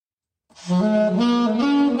This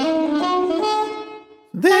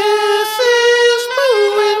is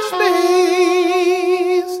Pooh in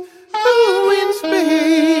Space, Pooh in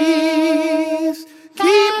Space,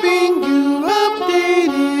 keeping you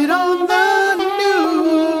updated on the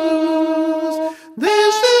news.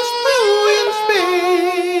 This is Pooh in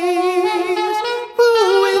Space,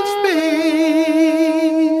 Pooh in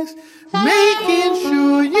Space, making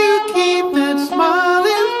sure you keep that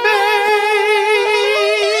smiling face.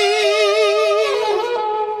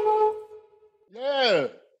 Yeah.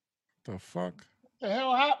 The fuck? What the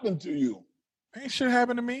hell happened to you? Ain't shit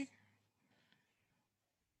happened to me.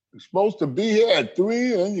 You're supposed to be here at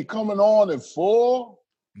 3 and then you're coming on at 4?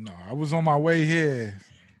 No, I was on my way here.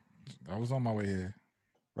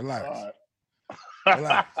 Relax. All right.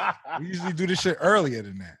 Relax. We usually do this shit earlier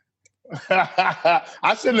than that.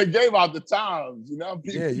 I shouldn't have gave out the times, you know.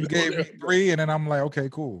 Yeah, you gave me 3, and then I'm like, okay,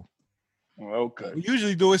 cool. Okay. We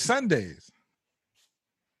usually do it Sundays.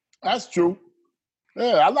 That's true.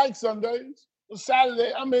 Yeah, I like Sundays.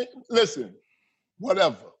 Saturday, I mean, listen,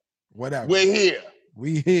 whatever. Whatever. We're here.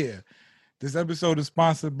 We here. This episode is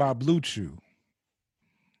sponsored by Blue Chew.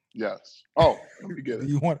 Yes. Oh, let me get it.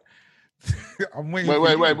 You want? I'm waiting.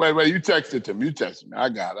 Wait. You texted to me. I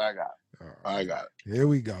got it. I got it. Here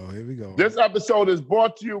we go. This episode is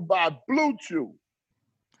brought to you by Blue Chew.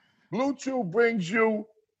 Blue Chew brings you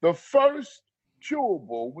the first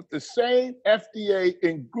chewable with the same FDA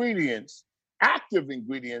ingredients, active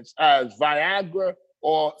ingredients, as Viagra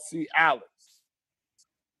or Cialis.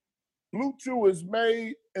 Blue Chew is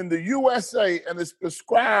made in the USA and is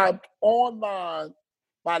prescribed online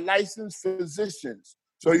by licensed physicians.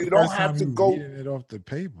 So you don't have to go. Reading it off the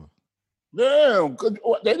paper. Damn,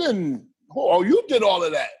 they didn't. Oh, you did all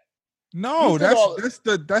of that. No, that's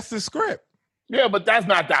the script. Yeah, but that's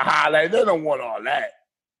not the highlight. They don't want all that.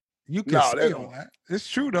 You can say all that. It's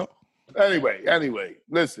true though. Anyway,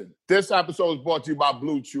 listen. This episode is brought to you by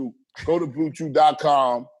Blue Chew. Go to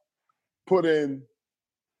BlueChew.com, put in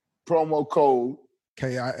promo code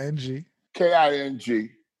KING,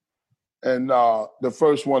 and the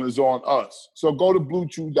first one is on us. So go to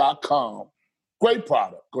BlueChew.com. Great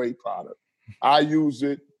product. I use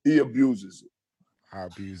it. He abuses it. I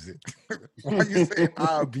abuse it. Why you say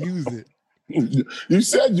I abuse it? You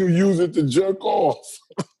said you use it to jerk off.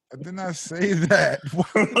 I did not say that.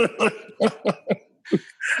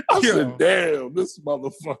 I said, damn, this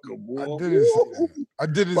motherfucker, boy. I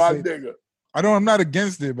didn't say that. I'm not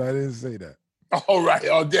against it, but I didn't say that. All right.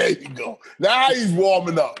 Oh, there you go. Now he's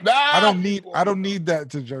warming up. I don't need that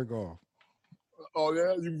to jerk off. Oh,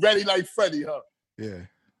 yeah? You ready like Freddie, huh? Yeah.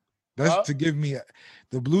 That's to give me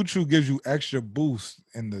the Blue Chew gives you extra boost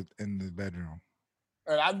in the bedroom.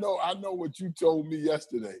 And I know what you told me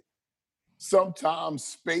yesterday. Sometimes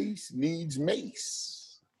space needs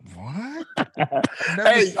mace. What?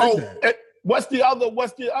 Hey, what's the other?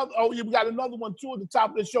 Oh, you got another one too at the top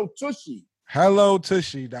of the show, Tushy.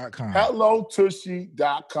 HelloTushy.com.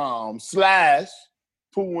 HelloTushy.com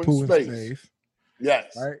 /Pooh in Space.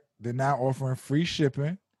 Yes. Right. They're now offering free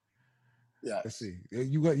shipping. Yes. Let's see.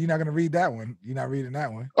 You're not gonna read that one. You're not reading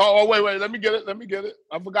that one. Oh, wait. Let me get it.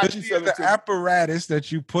 I forgot you said the apparatus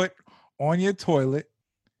that you put on your toilet.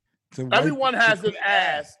 Everyone has an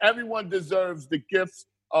ass. Everyone deserves the gifts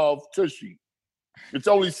of Tushy. It's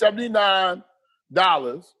only $79.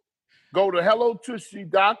 Go to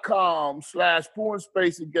HelloTushy.com /Pooh in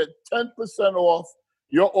Space and get 10% off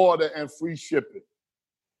your order and free shipping.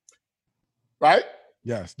 Right?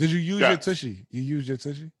 Yes. Did you use your Tushy? You used your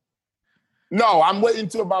Tushy? No, I'm waiting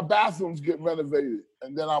till my bathrooms get renovated,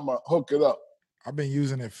 and then I'm going to hook it up. I've been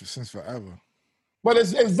using it since forever. But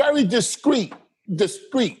it's very discreet.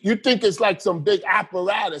 You think it's like some big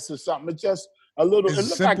apparatus or something. It's just a little...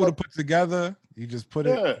 It's simple to put together. You just put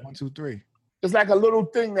it 1, 2, 3. It's like a little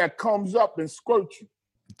thing that comes up and squirts you.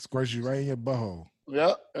 It squirts you right in your butthole.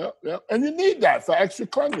 Yeah. And you need that for extra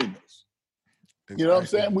cleanliness. You know what I'm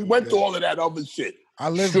saying? We went through all of that other shit. I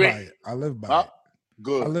live by it.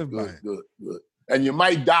 Good. I live by it. Good. And you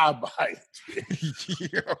might die by it.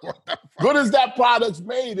 Good as that product's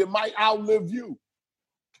made, it might outlive you.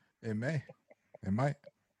 It may. It might.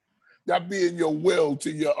 That be in your will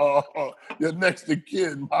to your next of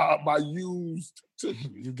kin, my used Tushy.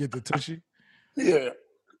 You get the Tushy? Yeah.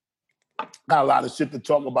 Got a lot of shit to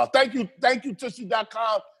talk about. Thank you,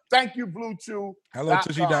 Tushy.com. Thank you, Blue Chew.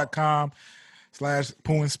 HelloTushy.com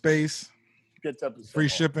 /Pooh in Space. Get 10% free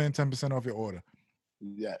off. shipping, 10% off your order.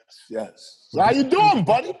 Yes. So how you doing,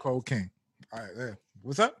 buddy? Code King. All right, there.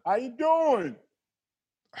 What's up? How you doing?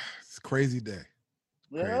 It's a crazy day.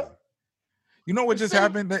 Yeah. Crazy. You know what just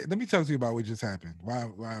happened? Let me talk to you about what just happened. Why I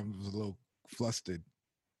was a little flustered.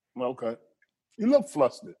 Okay. You look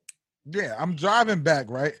flustered. Yeah, I'm driving back,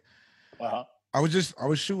 right? Uh-huh. I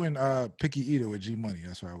was shooting Picky Eater with G Money.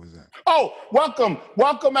 That's where I was at. Oh, welcome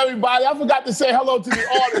everybody. I forgot to say hello to the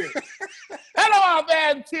audience. Hello out there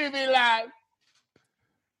on TV Live.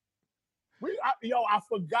 I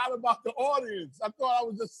forgot about the audience. I thought I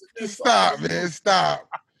was just sitting there. Stop, man. Stop.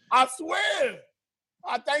 I swear.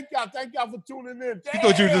 I thank y'all for tuning in. You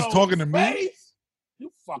thought you were just talking to me?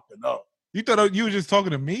 You fucking up. You thought you were just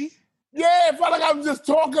talking to me? Yeah, it felt like I was just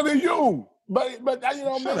talking to you. But you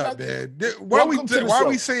know, Shut up, man. Why are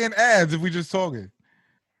we saying ads if we just talking?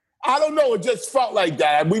 I don't know. It just felt like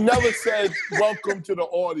that. We never said welcome to the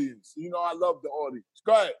audience. You know, I love the audience.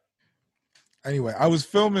 Go ahead. Anyway, I was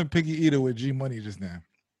filming Picky Eater with G Money just now.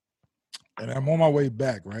 And I'm on my way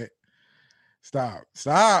back, right? Stop,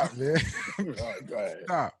 man. All right, go ahead.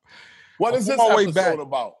 Stop. What is this episode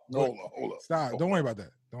about? Hold on. Stop. Don't worry about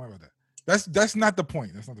that. That's not the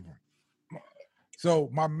point. That's not the point.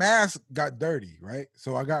 So my mask got dirty, right?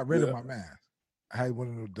 So I got rid of my mask. I had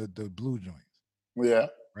one of the blue joints. Yeah.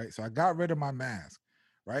 Right. So I got rid of my mask,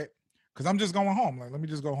 right? Because I'm just going home. Like, let me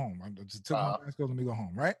just go home. I just took my mask off, let me go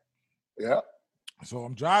home, right? Yeah. So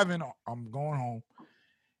I'm driving, I'm going home,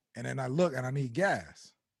 and then I look and I need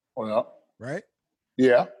gas. Oh, yeah. Right?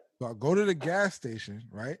 Yeah. So I go to the gas station,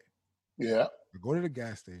 right? Yeah. I go to the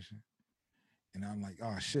gas station, and I'm like,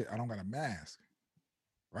 oh shit, I don't got a mask.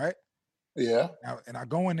 Right? Yeah. And I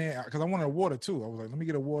go in there because I wanted a water too. I was like, let me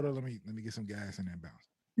get a water, let me get some gas and then bounce.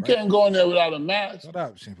 Right? You can't go in there without a mask. Shut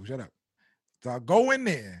up, Shampoo, shut up. So I go in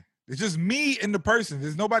there. It's just me and the person.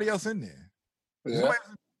 There's nobody else in there. Yeah.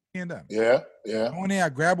 Them. Yeah. I go in there, I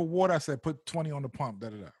grab a water, I said, put 20 on the pump,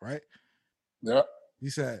 right? Yeah. He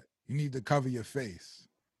said, you need to cover your face.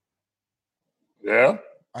 Yeah.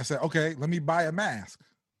 I said, okay, let me buy a mask.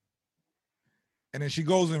 And then she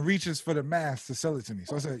goes and reaches for the mask to sell it to me.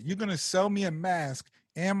 So I said, you're going to sell me a mask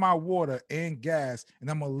and my water and gas,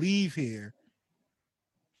 and I'm going to leave here.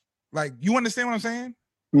 Like, you understand what I'm saying?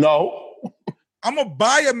 No. I'm going to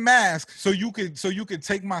buy a mask so you could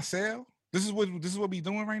take my sale. This is what we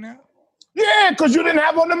doing right now? Yeah, because you didn't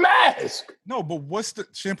have on the mask. No, but what's the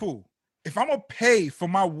Shampoo? If I'm going to pay for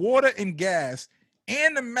my water and gas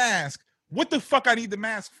and the mask, what the fuck I need the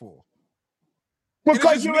mask for?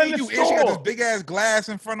 Because you're in the store. store. She got this big ass glass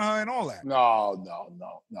in front of her and all that. No.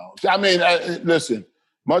 I mean, listen.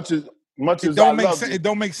 Much as it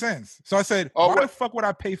don't make sense. So I said, why the fuck would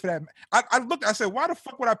I pay for that? I looked. I said, why the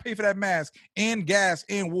fuck would I pay for that mask and gas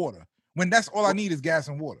and water when that's all I need is gas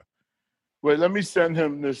and water? Wait, let me send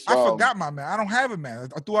him this. I forgot my mask. I don't have a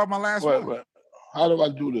mask. I threw out my last one. Wait. How do I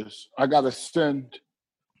do this? I gotta send.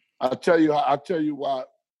 I'll tell you why.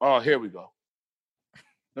 Oh, here we go.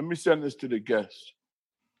 Let me send this to the guest.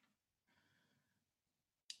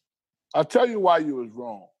 I'll tell you why you was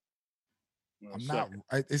wrong. I'm not.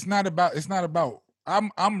 It's not about.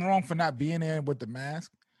 I'm wrong for not being there with the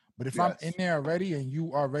mask. But if I'm in there already and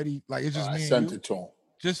you already like it's just me and you, it to him.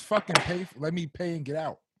 Just fucking pay. Let me pay and get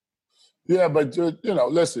out. Yeah, but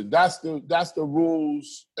listen. That's the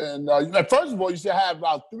rules. And first of all, you should have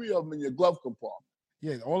about 3 of them in your glove compartment.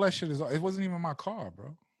 Yeah, all that shit is. It wasn't even my car,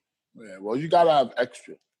 bro. Yeah, well, you gotta have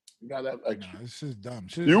extra. Nah, it's just dumb.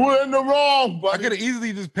 You were in the wrong, buddy. I could have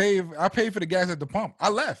easily just paid. I paid for the gas at the pump. I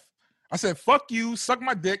left. I said, fuck you, suck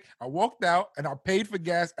my dick. I walked out and I paid for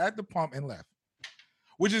gas at the pump and left.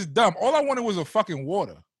 Which is dumb. All I wanted was a fucking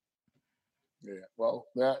water. Yeah, well,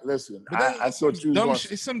 listen, I thought you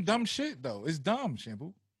it's some dumb shit, though. It's dumb,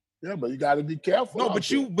 Shampoo. Yeah, but you got to be careful. No, but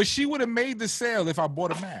she would have made the sale if I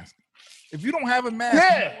bought a mask. If you don't have a mask,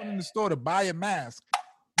 you're going in the store to buy a mask.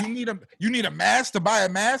 You need a mask to buy a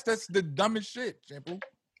mask? That's the dumbest shit, Shampoo.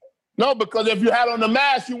 No, because if you had on the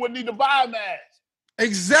mask, you wouldn't need to buy a mask.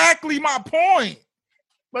 Exactly my point.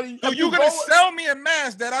 But so you're going to sell me a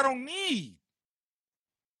mask that I don't need.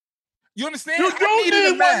 You understand? You do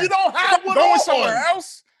need one. You don't have one. Going somewhere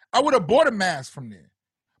else, I would have bought a mask from there.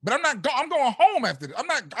 But I'm not. I'm going home after this.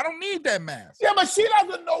 I don't need that mask. Yeah, but she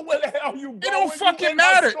doesn't know where the hell you going. It don't fucking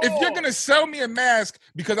matter. If you're gonna sell me a mask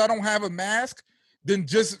because I don't have a mask, then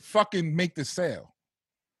just fucking make the sale.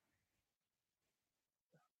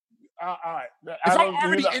 All right. If I'm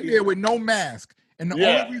already in there with no mask, and the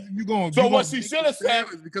only reason you're going, so what she should have said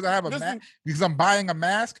is because I have a mask. Because I'm buying a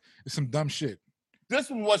mask. It's some dumb shit. This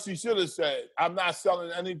is what she should have said. I'm not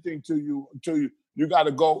selling anything to you until you got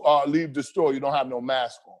to go leave the store. You don't have no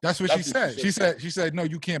mask on. That's what she said. She said, no,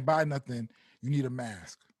 you can't buy nothing. You need a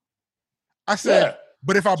mask. I said,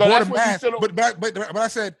 but if I bought a mask, but I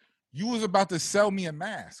said, you was about to sell me a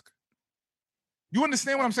mask. You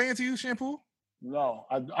understand what I'm saying to you, Shampoo? No,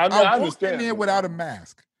 I understand. walked in there without a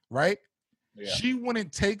mask, right? Yeah. She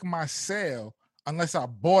wouldn't take my sale unless I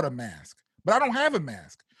bought a mask. But I don't have a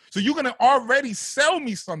mask. So you're going to already sell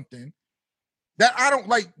me something that I don't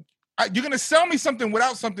like. You're going to sell me something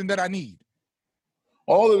without something that I need.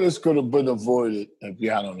 All of this could have been avoided if you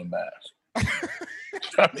had on a mask.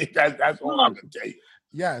 I mean, that's all I can tell you.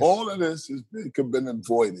 Yes. All of this could have been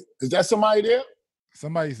avoided. Is that somebody there?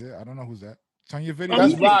 Somebody said, I don't know who's that. Turn your video.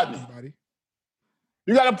 That's on, Rodney. somebody.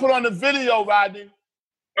 You got to put on the video, Rodney.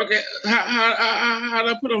 Okay, how do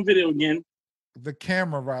I put on video again? The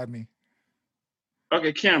camera, Rodney.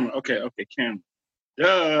 Okay, camera. Okay, camera.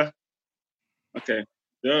 Duh. Okay,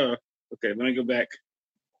 duh. Okay, let me go back.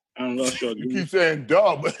 I don't know. Sure. You keep saying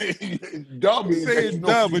duh, but duh means that Saying you know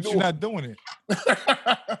duh, what but you're you're not doing it.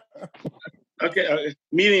 Okay,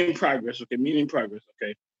 meeting in progress. Okay, meeting in progress.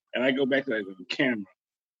 Okay, and I go back to the camera.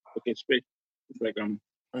 Okay, space. It's like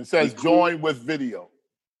It says join with video.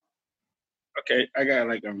 Okay, I got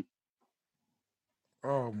like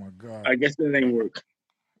Oh my God. I guess that ain't work.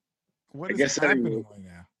 What I is guess that ain't happening work. right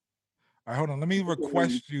now? All right, hold on. Let me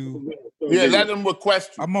request you. Yeah, let them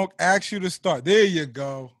request you. I'm going to ask you to start. There you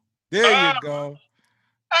go. There you go.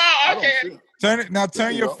 Oh, I don't okay. see it. Turn it now.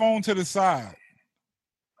 Turn you your go. phone to the side.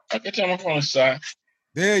 I can turn my phone aside.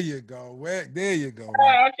 There you go. There you go.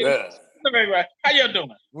 Oh, okay. Yeah. Look, right. How y'all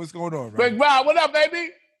doing? What's going on, Big right? Rob, what up,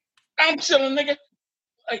 baby? I'm chilling, nigga.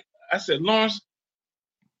 Like I said, Lawrence,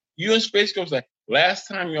 you and Space Ghost, like last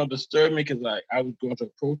time y'all disturbed me because I was going to a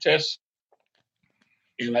protest.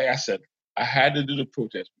 And like I said, I had to do the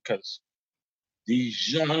protest because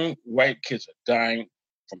these young white kids are dying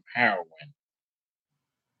from heroin.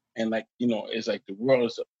 And like, it's like the world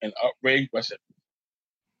is an outrage. But I said,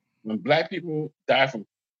 when black people die from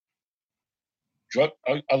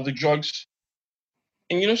other drugs,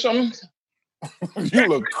 and you know something? You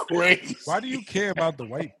look crazy. Why do you care about the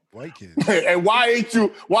white kids? And why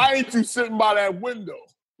ain't you sitting by that window?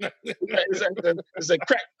 It's like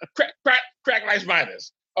crack lives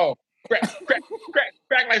matters. Oh,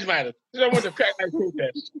 crack lives matter. So I went to crack lives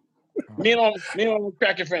protest. Me and all my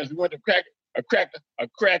cracker friends, we went to crack. It's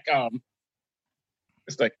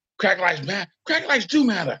like crack lives matter. Crack lives do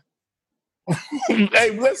matter. Hey,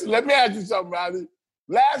 listen, let me ask you something, Rodney.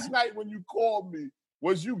 Last night when you called me,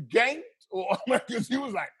 was you ganked or because you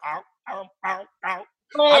was like, ow, ow, ow, ow?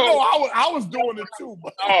 Oh. I know I was doing it too,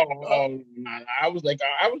 but Nah. I was like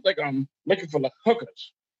looking for like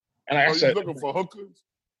hookers, and I said, you looking for hookers?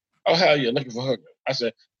 Oh hell yeah, looking for hookers. I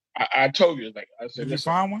said, I told you, like I said, Did you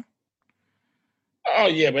find one? Oh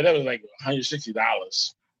yeah, but that was like $160.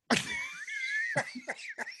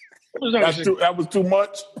 That was too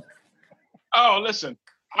much. Oh, listen,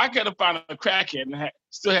 I could have found a crackhead and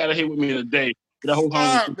still had a hit with me today. The whole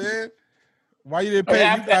Stop, man. Why you didn't pay?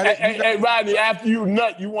 Hey, Rodney, after you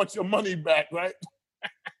nut, you want your money back, right?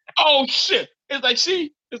 Oh shit! It's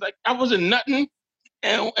like I wasn't nutting,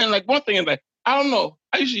 and like one thing is like I don't know.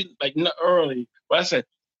 I usually like nut early, but I said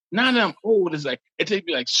now that I'm old, it's like it takes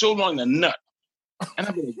me like so long to nut, and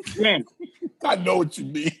I'm like, damn. I know what you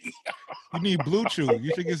mean. You need Blue Chew.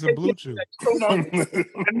 You should get some Blue Chew. So long. And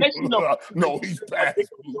next you know, no, he's past.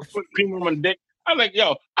 Put cream on my dick. I'm like,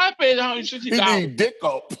 yo, I paid $160. He need dick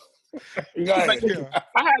up. Like,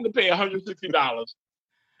 I had to pay $160,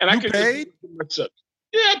 and I could paid.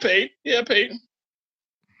 Yeah, I paid.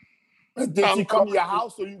 Did she come to your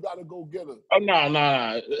house or you got to go get her? Oh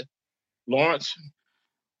no, Lawrence.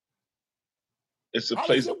 It's a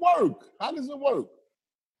place. How does it work?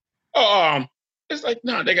 Oh, it's like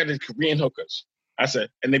no, they got these Korean hookers. I said,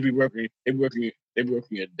 and they be working you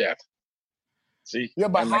to death. See? Yeah,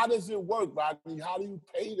 but how does it work, Rodney? How do you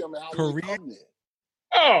pay them and how do you come there?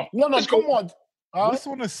 Oh, no, come on. What's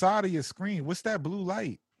on the side of your screen? What's that blue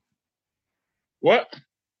light? What?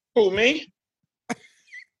 Who, me?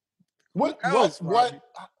 What?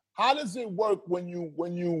 How does it work when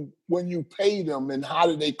you pay them and how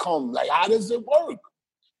do they come? Like, how does it work?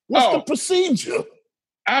 What's the procedure?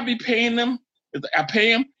 I be paying them. I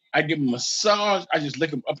pay them. I give them a massage. I just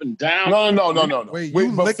lick them up and down. No. Wait,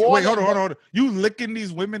 hold on. You licking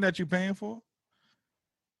these women that you paying for?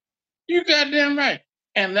 You goddamn right.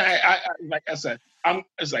 And I like I said,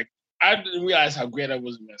 it's like I didn't realize how great I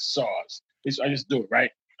was in massage. So I just do it,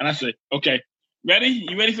 right? And I said, okay, ready?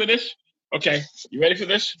 You ready for this? Okay, you ready for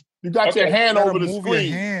this? You got your hand over the move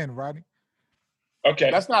screen. Your hand, Rodney.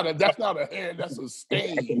 Okay. That's not a hand, that's a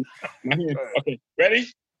stain. Okay, ready?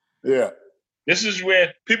 Yeah. This is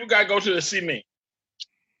where people gotta go to see me.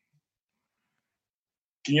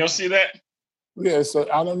 Can y'all see that? Yeah,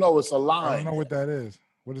 I don't know, it's a line. I don't know what that is.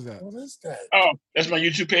 What is that? What is that? Oh, that's my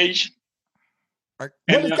YouTube page. Like,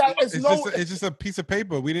 What is that? it's just a piece of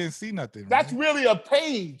paper. We didn't see nothing. That's man. really a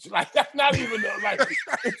page. Like that's not even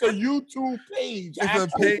it's a YouTube page. It's a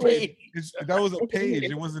actual page. That was a page.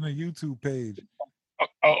 It wasn't a YouTube page.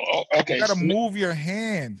 Okay. You gotta So move your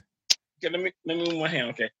hand. let me move my hand.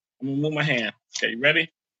 Okay, I'm gonna move my hand. Okay, you ready?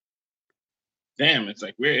 Damn, it's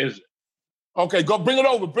like, where is it? Okay, go bring it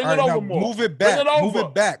over. Bring All it right, over now more. move it back. Bring it Move over.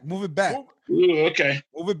 it back. Move it back. Move- Ooh, okay.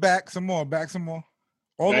 Move it back some more. Back some more.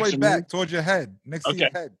 All the Back way some back more? towards your head. Next to your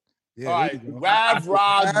Okay. head. Yeah, All there right, you go. Rav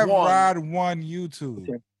Rod Rav 1. Rod 1 YouTube.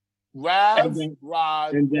 Okay. Rav And then-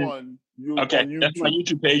 Rod and then- 1 Okay, on that's my YouTube.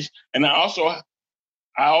 YouTube page, and I also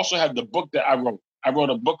have the book that I wrote. I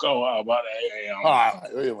wrote a book about All right,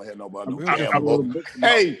 we don't hear nobody. We No don't I damn care. wrote a book. book about-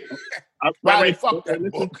 Hey, Rodney, fuck that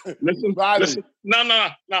listen, book. Listen, Rodney. listen.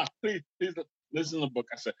 No. Please listen to the book.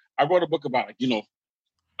 I said I wrote a book about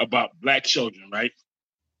about black children, right?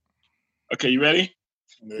 Okay, you ready?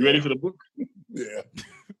 You ready for the book? Yeah.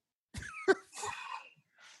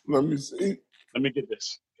 Let me see. Let me get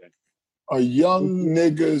this. Okay. A young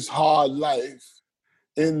nigga's hard life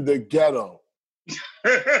in the ghetto.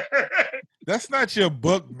 That's not your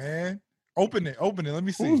book, man. Open it. Let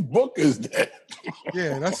me Whose see. book is that?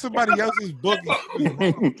 Yeah, that's somebody else's book.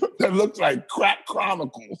 That looks like Crack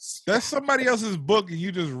Chronicles. That's somebody else's book, and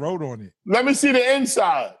you just wrote on it. Let me see the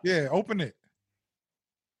inside. Yeah, open it.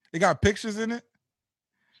 It got pictures in it.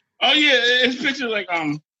 Oh yeah, it's pictures like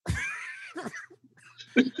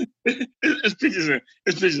it's pictures in.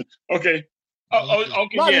 It's pictures. Okay.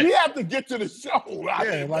 Okay. Rodney, Yeah. we have to get to the show.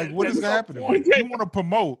 Rodney. Yeah, like what is There's no happening? point. You want to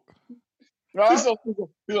promote? Huh? Let's talk,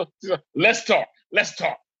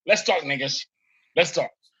 niggas. Let's talk.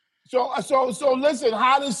 So listen,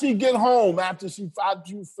 how did she get home after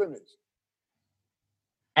you finished?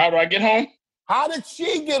 How do I get home? How did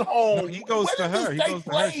she get home? No, he goes Where to did her. this He take goes to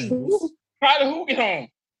her. place? Shampoo. How did who get home?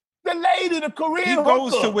 The lady, the Korean He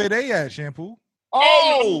goes hooker. to where they at, Shampoo.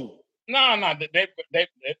 Oh. No.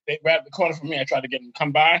 They grabbed the corner from me. I tried to get them to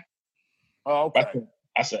come by. Oh, okay.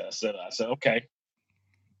 I said, okay.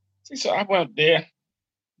 See, so I went up there,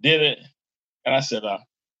 did it, and I said,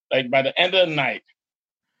 like by the end of the night,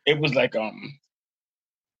 it was like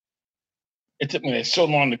it took me so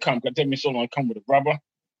long to come. It took me so long to come with a rubber.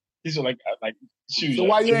 These are like shoes. So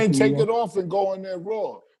why you ain't take it off and go in there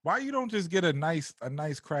raw? Why you don't just get a nice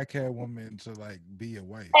crackhead woman to like be your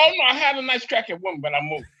wife? Oh no, I had a nice crackhead woman, but I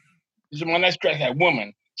moved. This is my nice crackhead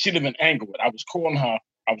woman. She lived in Englewood. I was calling her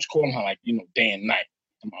like day and night.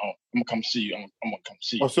 I'm gonna come see you. I'm gonna come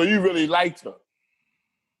see you. Oh, so you really liked her?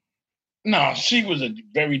 No, she was a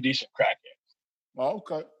very decent crackhead. Oh,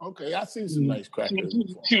 okay. I seen some nice crackheads.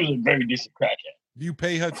 She was a very decent crackhead. Do you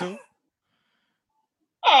pay her too?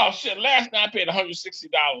 Oh shit! Last night I paid $160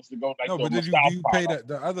 to go like. No, but do you pay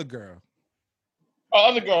the other girl? Oh,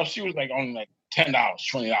 other girl, she was like only like $10,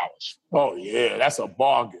 $20. Oh yeah, that's a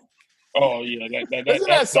bargain. Oh yeah, Isn't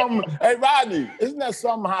that something? Hey Rodney, isn't that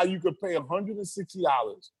something how you could pay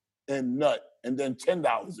 $160 in nut and then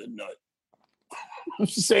 $10 in nut?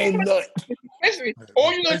 Same nut. Basically,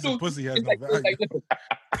 all you gotta Basic do pussy has is no like, value. listen,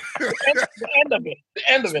 the end of it.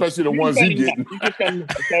 Especially the You ones get he that getting. nut, you get that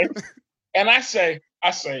nut, okay? And I say,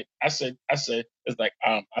 it's like, I said,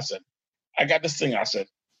 I got this thing. I said,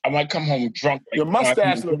 I might come home drunk. Like, Your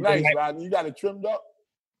mustache look nice, like, Rodney. You got it trimmed up?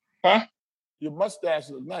 Huh? Your mustache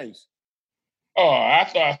look nice. Oh, I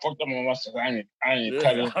thought I fucked up my mustache. I ain't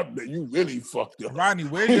cut it. I bet you really fucked up. Rodney,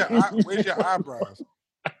 where's your eyebrows?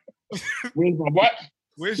 Where's my what?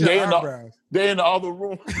 Where's your eyebrows? They in the other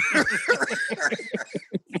room.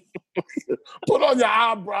 Put on your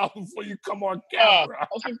eyebrows before you come on camera.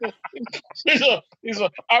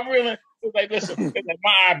 I really it's like listen, it's like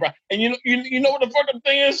my eyebrow. And you know what the fucking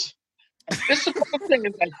thing is? This is the fucking thing.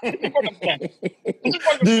 It's like this is the fucking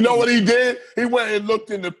thing. Do you know what he did? He went and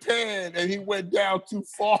looked in the pan and he went down too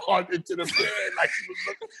far into the pan like he was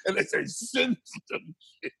looking, and they say, "Send some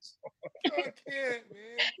shit." I can't,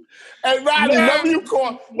 man. Hey, Rodney, remember you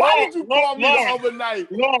called? Why did you call me the Lawrence. other night?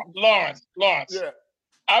 Lawrence. Yeah.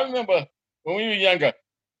 I remember when we were younger,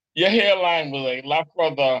 your hairline was a lot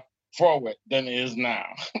further forward than it is now.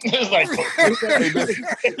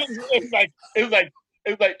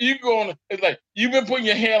 It's like you going. It's like you've been putting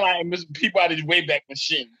your hairline in Mr. Peabody's Wayback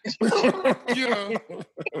Machine.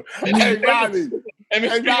 Hey, Rodney. And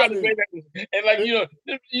Mr. Peabody's Wayback Machine. And like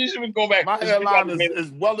you should be going back. My hairline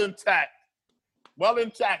is well intact. Well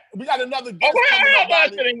intact. We got another guest Oh, coming up,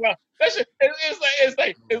 that's Rodney. well. That shit,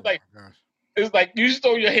 it's like you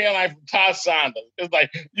stole your hairline from Todd Sanders. It's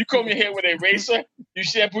like you comb your hair with a razor, you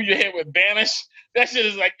shampoo your hair with Vanish. That shit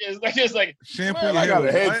is like it's just like Shampoo Man, your I hair got a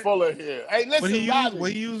with head what? full of hair. Hey, listen, Rodney.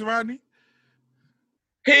 What he use, Rodney?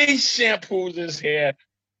 He shampoos his hair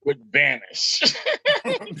with Vanish.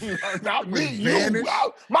 Not me. Vanish?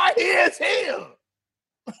 My hair's here.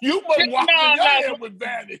 You must wash your hair with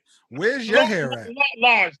Vanish. Where's your hair at?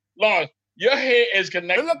 Lawrence, your hair is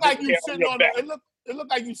connected. It look like to you the sitting hair on your the. It look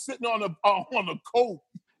like you sitting on a coat.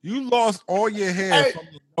 You lost all your hair Hey. from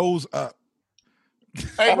the nose up.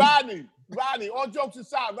 Hey, Rodney, all jokes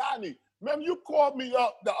aside, Rodney, remember you called me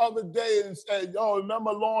up the other day and said, yo,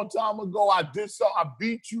 remember a long time ago I did something, I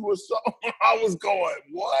beat you or something? I was going,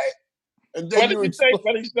 what? And then What did you say?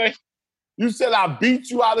 What did you say? You said I beat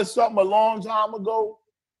you out of something a long time ago?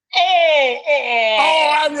 Oh,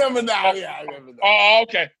 I remember now. Yeah, I remember now. Oh,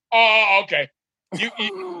 okay. Oh, okay.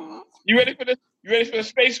 You ready for this? You ready for the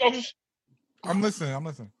Space Coast? I'm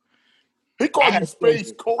listening. He called you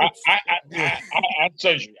Space Coach. I had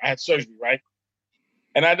surgery. I had surgery, right?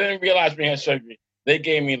 And I didn't realize when I had surgery, they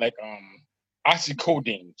gave me like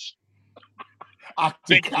oxycodines.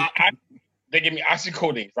 They gave me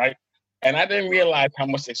oxycodines, right? And I didn't realize how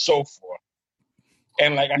much they sold for.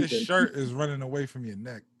 And like I This said, shirt is running away from your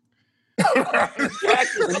neck. Come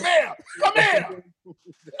here.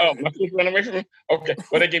 oh, my sister ran away from me. Okay,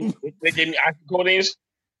 well they gave me oxycodines,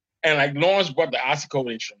 and like Lawrence brought the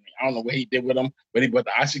oxycodines from me. I don't know what he did with them, but he brought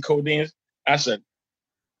the oxycodines. I said,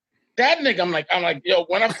 that nigga. I'm like, yo.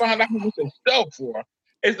 When I found out how much they sell for,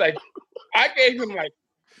 it's like I gave him like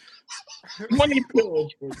 20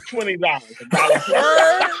 pills for $20.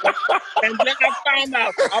 And then I found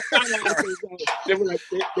out they were like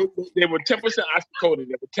they were 10% oxycodone.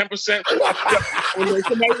 They were 10%.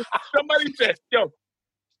 Somebody said, yo,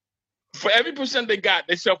 for every percent they got,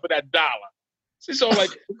 they sell for that $1. See, so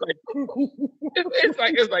like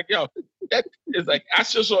it's like yo, that is like I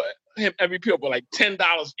still saw him every pill for like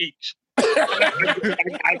 $10 each.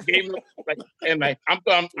 I gave him like, and like I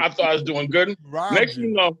thought I was doing good. Next thing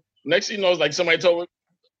you know, it's like somebody told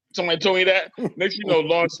me that. Next thing you know,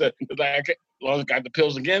 Lawrence said, it's like Lawrence got the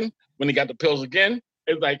pills again. When he got the pills again,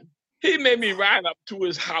 it's like he made me ride up to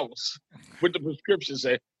his house with the prescription.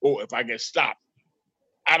 Say, oh, if I get stopped,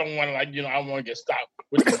 I don't want to I don't want to get stopped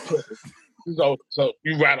with the pills. So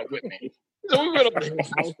you ride up with me. So we went up to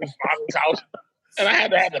his house, his father's house, and I had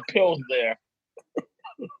to have the pills there.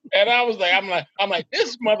 And I was like, I'm like,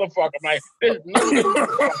 this motherfucker, I'm like, there's no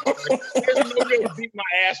way to beat my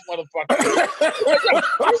ass, motherfucker.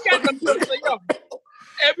 He got them pills, like, yo,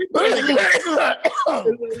 everybody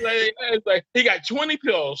it's like he got 20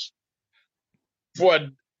 pills for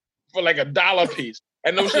like $1 a piece,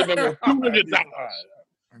 and those should have been $200.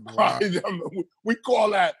 Wow. We call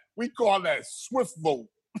that Swift vote.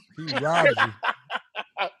 He robbed you.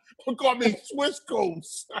 We call me Swiss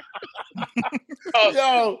Coast.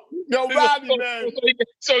 yo, Rodney, man.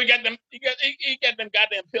 So he got them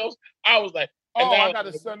goddamn pills. I was like, I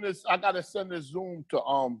gotta send this Zoom to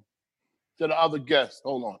the other guest.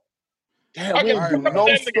 Hold on. Damn, Okay,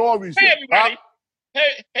 no stories. Hey everybody.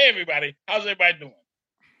 Hey everybody. How's everybody doing?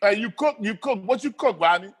 Hey, you cook. What you cook,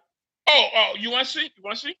 Rodney? Oh, you want to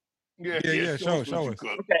see? Yeah. Show us.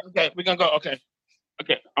 Okay, we're gonna go. Okay,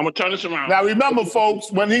 I'm gonna turn this around. Now remember,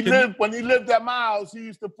 folks, when he lived at Miles, he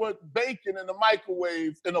used to put bacon in the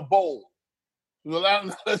microwave in a bowl. So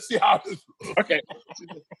let's see how this. Okay.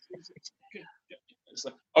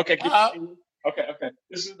 Okay. Okay.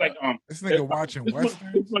 This is like This nigga watching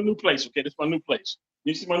Westerns. This is my new place. Okay, this is my new place.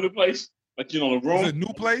 You see my new place? Like the room. This is a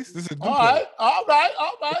new place. This is a new All place.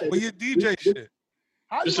 right. Where your DJ shit?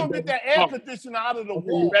 How you gonna get that air conditioner out of the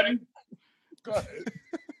wall? You ready? Go ahead.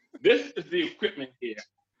 This is the equipment here.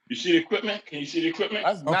 You see the equipment? Can you see the equipment?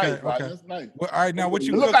 That's nice, right? That's nice. Well, all right, now what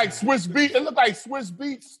you It look cooking? like Swiss Beat. It look like Swiss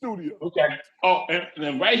Beat Studio. Okay. Oh, and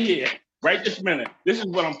then right here, right this minute, this is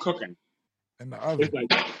what I'm cooking. in the oven? It's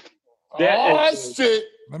like Shit.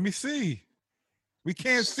 Let me see. We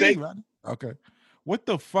can't Steak. see, right? Okay. What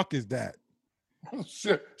the fuck is that?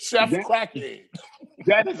 Chef That- Crackhead.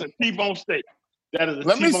 that is a T-bone steak. That is a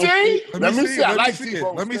Let me T-bone see. steak. Let me see. I like it.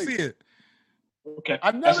 T-bone Let me steak. see it. Okay.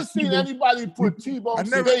 I've never That's a seen T-bone- anybody put T-bone I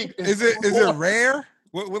never. steak. in Is it pork. rare?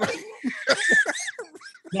 What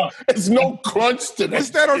There's no crunch to that. what's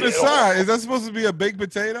that on the shit. side? Is that supposed to be a baked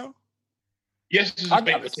potato? Yes, this is I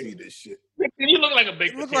baked gotta see potato. this shit. You look like a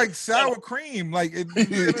baked It looked potato. like sour cream. Like it.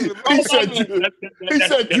 He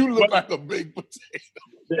said you look like a baked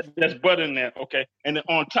potato. There's butter in there, okay, and then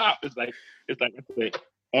on top it's like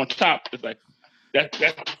on top it's like that's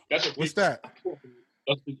a What's that?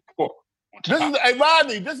 That's a piece of pork. On This top. is, hey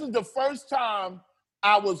Rodney, this is the first time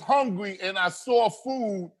I was hungry and I saw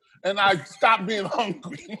food and I stopped being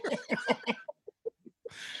hungry.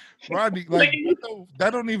 Rodney, like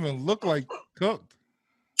that don't even look like cooked.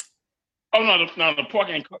 Oh no, the pork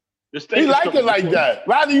ain't cooked. The steak He is like cooked it like before. that.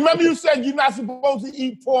 Rodney, you remember you said you're not supposed to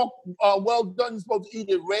eat pork well done. You're supposed to eat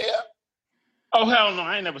it rare. Oh hell no!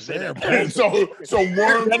 I ain't never said Rare that. so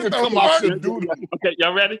worms What can the come out fuck? the doodle. Okay,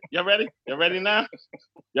 y'all ready? Y'all ready? Y'all ready now?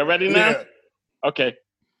 Y'all ready now? Yeah. Okay,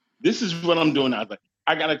 this is what I'm doing now. Like,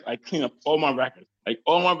 I gotta like clean up all my records. Like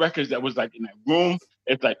all my records that was like in that room.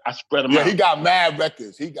 It's like I spread them Yeah, out. he got mad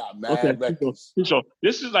records. He got mad records. So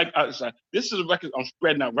this is like this is a record I'm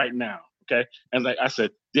spreading out right now. Okay, and like I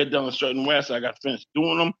said, they're done a certain way, so I got to finish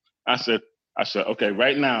doing them. I said, okay,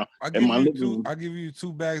 right now I in give my you living two. room. I give you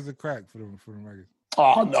 2 bags of crack for the record.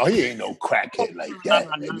 Oh no, he ain't no crackhead like that,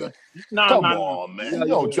 nigga. Come on, man. You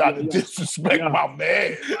don't try to disrespect my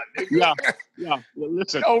man, my nigga. Yeah. Well,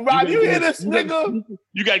 listen. Yo, Rod, you hear this nigga?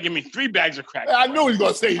 You gotta give me 3 bags of crack. I knew he was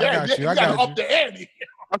gonna say that. got you, You I gotta got up the ante.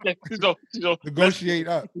 Okay, so Negotiate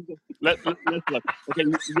up. let's look. Okay,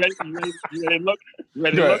 you ready? You ready to look? You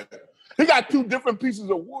ready to Go look? ahead. He got 2 different pieces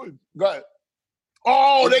of wood. Go ahead.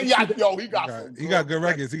 Oh, he got some. He got good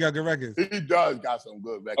records. He got good records. He does got some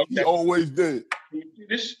good records. Okay. He always did. Can you see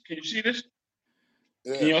this? Can you see this?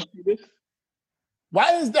 Yeah. Can y'all see this?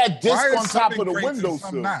 Why is that disc Why is on top something of the great and some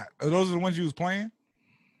windowsill? not? Are those the ones you was playing?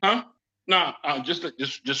 Huh? No, just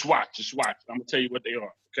watch. Just watch. I'm gonna tell you what they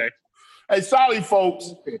are. Okay. Hey, sorry,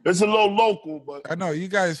 folks. It's a little local, but I know you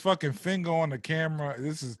guys fucking finger on the camera.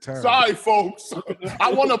 This is terrible. sorry, folks.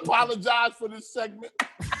 I want to apologize for this segment.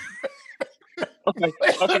 Okay.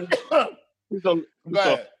 So, Go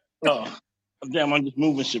ahead. damn, I'm just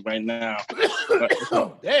moving shit right now.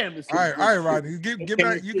 Damn. All right, Rodney. Get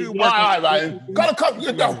back. You can All work. right, Rodney.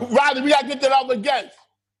 Rodney, we got to get that other guest.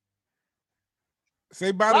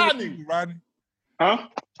 Say bye to the Rodney. people, Rodney. Huh?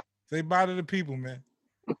 Say bye to the people, man.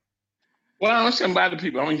 Well, I'm saying bye to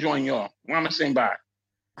people. I'm enjoying y'all. Why am I saying bye?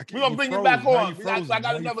 We're going to bring you back on. I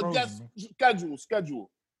got another guest schedule.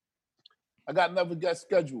 I got another guest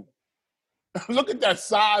schedule. Look at that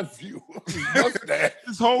side view. What's that?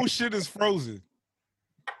 This whole shit is frozen.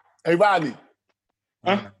 Hey, Rodney.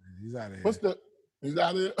 Huh? He's out of here. What's the... He's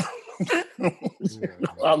out of here?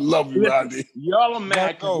 I love you, Rodney. Y'all are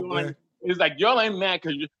mad. Go, Like, it's like y'all ain't mad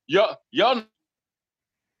because y'all.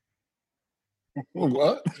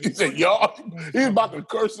 What? He said, y'all. He's about to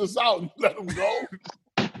curse us out and let him go.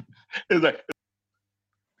 It's like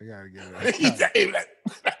I gotta get He it. said, hey,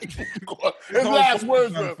 his last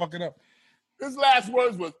words were, fucking up. his last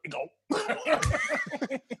words was, go.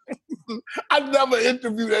 I never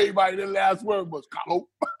interviewed anybody. Their last word was, go.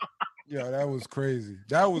 Yo, that was crazy.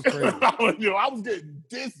 That was crazy. I was getting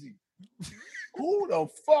dizzy. Who the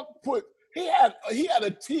fuck put? He had a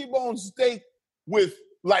T-bone steak with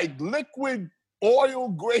like liquid oil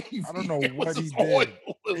gravy. I don't know It what was he just did. oil.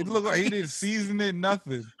 It looked like he didn't season it,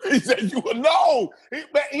 nothing. He said, "You no."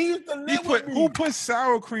 He used to He live with me. who put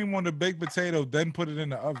sour cream on the baked potato, then put it in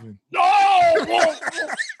the oven? No.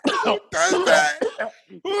 Who does that?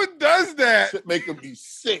 Who does that? Shit making me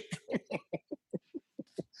sick.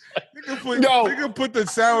 Nigga put the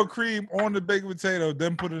sour cream on the baked potato,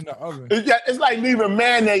 then put it in the oven. It's like leaving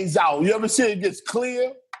mayonnaise out. You ever see it gets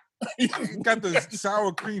clear? He got the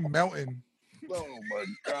sour cream melting. Oh my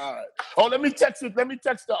God. Oh, let me text it. Let me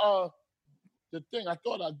text the thing. I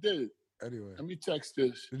thought I did. Anyway, Let me text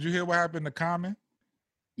this. did you hear what happened to Common?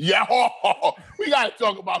 Yeah, we gotta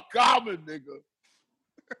talk about Common, nigga.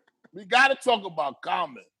 We gotta talk about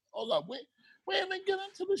Common. Hold up, we ain't even get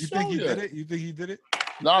into the You show think he yet. did it? You think he did it?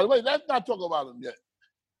 No, wait, let's not talk about him yet.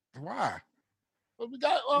 Why? But we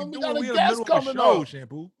got We a in the guest middle of coming the show, up.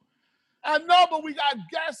 Shampoo. I know, but we got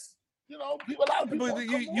guests. You know, a lot of people. But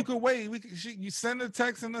you could wait. You send a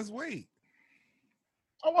text and let's wait.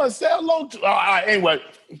 I want to say hello to. All right, anyway,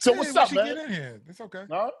 so Yeah, what's when up, she man? get in here? It's okay.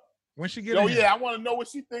 Huh? When she get Yo, in here. yeah, I want to know what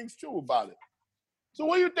she thinks too about it. So,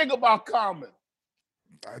 what do you think about Common?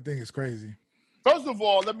 I think it's crazy. First of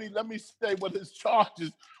all, let me say what his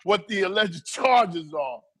charges, what the alleged charges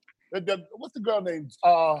are. What's the girl name?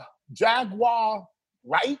 Jaguar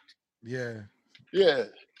Wright? Yeah. Yeah,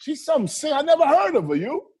 she's some singer. I never heard of her.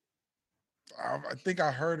 You? I think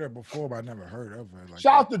I heard her before, but I never heard of her. Like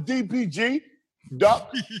Shout out to DPG.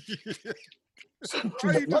 Duck. Why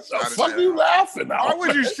you What just the trying to fuck say are you that? laughing at? Why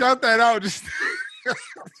would you shout that out? Just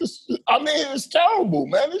I mean, it's terrible,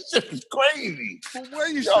 man. This shit is crazy. what are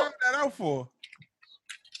you shouting that out for?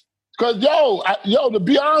 Cause to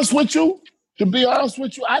be honest with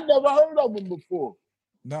you, I never heard of him before.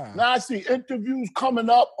 Nah, Now I see interviews coming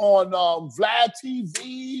up on Vlad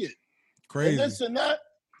TV and crazy. this and that.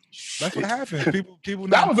 That's what happened. People.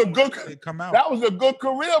 That now was a good. they come out. That was a good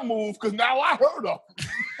career move because now I heard of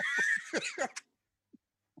him.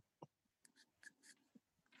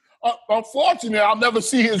 Unfortunately, I'll never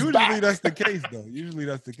see his Usually back. that's the case, though. Usually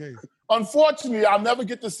that's the case. Unfortunately, I'll never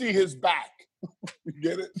get to see his back. You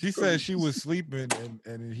get it? She said she was sleeping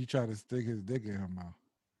and he tried to stick his dick in her mouth.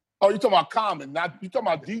 Oh, you talking about Common? Not you talking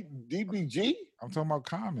about DBG? I'm talking about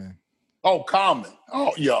Common. Oh, Common.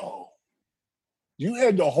 Oh, yo. You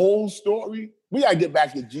heard the whole story? We gotta get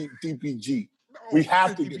back to DPG. No, We fuck have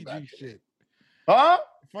that to get back. shit. Huh?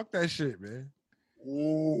 Fuck that shit, man.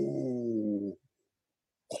 Ooh.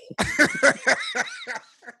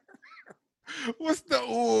 What's the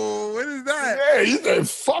ooh? What is that? Yeah, you said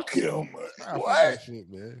fuck him. Nah, fuck What? that shit,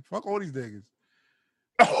 man. Fuck all these niggas.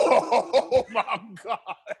 Oh my God.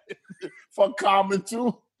 Fuck Common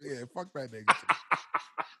too. Yeah, fuck that nigga.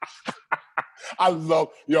 I love,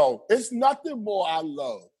 it's nothing more I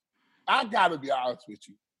love. I gotta be honest with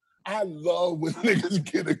you. I love when niggas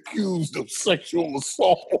get accused of sexual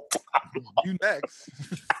assault. You next.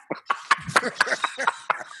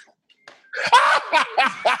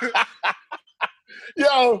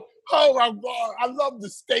 Yo, oh my God. I love the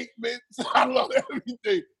statements. I love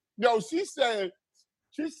everything. Yo, she said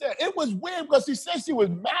it was weird because she said she was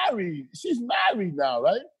married. She's married now,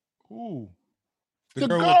 right? Who? The with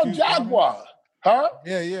girl cute Jaguar. Huh?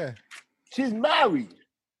 Yeah, yeah. She's married.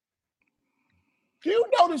 Do you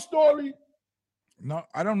know the story? No,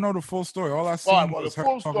 I don't know the full story. All I see All right, well, the was her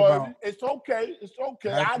full talk story. about It's okay. It's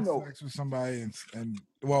okay. I having know. sex with somebody and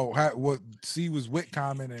what C was with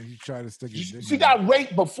Common and he tried to stick his dick. She in got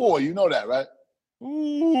raped before. You know that, right? her.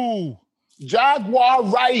 Ooh. Jaguar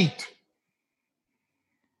Wright.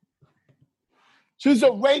 She's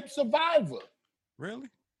a rape survivor. Really?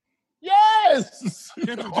 Yes.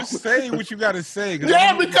 Just say what you gotta say.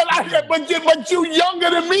 Yeah, because but you younger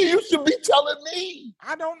than me. You should be telling me.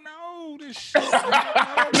 I don't know this shit.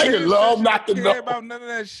 I don't Nigga pay love attention. not to I care know. about none of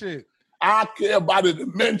that shit. I care about it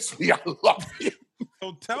immensely. I love it.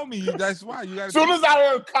 So tell me, that's why you gotta. As soon as I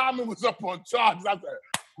heard Common was up on charges, I said,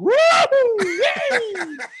 woo!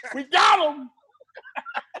 Yay! We got him.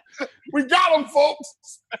 We got him,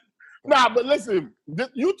 folks. Nah, but listen,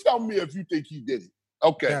 you tell me if you think he did it.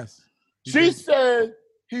 Okay. Yes. He She did. said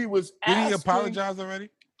he was Did asking. he apologize already?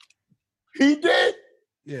 He did?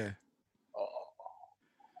 Yeah.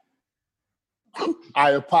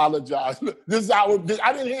 I apologize. This is how I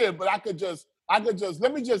didn't hear it, but I could just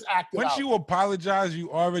let me just act it Once out. you apologize, you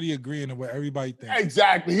already agreeing to what everybody thinks.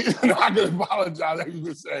 Exactly. I could apologize. I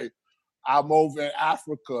could say, I'm over in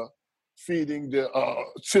Africa feeding the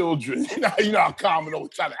children. You know how Common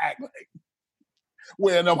always try to act like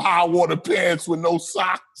wearing them high water pants with no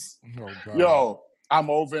socks. Oh, God. Yo, I'm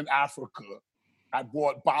over in Africa. I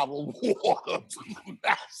bought bottled water to the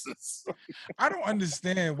masses. I don't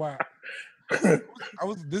understand why.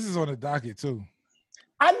 This is on the docket too.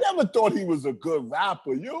 I never thought he was a good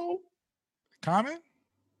rapper. You? Common?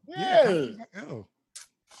 Yeah. Ew.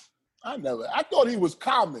 I thought he was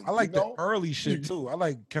Common. I like you know? the early shit too. I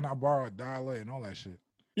like Can I Borrow $1 and all that shit.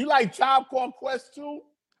 You like Tribe Called Quest too?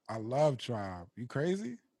 I love Tribe. You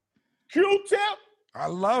crazy? Q-Tip? I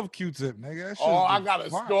love Q-Tip, nigga. That shit Oh, is I got a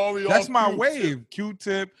fire. story on That's my Q-Tip. wave.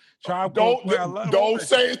 Q-Tip, Tribe Called Quest. I love all Don't that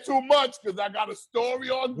say shit. it too much because I got a story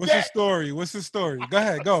on What's the deck. story? What's the story? Go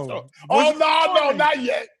ahead, go. Oh, What's the no, story? not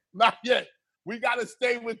yet. Not yet. We got to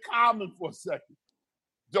stay with Common for a second.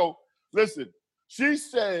 So, listen, she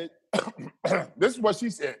said, this is what she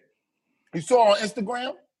said. You saw on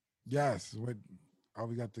Instagram? Yes.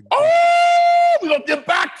 We got the. Oh, we're going to get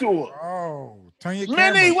back to her. Oh, turn your Minnie,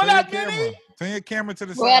 camera. what turn up, your camera. Minnie? Turn your camera to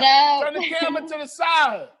the What side. up? Turn the camera to the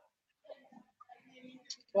side.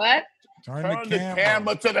 What? Turn Turn the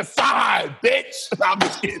camera. to the side, bitch. I'm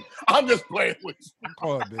just kidding. I'm just playing with you.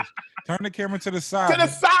 Call it, bitch. Turn the camera to the side. To the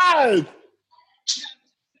side.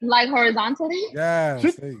 Like horizontally? Yes,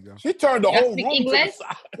 She- there you go. She turned the Y'all whole speak room to English? the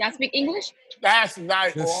side. Y'all speak English? That's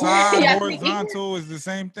nice. The Oh. side Yeah, horizontal is the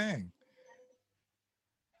same thing.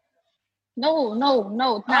 No,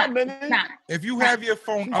 it's Hi, not. Minnie. It's not. If you have your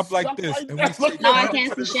phone up like Stuff this like and that. we say Look No, I turn it can't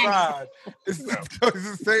to the see Shannon. side, it's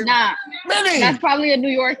the same. Nah, Minnie. that's probably a New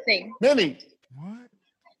York thing. Minnie. What?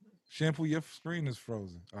 Shampoo, your screen is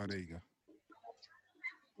frozen. Oh, there you go.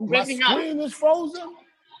 My Breaking up. screen is frozen.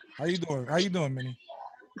 How you doing? How you doing, Minnie?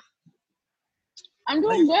 I'm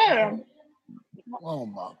doing good. Oh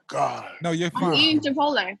my God. No, you're I'm fine. eating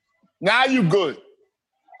Chipotle. Now you good.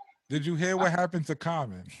 Did you hear what happened to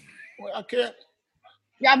Common? Well, I can't.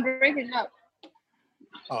 Y'all breaking up.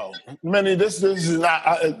 Oh, Minnie, this is not.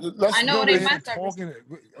 Let's I know do it this. ain't my service. Talking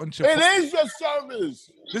on It Chipotle. is your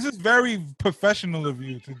service. This is very professional of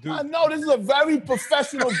you to do. I know this is a very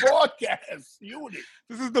professional broadcast unit.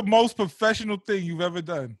 This is the most professional thing you've ever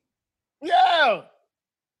done. Yeah.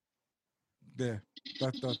 There.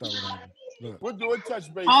 Thought that would happen. Look, We're doing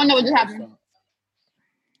touch base. I don't know what just happened.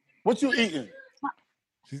 What you eating?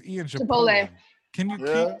 she's eating Chipotle. Chipotle. Can you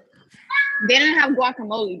Yeah. keep? They didn't have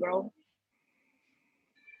guacamole, bro.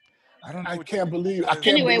 I don't know. I what can't believe. I can't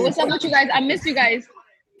Anyway, believe what's up with you guys? I miss you guys.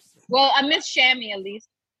 Well, I miss Shammy at least.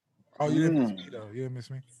 Oh, you didn't miss me though. You didn't miss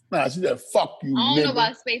me. Nah, she said, "Fuck you, I don't know nigga."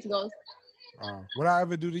 about Space Ghost. What I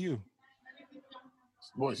ever do to you?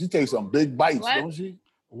 Boy, she takes some big bites, What? don't she?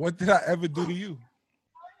 What did I ever do to you?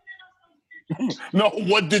 No,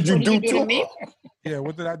 what did you What do did you do to me? her? Yeah,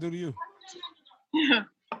 what did I do to you?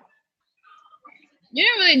 You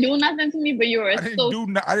didn't really do nothing to me, but you were I didn't so.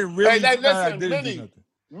 do. I didn't really. Hey, do nothing. I listen, didn't do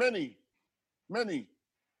nothing. Minnie.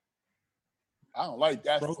 I don't like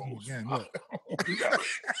that. Broke me pose. again. Look.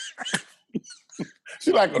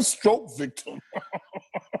 She like a stroke victim.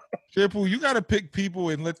 Shampoo, you got to pick people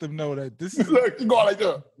and let them know that this is Look, you go like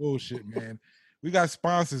that. bullshit, man. We got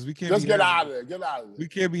sponsors. We can't Just be get having- out of there. Get out of there. We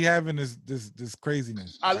can't be having this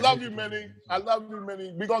craziness. I love hate you, this Minnie. shit. I love you,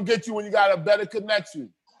 Minnie. We're going to get you when you got a better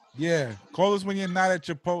connection Yeah, call us when you're not at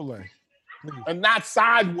Chipotle. Please. and not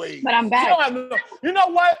sideways. But I'm back. You know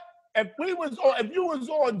what? If you was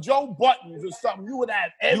on Joe Buttons or something, you would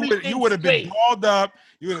have everything. You would have been straight. balled up.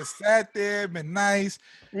 You would have sat there, been nice.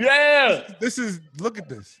 Yeah. Look at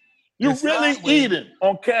this. You You're really sideways. eating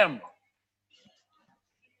on camera.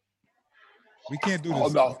 We can't do this. Oh,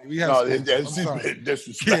 no. We have No, sponsors. it's I'm just sorry. been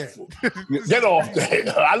disrespectful. Yeah. Get off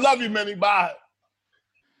there. I love you, Minnie. Bye.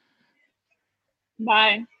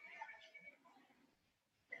 Bye.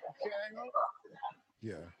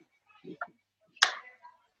 Yeah.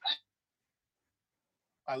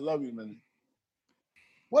 I love you, Minnie.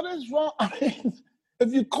 What is wrong? I mean,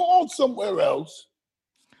 if you called somewhere else,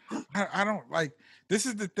 I don't like. This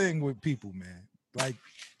is the thing with people, man. Like,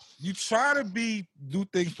 you try to do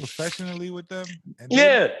things professionally with them, and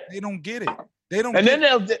they don't get it. They don't. and get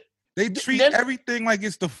then they'll, They treat then- everything like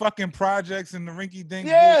it's the fucking projects and the rinky dink.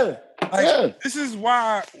 yeah, Like, yeah. this is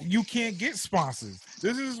why you can't get sponsors.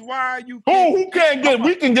 This is why you can't. Who can't get?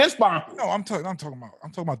 We can get sponsored. No, I'm talking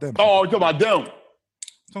about them. Oh, you talking about them?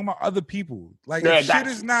 I'm talking about other people. Like, Yeah, if got shit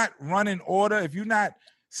is not run in order, if you're not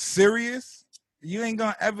serious, you ain't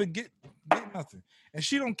gonna ever get nothing. And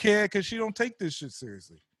she don't care because she don't take this shit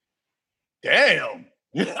seriously. Damn.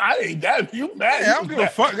 I ain't that. You mad? Yeah, I don't give a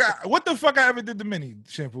fuck. What the fuck I ever did to Minnie,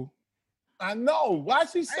 Shampoo? I know. Why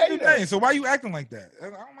she I say ain't do that? nothing. So why you acting like that? I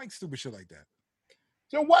don't like stupid shit like that.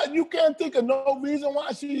 So what? You can't think of no reason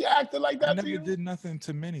why she acted like I that never to you? did nothing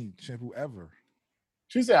to Minnie, Shampoo, ever.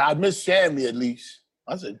 She said, I miss Shammy at least.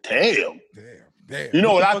 I said, damn. Damn. You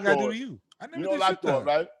know what the I fuck I do thought? to you? I never You know did what I shit to thought, her.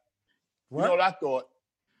 right? What? You know what I thought?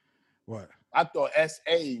 What? I thought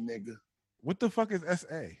SA, nigga. What the fuck is SA?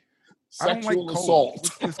 I don't like Sexual cold. assault.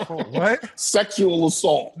 What's this called? What? Sexual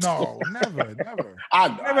assault. No, never. I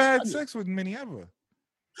know. Never had sex with Minnie ever.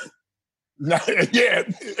 Nah, yeah,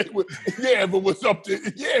 but what's up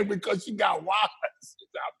to because she got wise.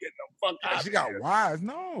 I'm getting the fuck out. She got wise.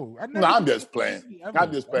 No, I never. No, I'm did just that to playing. Minnie ever.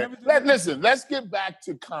 I'm just I playing. never did that. Listen, let's get back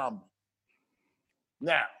to comedy.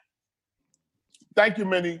 Now, thank you,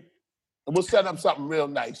 Minnie. And we'll set up something real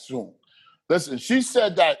nice soon. Listen, she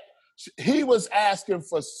said that he was asking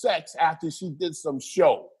for sex after she did some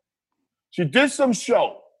show. She did some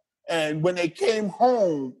show. And when they came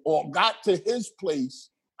home or got to his place,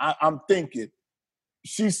 I'm thinking,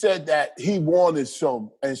 she said that he wanted some,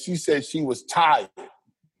 and she said she was tired.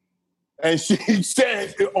 And she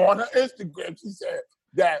said on her Instagram, she said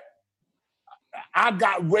that I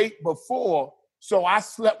got raped before, so I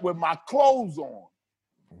slept with my clothes on.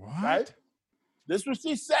 What? Right? This is what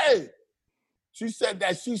she said. She said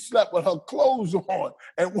that she slept with her clothes on,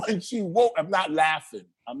 and when she woke, I'm not laughing.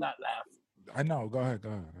 I know. Go ahead.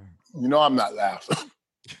 You know I'm not laughing.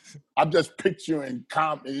 I'm just picturing in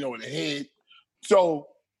the head. So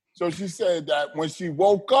she said that when she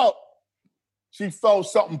woke up, she felt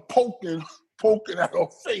something poking at her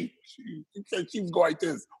face. She said she was going like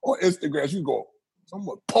this on Instagram. She go,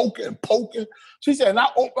 someone poking. She said, and I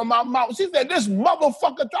opened my mouth. She said, this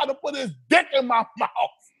motherfucker tried to put his dick in my mouth.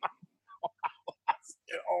 I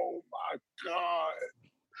said, oh my God.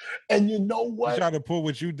 And you know You what? try to pull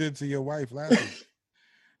what you did to your wife last week.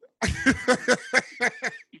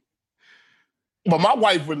 But my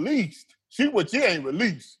wife released. She ain't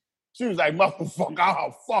released. She was like, motherfucker,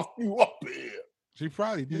 I'll fuck you up here. She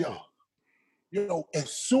probably did.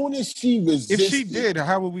 As soon as she resisted. If she did,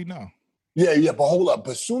 how would we know? Yeah, but hold up.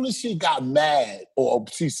 But as soon as she got mad, or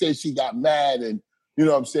she said she got mad, and you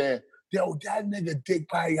know what I'm saying? Yo, that nigga dick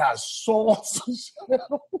probably got soft.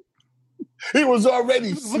 He was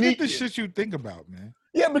already Look sneaking. at the shit you think about, man.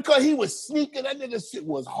 Yeah, because he was sneaking. That nigga shit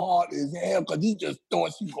was hard as hell because he just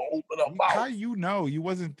thought she gonna open her mouth. How you know? You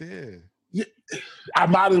wasn't there. I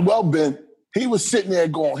might as well been. He was sitting there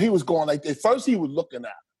going. He was going like this. First, he was looking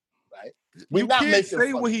at her, right? You can't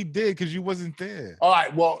say what he did because you wasn't there. All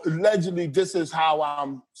right. Well, allegedly, this is how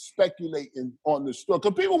I'm speculating on the story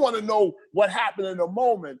because people want to know what happened in the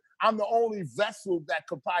moment. I'm the only vessel that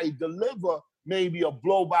could probably deliver maybe a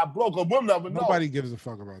blow by blow because we'll never know. Nobody gives a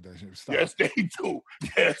fuck about that shit. Stop. Yes, they do.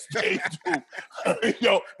 Yes, they do.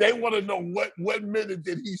 Yo, they want to know what minute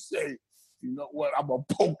did he say, you know what, I'm going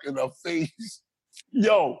to poke in her face.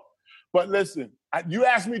 Yo, but listen, you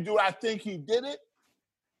asked me, do I think he did it?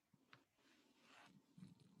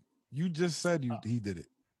 You just said he did it.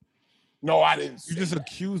 No, I didn't. You just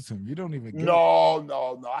accused him. You don't even.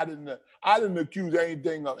 No. I didn't accuse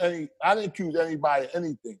anything of any. I didn't accuse anybody of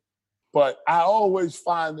anything. But I always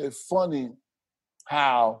find it funny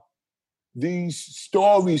how these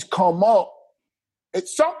stories come up.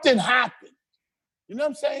 Something happened. You know what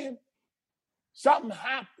I'm saying? Something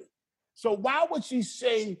happened. So why would she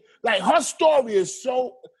say, like, her story is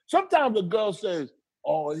so, sometimes the girl says,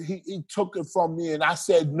 oh, he took it from me and I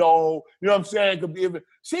said no. You know what I'm saying? It could be even.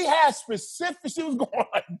 She had specific, she was going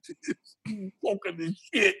like this, poking this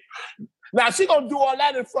shit. Now, she going to do all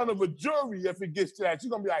that in front of a jury if it gets to that. She's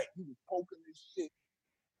going to be like, he was poking this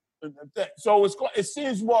shit. So it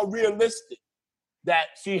seems more realistic that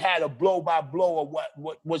she had a blow-by-blow of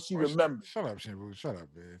what she remembers. Shut up, Shampoo. Shut up,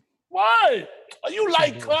 man. Why? You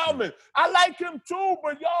like Common. I like him too,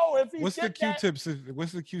 but yo, if he What's the Q-tips?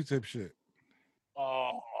 What's the Q-tip shit?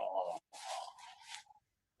 I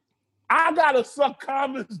gotta suck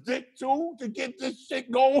Common's dick too to get this shit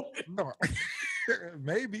going. No.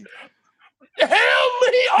 Maybe. Hell,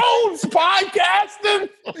 he owns podcasting.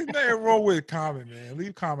 There's nothing wrong with Common, man.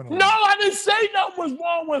 Leave Common alone. No, I didn't say nothing was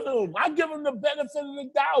wrong with him. I give him the benefit of the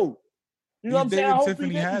doubt. You know what I'm saying? I hope Tiffany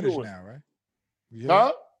he didn't Haddish do it. now, right?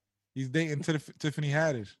 Huh? He's dating Tiffany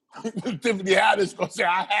Haddish. Tiffany Haddish gonna say,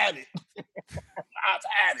 I had it. I've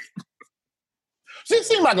had it. She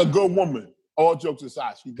seemed like a good woman. All jokes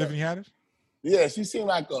aside, she does. Tiffany Haddish? Yeah, she seemed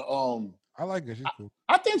like a I like her. She's cool.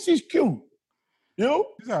 I think she's cute. You?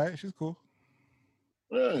 She's all right. She's cool.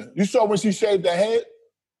 Yeah. You saw when she shaved her head?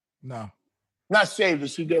 No. Not shaved her.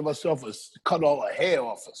 She gave herself cut all her hair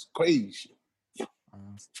off. It's crazy shit.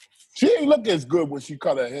 She ain't look as good when she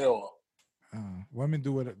cut her hair off. Women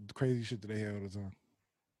do crazy shit to their hair all the time.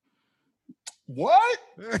 What?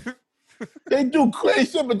 They do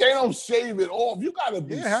crazy shit, but they don't shave it off. You gotta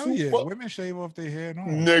be super. Women shave off their hair. No.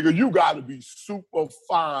 Nigga, you gotta be super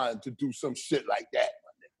fine to do some shit like that.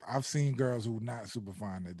 I've seen girls who not super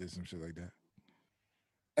fine that did some shit like that.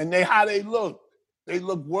 And how they look? They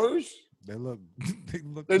look worse? They look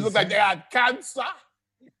like they got cancer?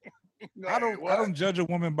 I don't judge a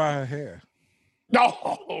woman by her hair. No,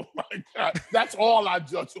 oh my God. That's all I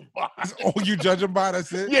judge them by. That's all you judge them by?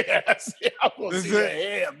 That's it? Yes. I'm going to see your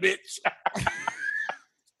hair, bitch.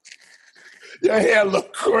 Your hair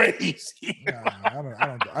look crazy.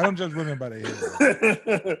 Nah, I don't judge women by their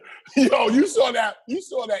hair. Yo, you saw that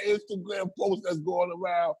Instagram post that's going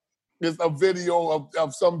around? There's a video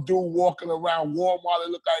of some dude walking around Walmart, it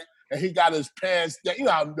looked like, and he got his pants down. You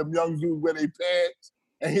know how them young dudes wear their pants?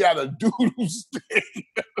 And he had a doodle stick.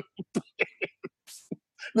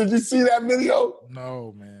 Did you see that video?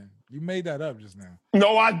 No, man. You made that up just now.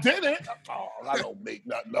 No, I didn't. Oh, I don't make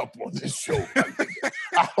nothing up on this show.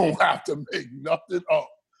 I don't have to make nothing up.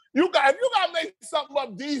 If you gotta make something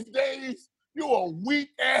up these days, you a weak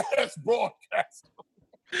ass broadcaster.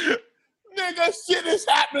 Nigga, shit is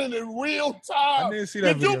happening in real time. I didn't see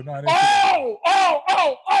that video. No, I didn't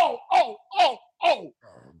Oh,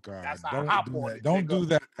 God. That's how I hop on it. Don't do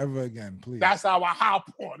that ever again, please. That's how I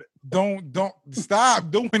hop on it. Don't stop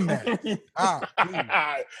doing that. Stop,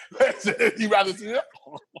 please. You rather see it?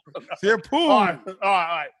 See a pool. All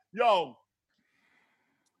right. Yo,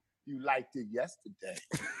 you liked it yesterday.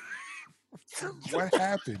 What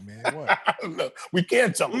happened, man? What? Look, we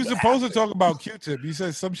can't talk. We were supposed to talk about Q-Tip. You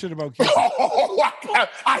said some shit about Q-Tip. Oh,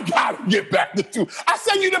 I gotta get back to you. I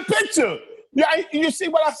sent you the picture. Yeah, you see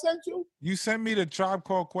what I sent you? You sent me the Tribe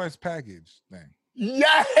Called Quest package thing.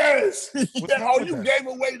 Yes. Oh, you gave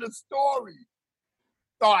away the story.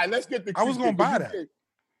 All right, let's get the. I was gonna buy that.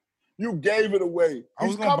 You gave it away.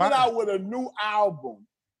 He's coming out with a new album.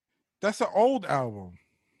 That's an old album.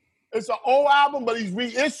 It's an old album, but he's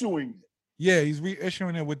reissuing it. Yeah, he's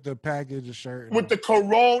reissuing it with the package, the shirt. With the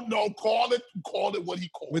Corona, no, call it what he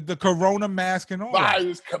called it. With the Corona mask and all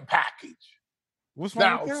virus package. What's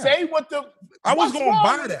wrong with that? Now, say what the... I was going to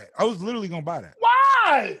buy that. I was literally going to buy that.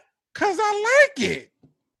 Why? Because I like it.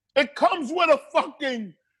 It comes with a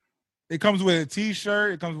fucking It comes with a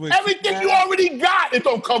t-shirt. It comes with everything you already got. It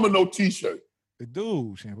don't come with no t-shirt. It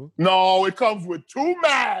do, Shampoo. No, it comes with 2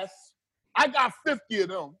 masks. I got 50 of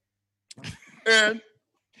them. And it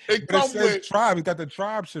But it comes says with tribe. It got the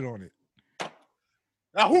tribe shit on it.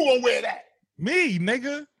 now who gonna wear that? Me,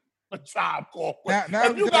 nigga. A Tribe Called Now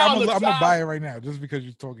Quest. If you got I'm on the gonna Tribe- buy it right now just because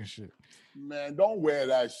you're talking shit. Man, don't wear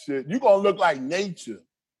that shit. You gonna look like nature.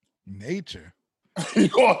 Nature. You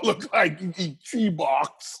gonna look like you eat tree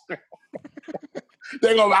barks.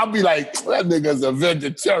 I'll be like, that nigga's a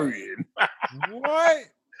vegetarian. What?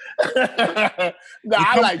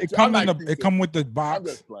 It come with the box. I'm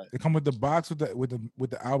just playing. It come with the box with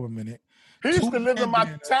the album in it. He used to Two live in my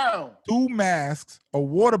bandanas. town. 2 masks, a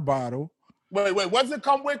water bottle. Wait, what's it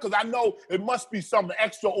come with? Because I know it must be something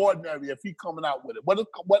extraordinary if he coming out with it. What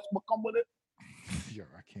come with it? Yo,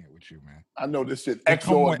 I can't with you, man. I know this shit It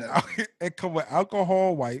come with, extraordinary. it come with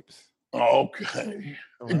alcohol wipes. Okay.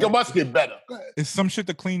 Right. It must get better. Go ahead. It's some shit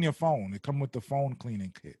to clean your phone. It come with the phone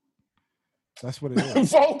cleaning kit. That's what it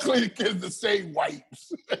is. Phone cleaning is the same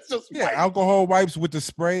wipes. It's just Yeah, wipes. alcohol wipes with the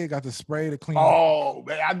spray. It got the spray to clean. Oh,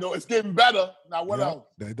 man, I know it's getting better. Now, what Yeah, else?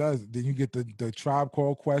 that does. Then you get the Tribe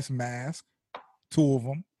Called Quest mask, 2 of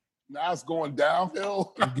them. Now it's going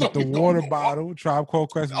downhill. You get the water bottle, Tribe Called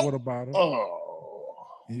Quest water bottle. Oh.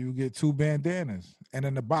 And you get 2 bandanas, and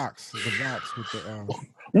then the box with the.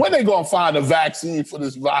 When they gonna find a vaccine for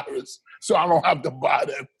this virus so I don't have to buy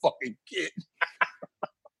that fucking kit?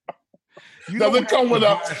 Does it come with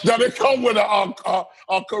a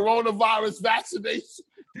coronavirus vaccination?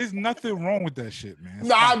 There's nothing wrong with that shit, man.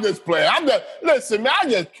 No, I'm just playing. Listen, man, I'm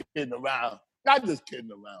just kidding around.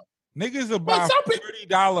 Niggas will buy some people-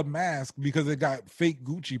 $30 mask because it got fake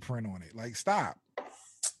Gucci print on it. Like, stop.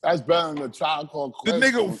 That's better than the Tribe Called The Quest.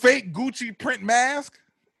 nigga fake Gucci print mask.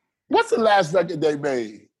 What's the last record they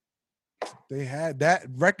made? They had that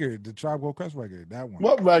record, the Tribe Called Quest record, that one.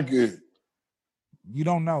 What record? You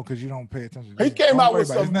don't know because you don't pay attention. He came Don't out worry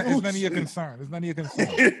with about it. some It's new none of your shit. concern. It's none of your concern.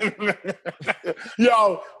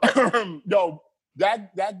 yo,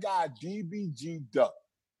 that guy GBG Duck.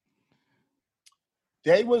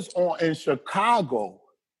 They was in Chicago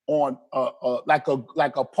on like a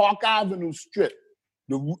Park Avenue strip,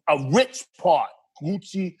 a rich part.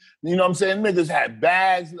 Gucci, you know what I'm saying? Niggas had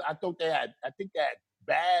bags. I think they had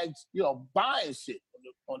bags, buying shit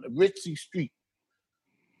on the ritzy street.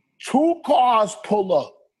 2 cars pull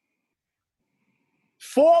up.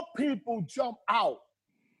 4 people jump out.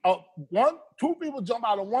 2 people jump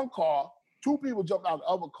out of one car. 2 people jump out of the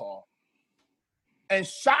other car, and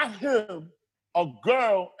shot him, a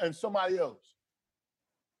girl, and somebody else.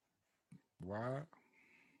 Why?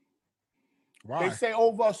 They say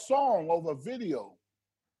over a song, over a video.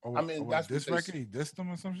 Oh, I mean, that's this what they record, he dissed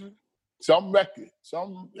him or some shit? Some record,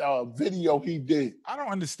 some video he did. I don't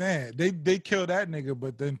understand. They killed that nigga,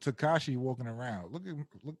 but then Tekashi walking around. Look,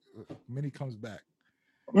 Minnie comes back.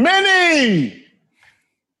 Minnie!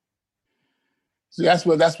 See, that's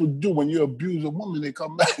what you do when you abuse a woman. They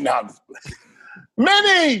come back now.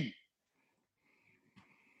 Minnie!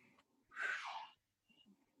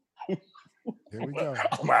 Here we go.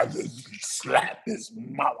 I'm about to slap this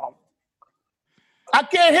mother. I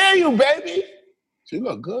can't hear you, baby. She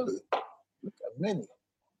look good. Look at Minnie.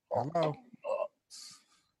 Hello.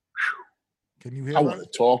 Can you hear I her? want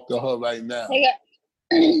to talk to her right now.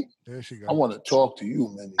 There she goes. I want to talk to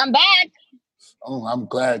you, Minnie. I'm back. Oh, I'm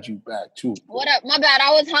glad you back too. What up? My bad.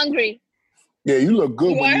 I was hungry. Yeah, you look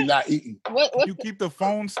good You when are? you're not eating. What? Can you keep the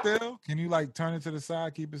phone still? Can you like turn it to the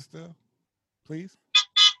side, keep it still? Please?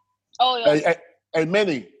 Oh, yeah. Hey,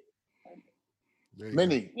 Minnie. There you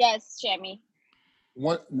Minnie. Yes, Shammy.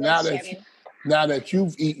 Now Yes, that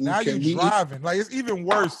you've eaten, go. Now can we you're driving. Like, it's even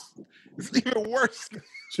worse. It's even worse.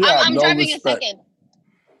 She have I'm no driving respect. in second.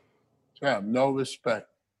 She have no respect.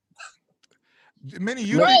 Minnie,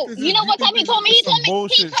 you Bro, think this you is- know what think time he this told me? is He some told me. He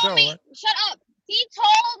bullshit told show, me. right? Shut up. He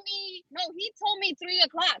told me. No, he told me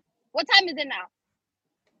 3:00. What time is it now?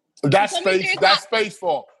 That's told me space. 3 o'clock. That's space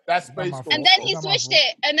for. That's Not space my for. fault. And then he Not my switched fault.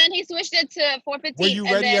 it. And then he switched it to 4:15. Were you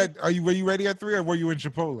and ready then were you ready at 3 or were you in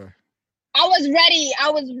Chipotle? I was ready. I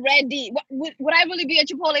was ready. Would I really be at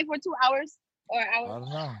Chipotle for 2 hours or an I hour? don't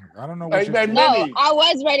know. I don't know Hey, what you man, No, Minnie. I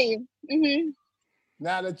was ready. Mm-hmm.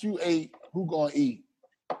 Now that you ate, who gonna eat?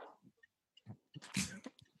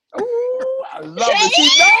 Ooh, I love it. She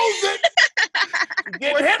knows it. She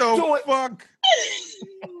getting What hip to the it. fuck?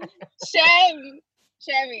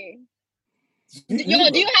 Chevy. Yo,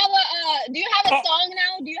 do you have a song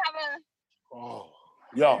now? Do you have a? Oh,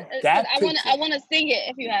 yo, that I picture. want to sing it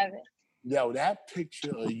if you have it. Yo, that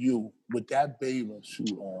picture of you with that bathing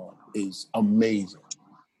suit on is amazing.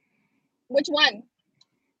 Which one?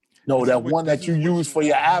 No, This that is what- one this that you is what use you for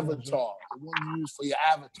your want. avatar. The one you use for your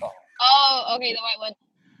avatar. Oh, okay, the white one.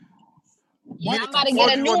 Yeah, Minnie, I'm about to we get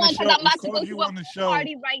called a you new on the one because show- I'm we about to go called to you a on the show.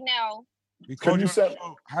 party right now. We Can called you you on the send-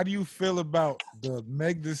 show. How do you feel about the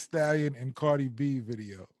Meg Thee Stallion and Cardi B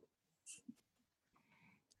video?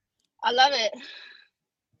 I love it.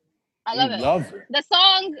 I love You it. love it. The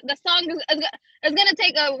song is it's gonna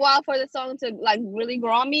take a while for the song to like really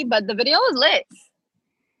grow on me, but the video is lit.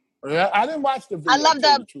 Yeah, I didn't watch the video. I love to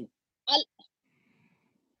tell the- you truth.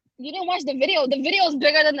 You didn't watch the video. The video is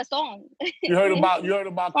bigger than the song. You heard about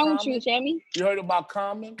Wrong with you, Common? Shammy? You heard about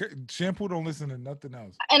Common? Shampoo don't listen to nothing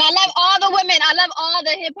else. And I love all the women. I love all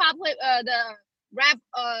the hip hop, the rap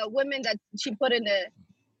women that she put in the.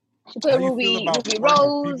 She put How do you feel Ruby, about Ruby twerking?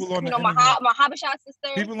 Rose, People on you the know, internet- Mahabasha sister.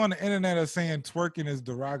 People on the internet are saying twerking is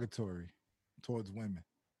derogatory towards women.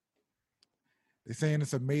 They're saying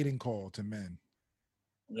it's a mating call to men.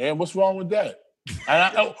 Yeah, what's wrong with that? And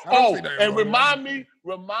I don't see nothing wrong and with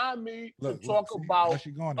remind me Look, to talk see, about how she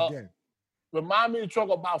going uh, again. remind me to talk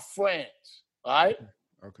about France. All right,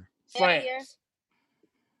 Okay. France, Yeah,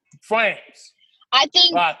 France. I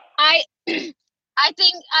think Right.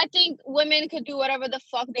 I think women could do whatever the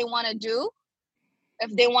fuck they want to do.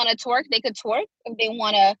 If they want to twerk, they could twerk. If they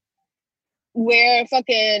want to wear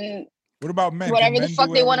fucking What about men? Can whatever men the do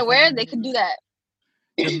fuck they whatever want to the fuck wear, they they could do that.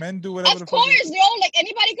 Can men do whatever Of the fuck? course, bro. Like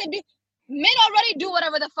anybody could do. Men already do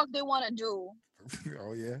whatever the fuck they want to do.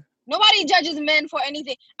 Oh yeah. Nobody judges men for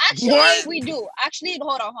anything. Actually, What? we do. Actually,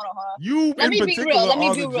 hold on. You Let in me be particular real. Let me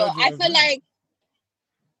are be the real. judge I of feel men. like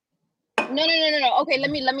no. Okay, let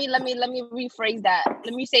me rephrase that.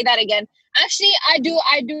 Let me say that again. Actually, I do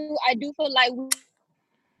feel like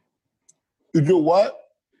You do what?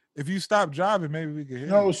 If you stop driving, maybe we can hear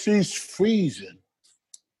No, you. she's freezing.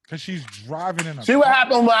 Because she's driving in a See what car.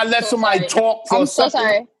 happened when I let So somebody sorry. talk for I'm a so second?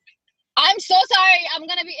 sorry. I'm so sorry. I'm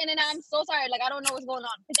gonna be in and out. I'm so sorry. Like I don't know what's going on.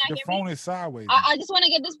 Can Your y'all hear me? phone is sideways. I just want to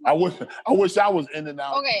get this. I wish I was in and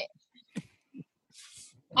out. Okay.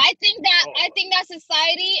 I think that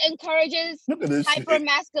society encourages Look at this shit. hyper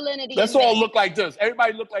masculinity. Let's all look like this.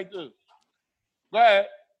 Everybody look like this. Go ahead.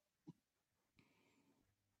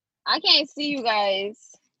 I can't see you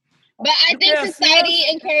guys, but I You think can't see society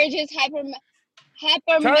encourages hyper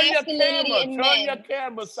Turn your masculinity camera. in Turn your men.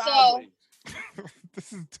 camera So- sideways.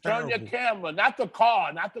 This is Turn terrible. your camera, not the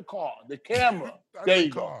car, the camera. Not There the you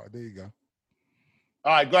go. car. There you go.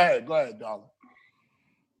 All right, go ahead, darling.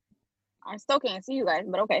 I still can't see you guys,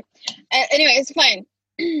 but okay. Anyway, it's fine.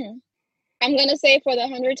 I'm gonna say for the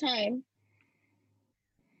 100th time.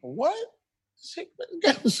 What? She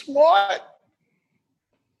got smart.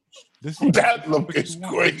 This That look what you is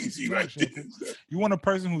want. crazy You right want there. You want a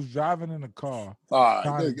person who's driving in a car. All right,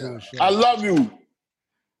 Trying there to you do go. a show. I love you.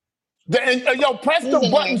 Yo, press the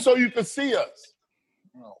Listen, button man. so you can see us.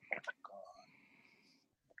 Oh my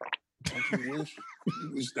God. Don't you wish?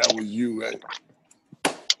 You wish that was you, right?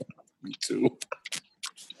 Me too.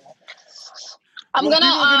 I'm Well, gonna.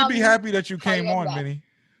 people are gonna be happy that you call you came guys on, back. Minnie.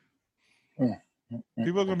 Mm.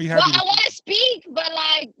 People are gonna be Well, happy. I want to speak, but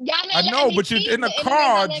like y'all not I letting know, me but you're speak. in the The internet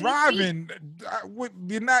car not letting me speak. driving.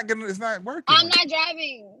 You're not gonna. It's not working. I'm not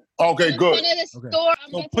driving. Okay, I'm in good. front of the Okay. store.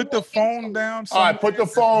 I'm So about to put the walk phone into. down. All right, put the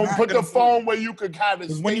phone. Not Put the gonna phone where you could have it.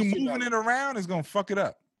 Because when you're moving stationary. it around, it's gonna fuck it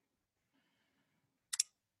up.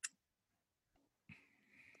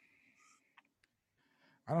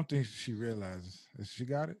 I don't think she realizes. She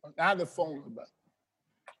got it. I have the phone.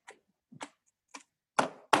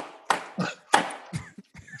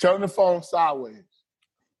 Turn the phone sideways.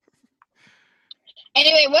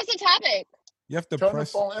 Anyway, what's the topic? You have to Turn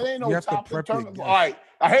press. the phone. It ain't no you have to topic. prep Turn your the, guess. all right.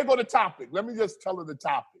 Here go the topic. Let me just tell her the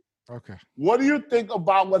topic. Okay. What do you think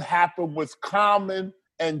about what happened with Common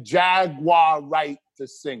and Jaguar Wright, the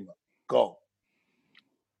singer? Go.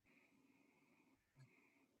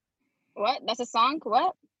 What? That's a song?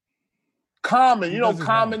 What? Common, Who you know doesn't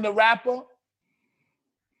Common the rapper?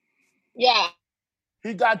 Yeah.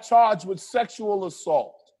 He got charged with sexual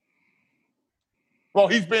assault. Well,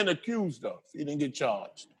 he's been accused of. He didn't get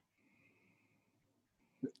charged.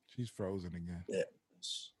 She's frozen again.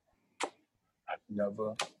 Yes. I've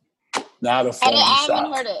never. Now the phone I is haven't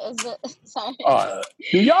out. heard it. Is it? Sorry.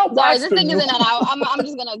 Do y'all Sorry, watch this the thing new- is in and out. I'm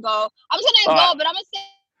just gonna go. I'm just gonna All go, right. but I'm gonna say.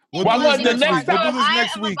 We'll Well, do look, this the next next week. We'll do time- this I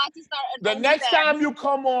next am week. about to start an The next OnlyFans. time you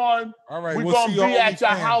come on, All right, we're we'll gonna see you be at your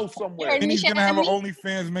OnlyFans. house You somewhere. heard me, Minnie's gonna have an Shammy?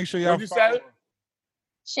 OnlyFans. Make sure y'all What'd you follow say? her.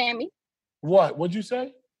 Shammy. What? What'd you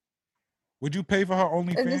say? Would you pay for her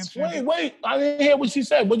OnlyFans? this- Shannon? Wait. I didn't hear what she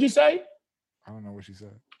said. What'd you say? I don't know what she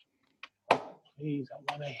said. Please,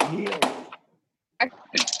 I want to hear.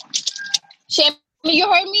 Shammy,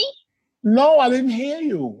 you heard me? No, I didn't hear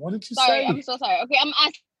you. What did you Sorry, say? I'm so sorry. Okay,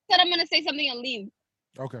 I said I'm gonna say something and leave.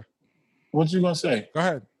 Okay, What you gonna say? go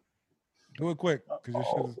ahead. Do it quick, cause your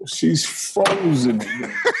shit Oh, is. she's frozen.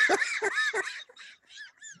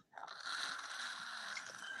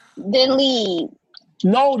 Then leave.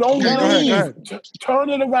 No, don't Okay, go ahead, go leave. ahead. Turn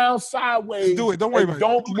it around sideways. Just do it. Don't worry and about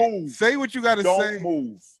it. Don't move. Say what you gotta Don't say.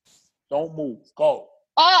 move. Don't move. Go.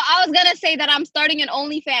 Oh, I was gonna say that I'm starting an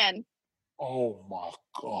OnlyFans. Oh my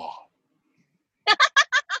God.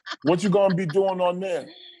 What you gonna be doing on there?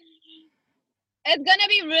 It's gonna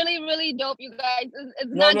be really, really dope, you guys.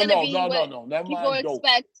 It's not gonna be what no. Never people mind. Dope.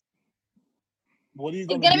 expect. What are you It's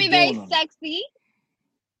gonna gonna be be very doing on it? sexy.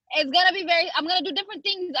 It's gonna be very. I'm gonna do different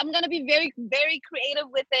things. I'm gonna be very, very creative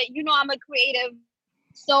with it. You know, I'm a creative,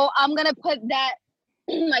 so I'm gonna put that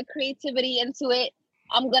my creativity into it.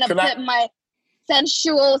 I'm gonna Can put I- my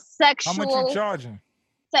sensual, How much you sexual charging?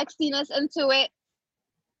 sexiness into it.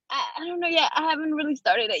 I don't know yet. I haven't really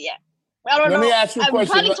started it yet. I don't know. Let me ask you a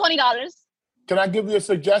question. Probably $20. Can I give you a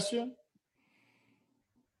suggestion?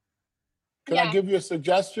 Can I Yeah. give you a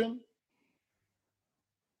suggestion?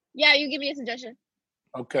 Yeah, you give me a suggestion.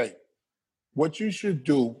 Okay. What you should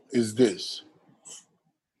do is this.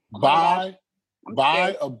 Oh my Buy I'm buy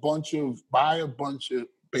scared. a bunch of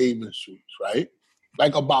bathing suits, right?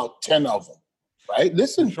 Like about 10 of them, right?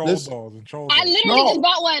 Listen. Troll balls and troll I balls. literally No. just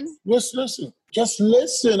bought one. Listen. Just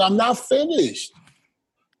listen. I'm not finished.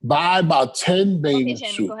 Buy about 10 bathing Shammy,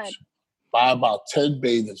 suits. go ahead. Buy about 10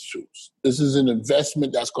 bathing suits. This is an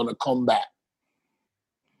investment that's going to come back.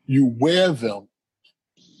 You wear them.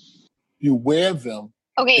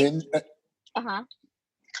 Okay. in Uh-huh.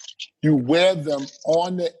 You wear them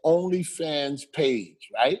on the OnlyFans page,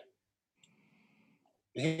 right?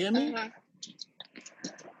 You hear me? Uh-huh.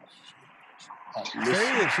 Listen.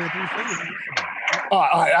 Say it, Shampoo. Say it. All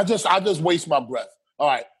right. I just waste my breath. All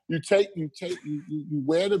right. You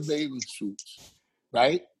wear the bathing suits,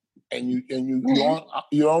 right? And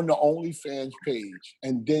you're on the OnlyFans page,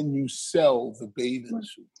 and then you sell the bathing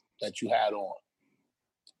suit that you had on.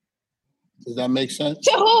 Does that make sense?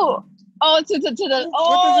 To who? Oh, to the. What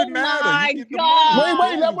Oh does it matter? You my get the God! money.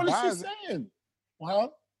 Wait. That's you what buy she's it. saying. Huh?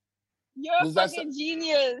 You're a Does that fucking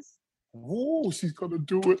genius. Ooh, she's gonna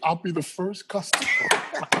do it. I'll be the first customer.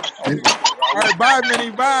 All right, bye,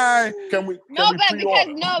 Minnie. Bye. Can we Because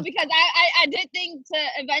pre-order? because I did think to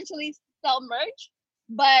eventually sell merch,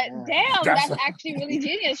 but damn, That's that's actually really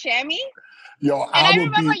genius, Shammy. Yo, And I would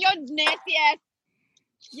remember be. your nasty ass.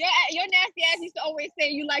 Your nasty ass used to always say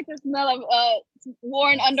you like the smell of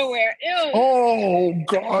worn underwear. Ew. Oh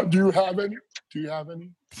God, do you have any?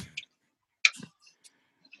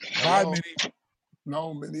 Bye, No. Minnie.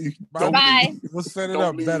 No, Minnie. Bye. Don't Bye. leave. We'll set it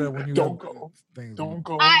Don't up better leave. when you Don't have go. things. Don't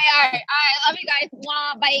go. All right. Love you guys.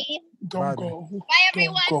 Mwah, bye. Don't Bye, go. Bye,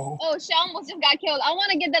 everyone. Don't go. Oh, she almost just got killed. I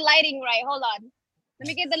want to get the lighting right. Hold on. Let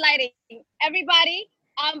me get the lighting. Everybody,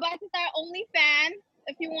 I'm about to start OnlyFans.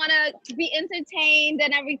 If you want to be entertained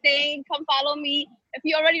and everything, come follow me. If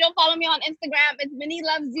you already don't follow me on Instagram, it's Minnie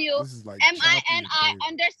Loves You. This is like MINI_LUVS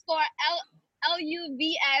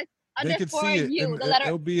They could underscore see it. U. And The letter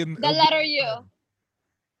it'll be in the letter U.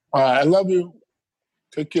 All right, I love you.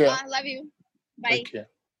 Take care. I love you. Bye. Take care.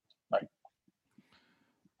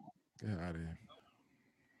 Get out of here.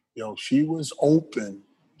 Yo, she was open.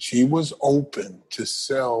 She was open to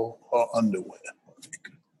sell her underwear.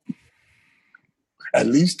 At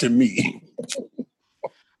least to me.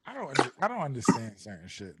 I don't understand certain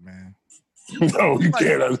shit, man. No, you Like,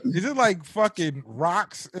 can't. Is it like fucking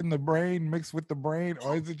rocks in the brain mixed with the brain,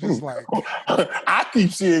 or is it just like I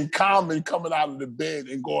keep seeing Common coming out of the bed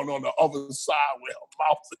and going on the other side where her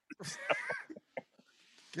mouth is.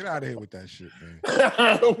 get out of here with that shit, man?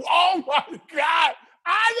 Oh my God.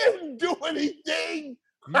 I didn't do anything.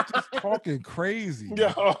 You just talking crazy.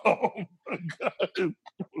 Yo, oh my God.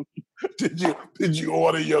 Did you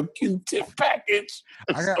order your Q-tip package?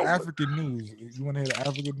 I got African news. You want to hear the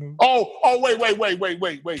African news? Oh,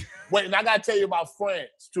 wait. And I gotta tell you about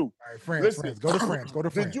France too. All right, France, Listen. France. Go to France. Go to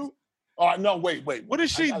France. Did you? Oh no, wait. What is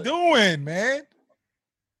she I gotta- doing, man?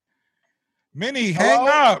 Minnie, hang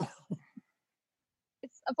Hello? up.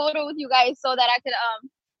 It's a photo with you guys so that I could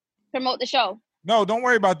promote the show. No, don't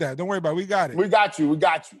worry about that. Don't worry about it. We got it. We got you. We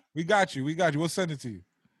got you. We'll send it to you.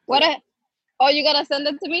 Oh, you gonna send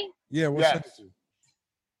it to me? Yeah, we'll Yes. send it to you.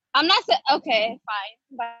 I'm not okay,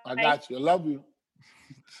 fine. Bye. I got you. I love you.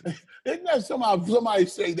 Isn't that somebody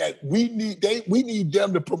say that we need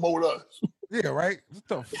them to promote us? Yeah, right? What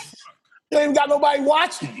the You ain't got nobody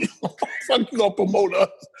watching you. Fuck, you gonna promote us?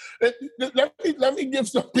 Let me give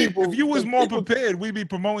some people. If you was more prepared, we'd be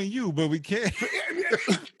promoting you, but we can't.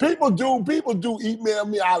 People do email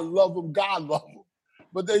me. I love them. God love them.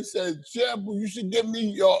 But they said, Shampoo, you should give me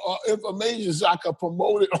your information so I can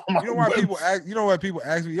promote it on my You know why website. people ask? You know why people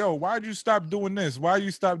ask me, "Yo, why'd you stop doing this? Why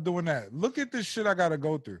you stop doing that? Look at this shit I gotta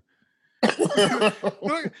go through.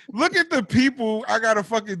 look at the people I gotta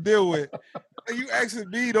fucking deal with. And you asking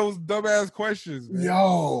me those dumbass questions, man.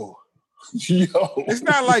 Yo. It's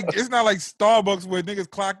not like Starbucks where niggas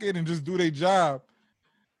clock in and just do their job.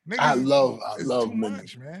 Niggas, I love too Minnie.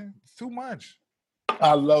 much, man. It's too much.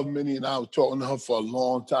 I love Minnie, and I was talking to her for a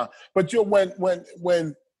long time. But when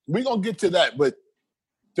we're gonna get to that, but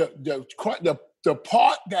the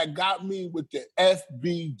part that got me with the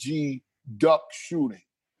FBG duck shooting.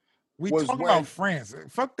 We talking about France.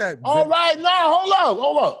 Fuck that. All right, now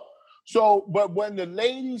hold on. So, but when the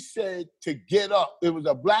lady said to get up, it was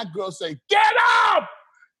a black girl saying, "Get up!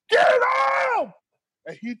 Get up!"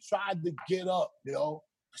 And he tried to get up, you know.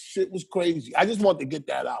 Shit was crazy. I just wanted to get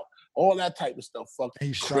that out. All that type of stuff fucking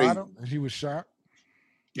he crazy. Shot him and he was shot.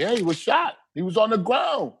 Yeah, he was shot. He was on the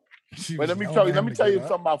ground. But let me tell you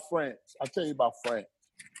something about France. I'll tell you about France.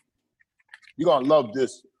 You're gonna love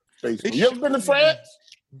this. Basically. You ever been to France?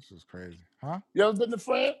 This is crazy. Huh? You ever been to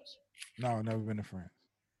France? No, I've never been to France.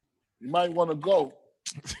 You might want to go.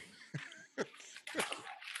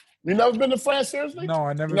 You never been to France, seriously? No,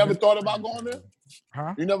 I never. You never thought about going there?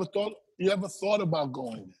 Huh? You ever thought about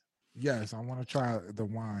going there? Yes, I want to try the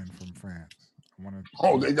wine from France. I want to.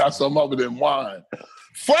 Oh, they got some other than wine.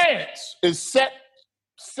 France is set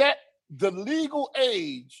the legal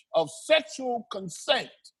age of sexual consent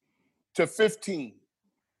to 15.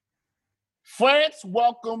 France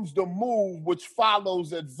welcomes the move, which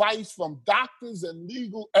follows advice from doctors and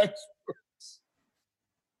legal experts.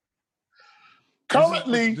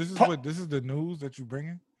 Currently, this is the news that you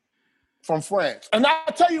bringing from France, and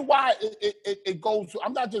I'll tell you why it goes.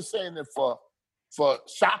 I'm not just saying it for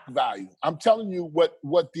shock value. I'm telling you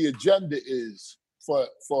what the agenda is for.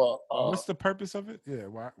 What's the purpose of it? Yeah,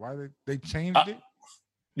 why they changed it?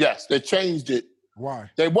 Yes, they changed it.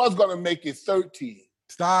 Why? They was gonna make it 13.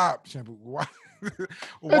 Stop, Shampoo. Why?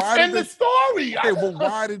 It's in the story. Okay, well,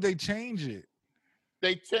 why did they change it?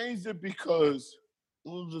 They changed it because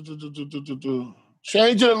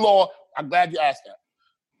change in the law. I'm glad you asked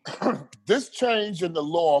that. This change in the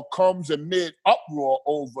law comes amid uproar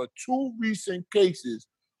over 2 recent cases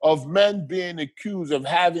of men being accused of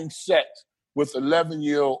having sex with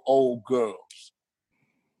 11-year-old girls.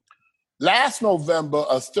 Last November,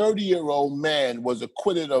 a 30-year-old man was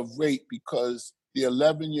acquitted of rape because the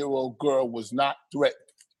 11-year-old girl was not threatened.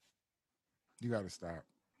 You got to stop.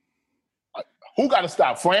 Who got to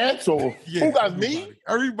stop? France or yeah, who got me?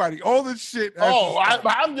 Everybody, all this shit.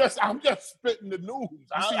 I'm just spitting the news.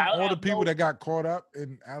 You see all the people that got caught up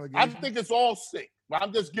in allegations. I think it's all sick. But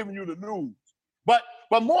I'm just giving you the news. But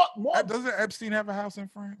more. Doesn't Epstein have a house in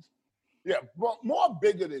France? Yeah, but more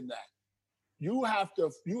bigger than that. You have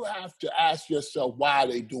to ask yourself why are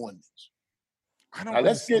they doing this. I don't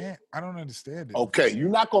understand it. Okay, you're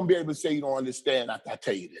not gonna be able to say you don't understand after I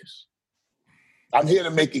tell you this. I'm here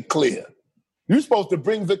to make it clear. You're supposed to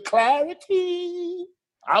bring the clarity.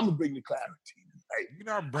 I'm gonna bring the clarity. Hey. You're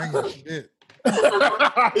not bringing shit.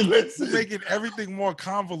 Listen. You're making everything more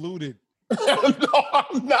convoluted. No,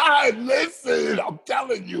 I'm not. Listen, I'm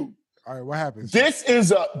telling you. All right, what happens? This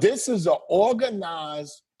is an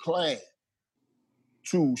organized plan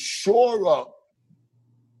to shore up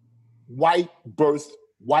white birth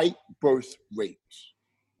rates.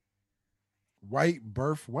 White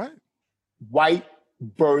birth what? White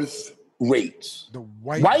birth rates. The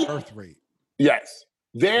white birth rate. Yes.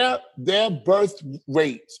 Their birth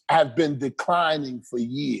rates have been declining for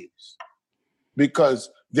years because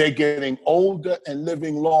they're getting older and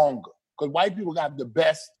living longer. Because white people got the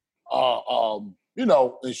best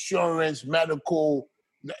insurance, medical,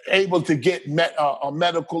 able to get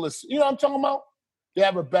medical, you know what I'm talking about? They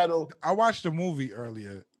have a better. I watched a movie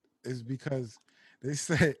earlier. Is because they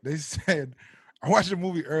said I watched a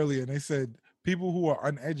movie earlier and they said people who are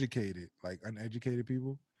uneducated, like uneducated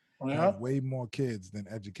people, have way more kids than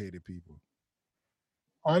educated people.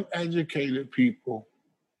 Uneducated people.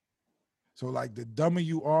 So like the dumber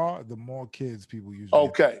you are, the more kids people usually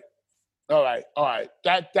Okay. Have. All right.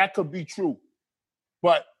 That could be true.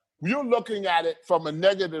 But you're looking at it from a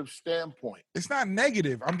negative standpoint. It's not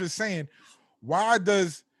negative. I'm just saying, why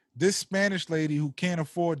does this Spanish lady who can't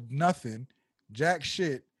afford nothing, jack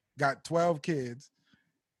shit, got 12 kids,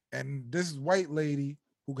 and this white lady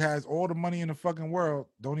who has all the money in the fucking world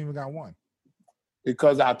don't even got one?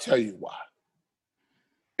 Because I'll tell you why.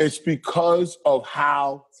 It's because of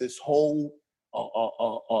how this whole,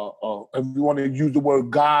 if you want to use the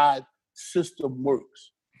word God, system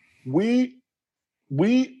works. We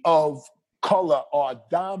of color are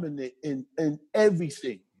dominant in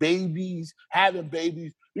everything. Babies, having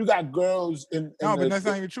babies. You got girls in No, but that's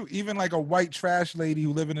not even true. Even like a white trash lady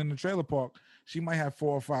who living in the trailer park, she might have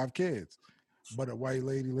 4 or 5 kids. But a white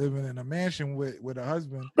lady living in a mansion with a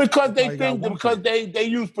husband, because they probably got think one because kid. they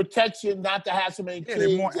use protection not to have so many Yeah, kids.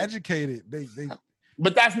 they're more educated. They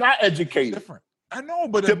But that's not educated. different. I know,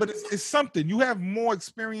 but it's something. You have more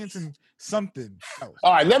experience in something else.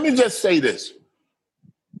 All right, let me just say this.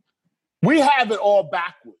 We have it all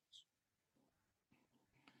backwards.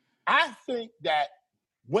 I think that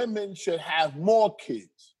women should have more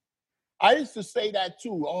kids. I used to say that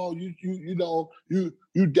too. Oh, you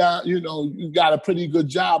got you got a pretty good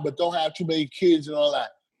job, but don't have too many kids and all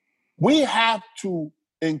that. We have to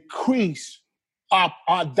increase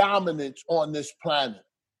our dominance on this planet.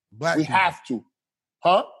 Black We people. have to,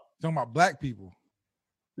 huh? Talking about black people.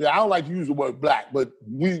 Yeah, I don't like to use the word black, but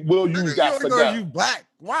we will use that for them. You black?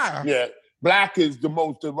 Why? Yeah, black is the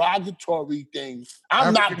most derogatory thing.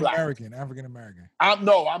 I'm not black. African American. I'm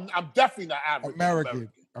definitely not African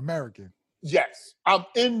American. Yes, I'm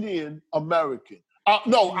Indian American.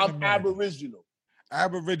 No, I'm American. Aboriginal.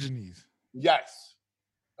 Aborigines. Yes,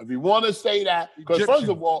 if you want to say that, because first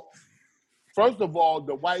of all,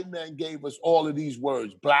 the white man gave us all of these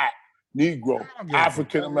words: black, Negro,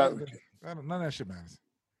 African American. None of that shit matters.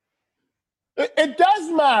 It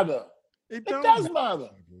does matter. It does matter.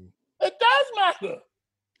 It does matter.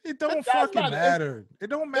 It don't fucking matter. It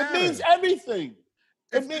don't matter. It means everything.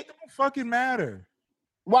 It don't fucking matter.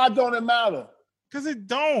 Why don't it matter? Because it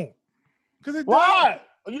don't. Why?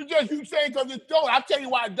 You saying because it don't. I'll tell you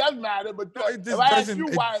why it does matter, but it just if I ask doesn't. you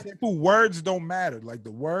why, simple words don't matter. Like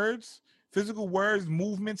the words, physical words,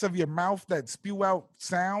 movements of your mouth that spew out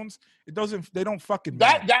sounds. They don't fucking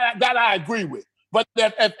matter. That I agree with. But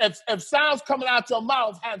if sounds coming out your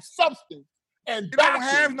mouth have substance and you don't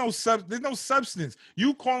have no substance. There's no substance.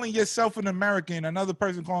 You calling yourself an American, another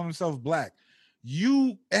person calling themselves black.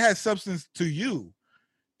 It has substance to you.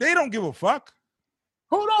 They don't give a fuck.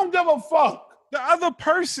 Who don't give a fuck? The other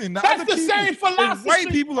person. That's the same philosophy. White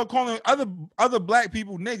people are calling other black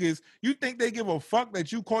people niggas. You think they give a fuck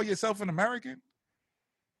that you call yourself an American?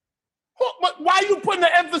 But why are you putting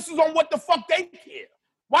the emphasis on what the fuck they care?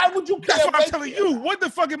 Why would you care? That's what I'm telling you. What the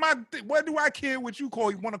fuck what do I care what you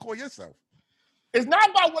want to call yourself? It's not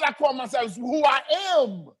about what I call myself. It's who I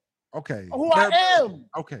am. Okay. I am.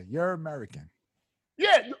 Okay, you're American.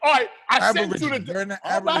 Yeah, all right. I sent you You're an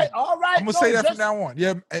all right. I'm gonna say that from now on.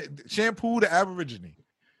 Yeah, shampoo the Aborigine.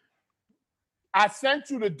 I sent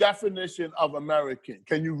you the definition of American.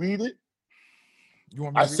 Can you read it? You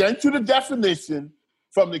want me to read sent you the definition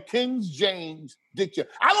from the King James Dictionary.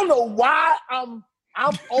 I don't know why I'm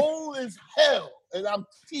old as hell and I'm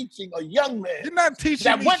teaching a young man. You're not teaching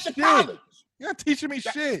that me went shit. to college. You're not teaching me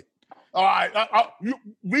shit. All right, you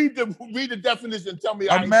read the definition and tell me.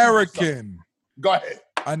 American. Go ahead.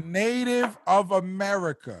 A native of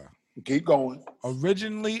America. Keep going.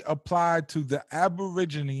 Originally applied to the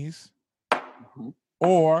Aborigines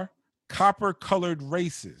or copper-colored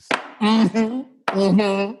races. Found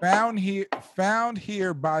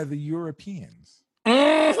here by the Europeans.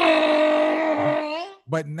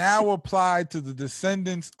 But now applied to the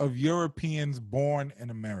descendants of Europeans born in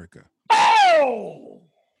America. Oh!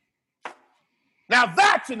 Now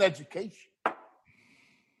that's an education.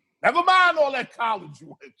 Never mind all that college you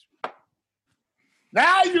went to.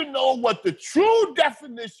 Now you know what the true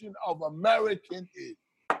definition of American is.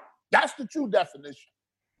 That's the true definition.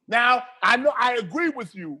 Now, I agree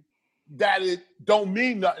with you that it don't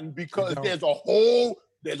mean nothing because there's a whole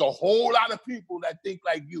lot of people that think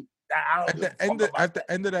like you. At the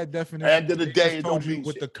end of that definition, end of the day, it told don't you mean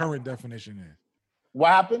what shit. the current definition is. What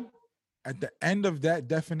happened? At the end of that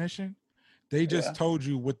definition, they just told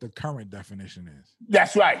you what the current definition is.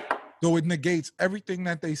 That's right. So it negates everything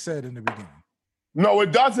that they said in the beginning. No,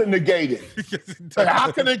 it doesn't negate it. Yes, it does.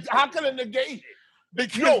 How can it negate it?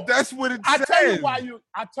 Because that's what it says.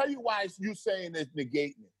 I tell you why you saying it's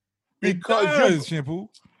negating it. Because it does, Shampoo.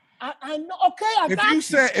 I know. Okay,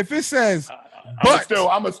 If it says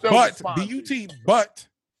I'm but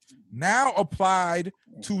now applied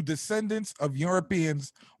to descendants of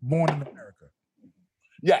Europeans born in America.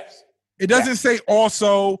 Yes. It doesn't say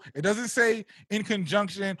also, it doesn't say in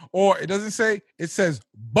conjunction, or it doesn't say, it says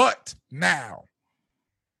but now.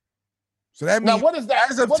 So that means now, what is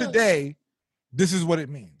that? As of today, this is what it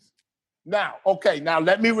means. Now, okay, now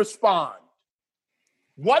let me respond.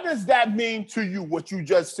 What does that mean to you, what you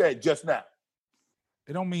just said just now?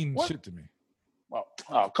 It don't mean What? shit to me.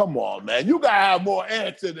 Oh, come on, man. You gotta have more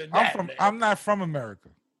answer than that, man. I'm not from America.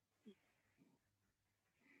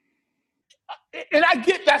 And I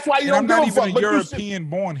get that's why you And don't I'm not give a even fuck. a European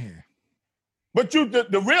born here. But you,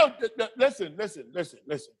 the real, listen.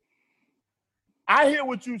 I hear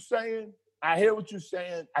what you're saying. I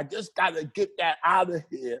just gotta get that out of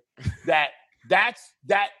here. That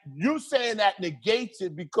you saying that negates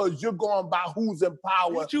it because you're going by who's in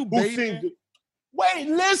power. Ain't you who seems to, wait,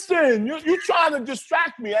 listen. You trying to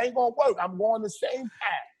distract me. I ain't gonna work. I'm going the same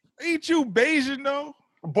path. Ain't you Bayesian though?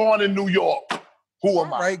 Born in New York. Who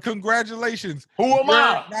am I? Right, congratulations. Who am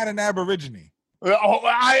I? Not an Aborigine.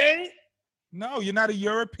 I ain't. No, you're not a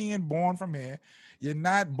European born from here. You're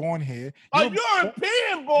not born here. A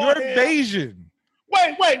European born You're here. Bayesian.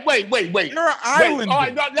 Wait. You're an islander. All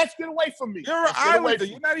right, no, let's get away from me. You're an islander.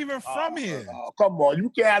 You're not even from here. Oh, come on.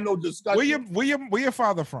 You can't have no discussion. Where your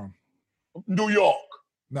father from? New York.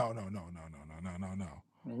 No.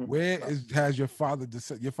 Mhm. Where has your father?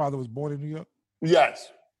 Your father was born in New York.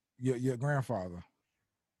 Yes. Your grandfather.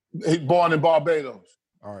 He's born in Barbados.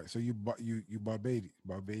 All right, so you Barbadian.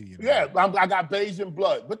 Yeah, I got Bayesian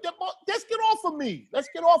blood. But let's get off of me. Get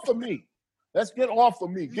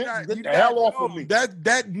the hell off of me.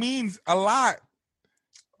 That means a lot.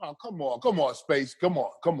 Oh, come on, Space. Come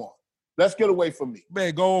on. Let's get away from me.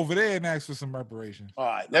 Man, go over there and ask for some reparations. All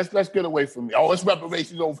right, let's get away from me. Oh, it's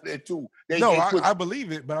reparations over there too. I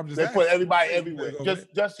believe it, but I'm just they asking. put everybody everywhere.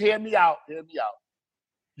 Just hear me out.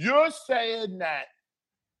 You're saying that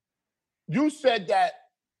you said that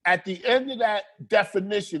at the end of that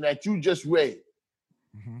definition that you just read,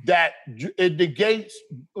 that it negates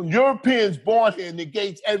Europeans born here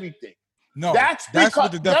negates everything. No, that's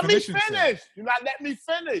what the definition let me finish. says. You're not letting me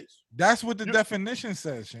finish. That's what the definition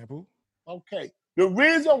says, Shampoo. Okay. No,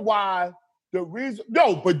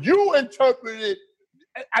 but you interpret it,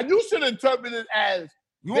 and you should interpret it as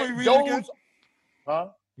you want me to read it again? Huh?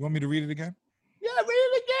 You want me to read it again? Yeah, read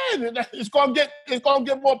it again. And it's gonna get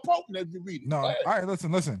more potent as you read it. No. All right,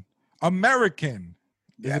 listen. American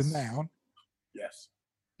Yes. is a noun. Yes.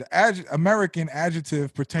 The American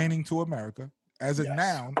adjective pertaining to America as a Yes.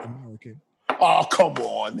 noun, American. Oh, come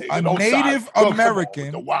on, nigga. A Don't Native stop. Come on American,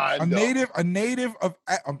 with the wind up.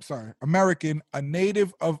 American,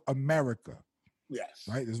 of America. Yes.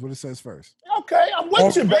 Right? This is what it says first. Okay, I'm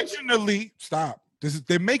with you, bitch. Originally, stop.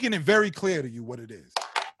 They're making it very clear to you what it is.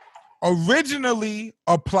 Originally,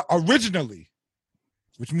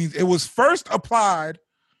 which means it was first applied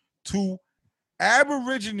to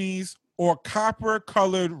Aborigines or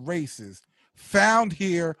copper-colored races found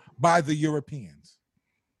here by the Europeans.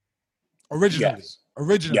 Originally.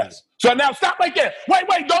 Yes. So now stop right there.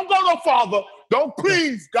 Wait, don't go no farther. Don't,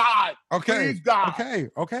 please, God. Okay. Please, God.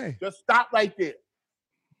 Okay. Just stop right there.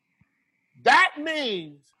 That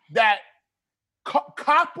means that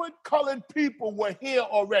copper-colored people were here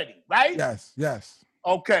already, right? Yes.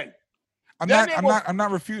 Okay. I'm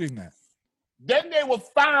not refuting that. Then they were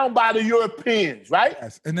found by the Europeans, right?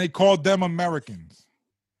 Yes, and they called them Americans.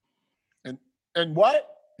 And what?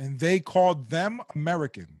 And they called them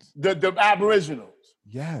Americans. The Aboriginals.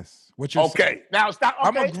 Yes. What you're okay. saying. Now stop. Okay.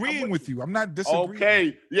 I'm agreeing with you. I'm not disagreeing.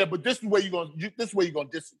 Okay. Yeah, but this is where you're gonna disagree.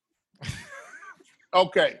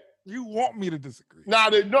 Okay. You want me to disagree? Now,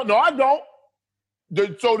 no, I don't.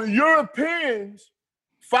 So the Europeans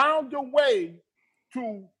found a way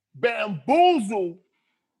to bamboozle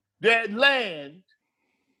their land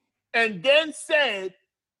and then said,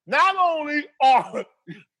 not only are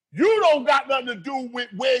you don't got nothing to do with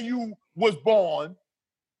where you was born,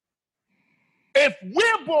 if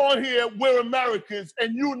we're born here, we're Americans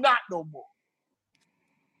and you not no more.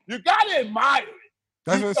 You gotta admire it.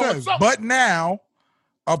 That's what it says. But now,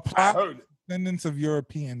 apply descendants of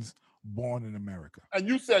Europeans born in America. And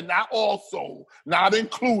you said not also, not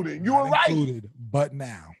including. You were right. Included, but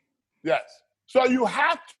now. Yes. So you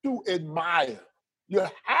have to admire.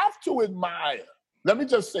 Let me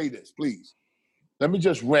just say this, please. Let me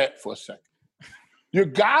just rant for a second. You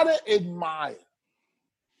gotta admire.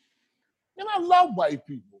 And I love white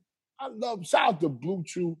people. Shout out to Blue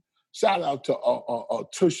Chew. Shout out to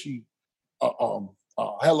Tushy.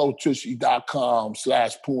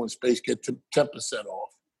 HelloTushy.com/Pooh and Space. Get 10% off.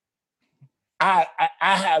 I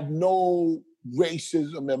have no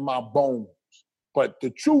racism in my bones, but the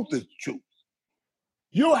truth is truth.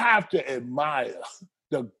 You have to admire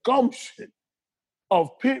the gumption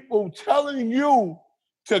of people telling you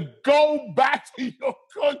to go back to your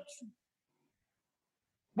country.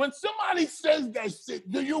 When somebody says that shit,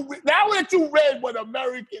 now that you read what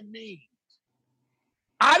American means,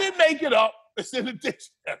 I didn't make it up. It's in the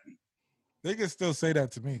dictionary. They can still say that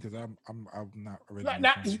to me because I'm not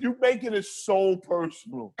originally. You making it so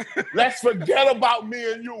personal. Let's forget about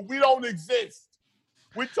me and you. We don't exist.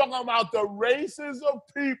 We're talking about the races of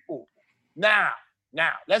people. Now,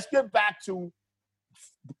 let's get back to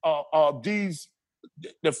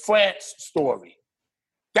the France story.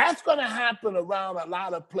 That's going to happen around a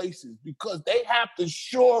lot of places because they have to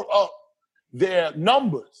shore up their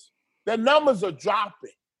numbers. Their numbers are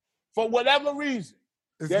dropping for whatever reason.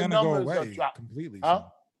 It's going to go away completely. Huh?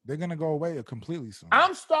 They're going to go away completely soon.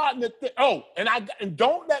 I'm starting to think. Oh, and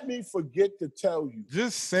don't let me forget to tell you.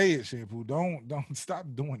 Just say it, Shampoo. Don't stop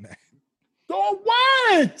doing that. Don't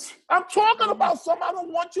what? I'm talking about something I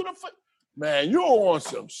don't want you to. Man, you're on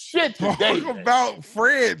some shit today. Talk about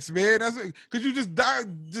France, man. That's because you just died.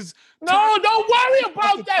 No, don't worry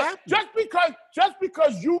about that. Just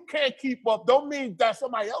because you can't keep up, don't mean that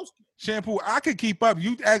somebody else can. Shampoo, I can keep up.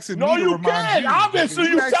 You asking me to remind you. No, you can't. Obviously,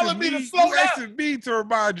 you telling me to slow down. You asking me to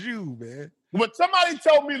remind you, man. When somebody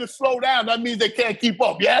told me to slow down, that means they can't keep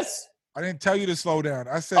up. Yes. I didn't tell you to slow down.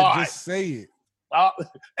 I said just say it.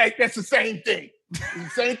 Hey, that's the same thing. The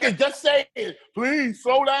same thing. Just say it. Please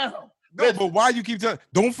slow down. No, but why you keep telling?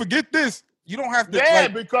 Don't forget this. You don't have to. Yeah,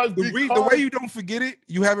 because the way you don't forget it,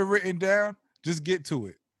 you have it written down. Just get to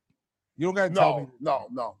it. You don't got to tell me.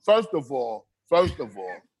 No. First of all,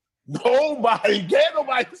 nobody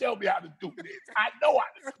tell me how to do this. I know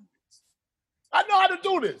how to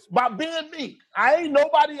do this by being me. I ain't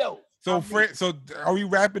nobody else. So, so are we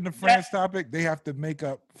wrapping the France topic? They have to make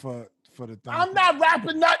up for the thing. I'm not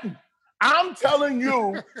rapping nothing. I'm telling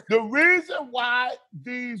you, the reason why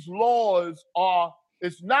these laws are,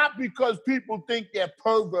 it's not because people think they're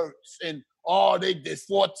perverts and there's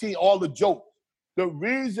 14, all the jokes. The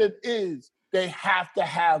reason is they have to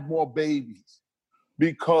have more babies.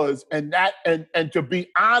 Because, and to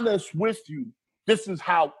be honest with you, this is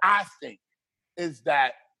how I think, is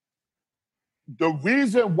that the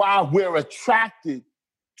reason why we're attracted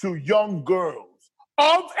to young girls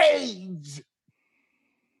of age,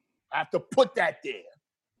 I have to put that there,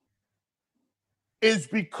 is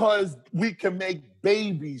because we can make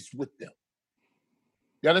babies with them.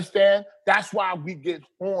 You understand? That's why we get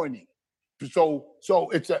horny. So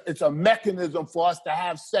it's a mechanism for us to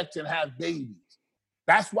have sex and have babies.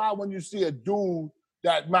 That's why when you see a dude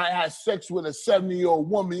that might have sex with a 70-year-old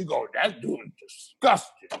woman, you go, that dude is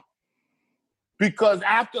disgusting. Because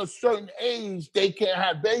after a certain age, they can't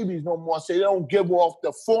have babies no more, so they don't give off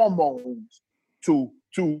the hormones to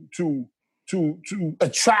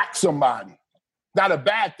attract somebody. Not a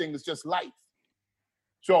bad thing, it's just life.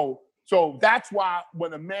 So that's why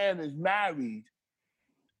when a man is married,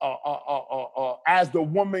 as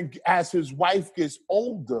his wife gets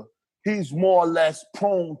older, he's more or less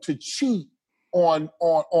prone to cheat on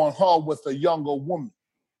her with a younger woman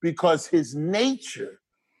because his nature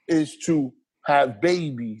is to have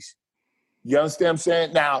babies. You understand what I'm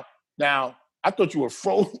saying? Now, I thought you were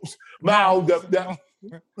froze. Now, like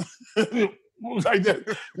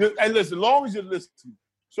that. And listen, as long as you're listening.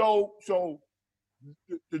 So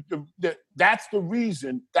that's the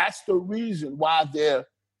reason why they're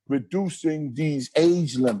reducing these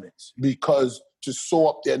age limits, because to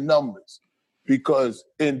sort their numbers. Because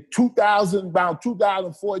in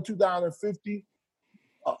 2040, 2050,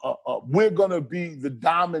 we're going to be the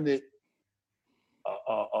dominant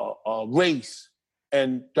race,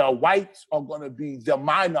 and the whites are going to be the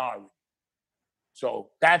minority. So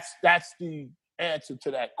that's the answer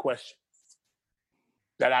to that question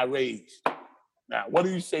that I raised. Now, what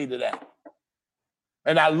do you say to that?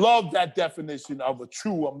 And I love that definition of a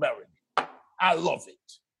true American. I love it.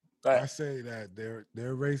 I say that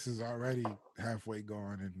their race is already halfway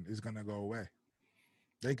gone and it's gonna go away.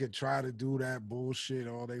 They could try to do that bullshit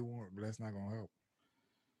all they want, but that's not gonna help.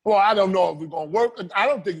 Well, I don't know if it's gonna work. I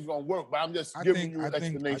don't think it's gonna work, but I'm just giving you an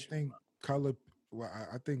explanation. I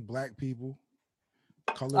think black people,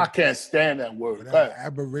 I can't stand that word.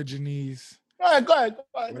 Aborigines. Go ahead.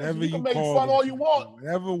 Whatever you make call fun them, all you want.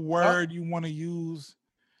 Whatever word you want to use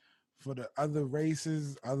for the other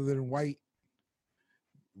races other than white,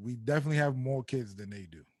 we definitely have more kids than they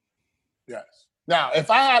do. Yes. Now, if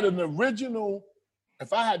I had the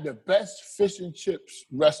best fish and chips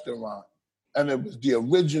restaurant, and it was the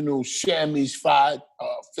original Shammy's fried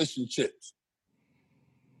fish and chips,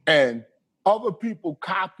 and other people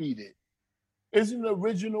copied it, isn't the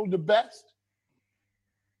original the best?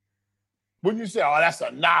 When you say, "Oh, that's a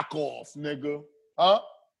knockoff, nigga," huh?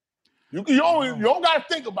 You don't gotta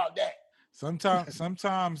think about that.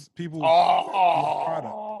 Sometimes people.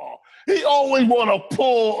 He always want to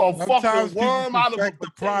pull a fucking worm out of the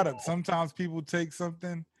product. Sometimes people take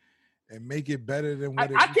something and make it better than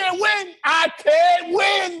what I can't win. I can't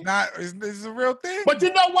win. It's a real thing. But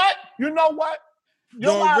you know what? You know what? You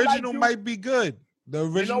know why I The like original you? might be good. The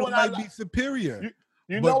original what I might be like? superior.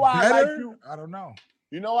 You but know why better, I like you? I don't know.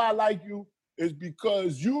 You know why I like you? Is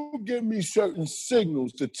because you give me certain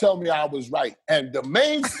signals to tell me I was right. And the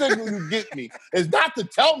main signal you get me is not to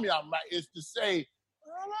tell me I'm right, it's to say,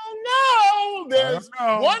 I don't know. There's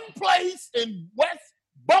one place in West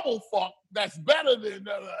Bubblefuck that's better than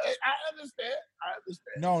I understand.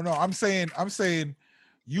 No, I'm saying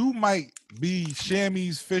you might be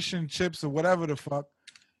Shammy's fish and chips or whatever the fuck.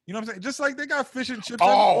 You know what I'm saying? Just like they got fish and chips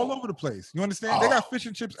all over the place. You understand? They got fish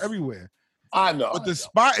and chips everywhere. I know. But the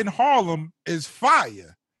spot in Harlem is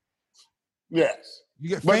fire. Yes. You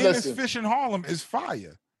get famous fish in Harlem is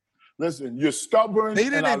fire. Listen, you're stubborn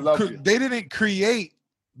and I love you. They didn't create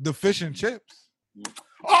the fish and chips.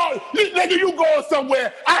 Oh, nigga, you going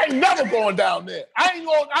somewhere. I ain't never going down there. I ain't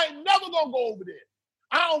never gonna go over there.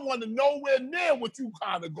 I don't want to nowhere near what you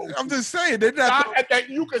kind of go to. I'm just saying. They're not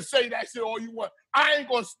you can say that shit all you want. I ain't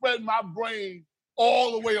gonna spread my brain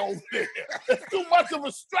all the way over there. It's too much of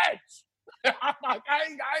a stretch. I'm like,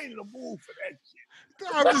 I ain't in the mood for that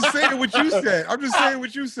shit. I'm just saying what you said. I'm just saying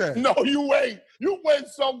what you said. No, you ain't. You went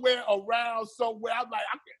somewhere around somewhere. I'm like,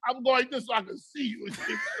 I'm going this so I can see you.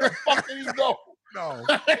 Where the fuck did he go? No.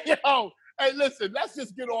 Yo, hey, listen, let's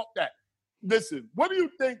just get off that. Listen, what do you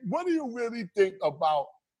think? What do you really think about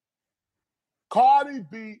Cardi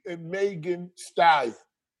B and Megan Stallion?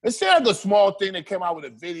 It seemed like a small thing that came out with a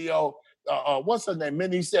video. What's her name?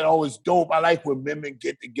 Minnie said, "Oh, it's dope. I like when women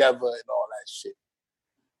get together and all that shit."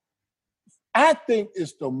 I think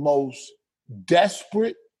it's the most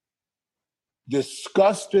desperate,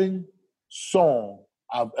 disgusting song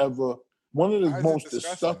I've ever. One of the most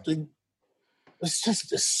disgusting. It's just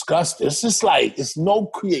disgusting. It's just like, it's no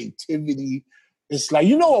creativity. It's like,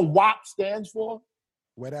 you know what WAP stands for?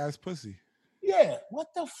 Wet ass pussy. Yeah. What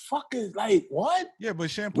the fuck is, like, what? Yeah, but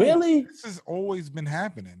Shampoo, really? This has always been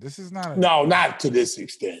happening. This is not No, not to this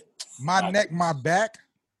extent. My neck, my back.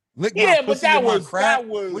 Lick my pussy and my crack.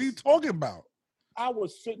 What are you talking about? I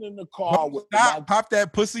was sitting in the car with pop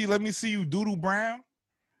that pussy. Let me see you doodle brown.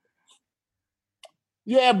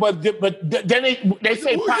 Yeah, but then they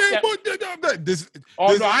say pop that. This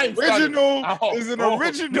no, I ain't original is an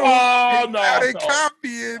original. No, they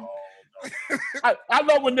copying. I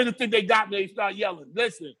love when niggas think they got me. They start yelling.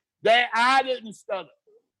 Listen, I didn't stutter.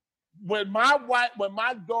 When my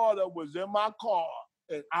daughter was in my car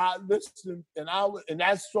and I listened and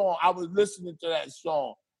that song, I was listening to that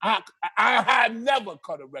song. I had never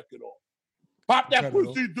cut a record off. Pop that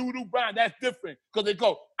pussy doodle brown. That's different because they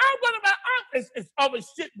go, it's other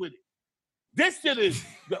shit with it. This shit is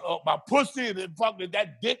my pussy and then fucking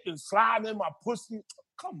that dick and sliding in my pussy.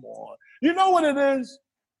 Come on. You know what it is?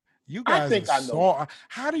 You guys I know.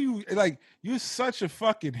 How do you, like, you're such a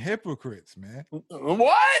fucking hypocrites, man.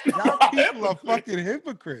 What? Y'all people are fucking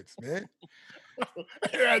hypocrites, man.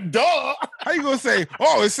 Yeah, duh. How you gonna say,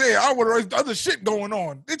 oh, it's saying I want other shit going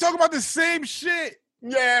on? They talking about the same shit.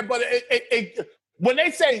 Yeah, but when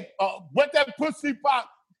they say what that pussy pop,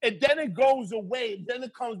 and then it goes away, and then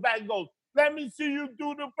it comes back and goes, let me see you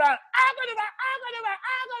do the back.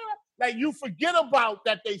 Like you forget about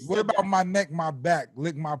that they said. What about my neck, my back,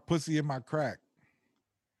 lick my pussy and my crack?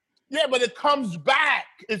 Yeah, but it comes back.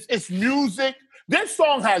 It's music. This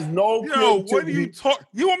song has no creativity. What do you talk?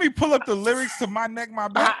 You want me to pull up the lyrics to my neck, my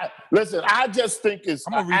back? Listen, I just think it's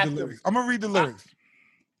I'm gonna read the lyrics. I'm gonna read the lyrics.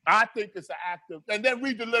 I think it's an active, and then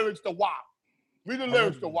read the lyrics to WAP. Read the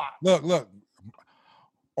lyrics to WAP. Look.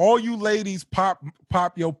 All you ladies pop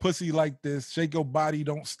your pussy like this. Shake your body,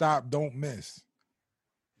 don't stop, don't miss.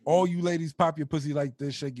 All you ladies pop your pussy like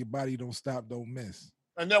this. Shake your body, don't stop, don't miss.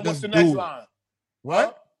 And then what's the next line? What?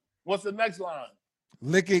 Huh? What's the next line?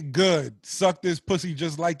 Lick it good. Suck this pussy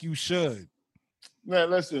just like you should. Man,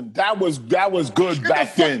 listen, that was good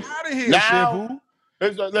back then. Out of here, now,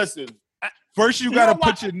 listen. First, you gotta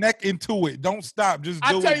put your neck into it. Don't stop. Just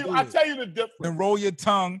do it. I'll tell you the difference. Then roll your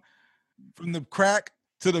tongue from the crack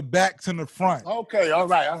to the back to the front. Okay, all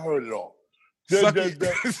right, I heard it all. Suck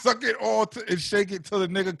it all and shake it till the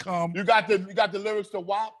nigga come. You got the lyrics to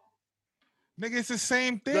WAP? Nigga, it's the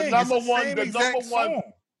same thing. The number one.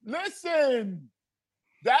 Listen,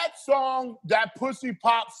 that song, that Pussy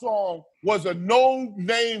Pop song, was a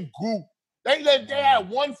no-name group. They had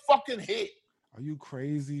one fucking hit. Are you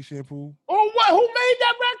crazy, Shampoo? Oh, what? Who made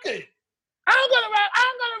that record? I'm gonna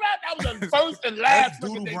rap. That was the first and last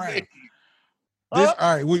Doodle Brown. Huh?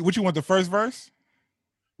 All right, what you want, the first verse?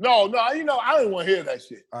 No, I don't want to hear that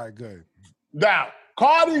shit. All right, good. Now,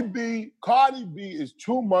 Cardi B is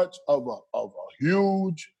too much of a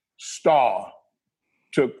huge star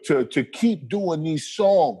to keep doing these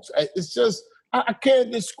songs. It's just I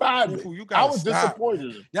can't describe it. You I was stop, disappointed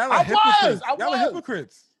in him. Y'all are hypocrites. Y'all are was.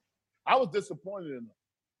 hypocrites. I was disappointed in him.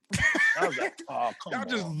 I was like, oh, come Y'all on,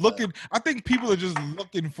 just man. looking. I think people are just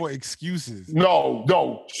looking for excuses.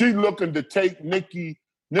 No. She looking to take Nicki.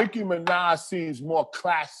 Nicki Minaj seems more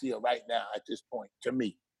classier right now at this point to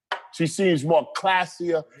me. She seems more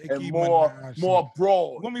classier Nicki and more Minaj.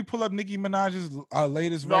 broad. Let me pull up Nicki Minaj's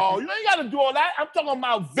latest No, record. you ain't got to do all that. I'm talking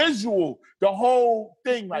about visual, the whole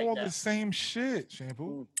thing right all now. the same shit,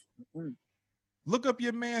 Shampoo. Mm. Look up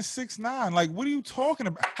your man 6ix9ine. Like, what are you talking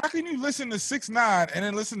about? How can you listen to 6ix9ine and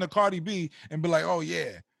then listen to Cardi B and be like, oh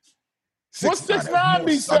yeah, What's 6ix9ine has 6ix9ine more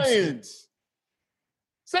be saying? substance?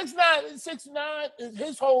 6ix9ine,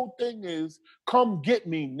 his whole thing is, come get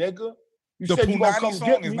me, nigga. You The said you gonna Punani come song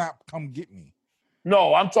get is me? not "Come Get Me."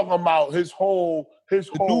 No, I'm talking about his whole The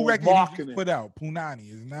new record he marketing. just put out, Punani,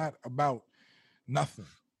 is not about nothing.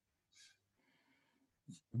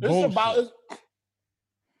 It's about.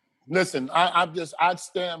 Listen, I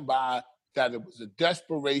stand by that it was a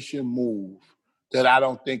desperation move that I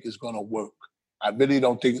don't think is gonna work. I really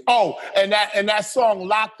don't think. Oh, and that song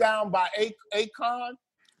 "Lockdown" by Akon,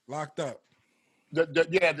 Locked Up.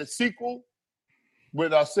 the sequel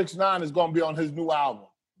with 6ix9ine is gonna be on his new album.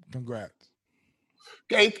 Congrats.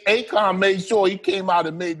 Akon made sure he came out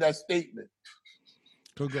and made that statement.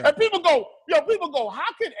 Congrats. And people go, how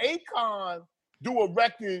can Akon do a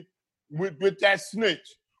record with that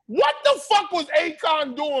snitch? What the fuck was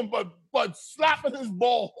Akon doing but slapping his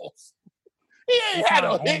balls? He ain't had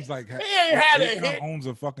a hit. He ain't had a hit. Owns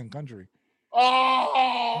a fucking country.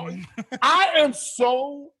 Oh, I am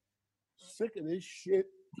so sick of this shit.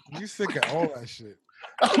 You sick of all that shit.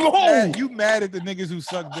 No. You mad at the niggas who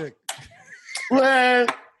suck dick. Man.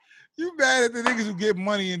 You mad at the niggas who get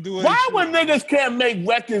money and do it. Why when niggas can't make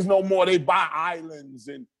records no more, they buy islands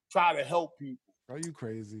and try to help people? Are you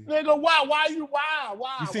crazy? Nigga, why?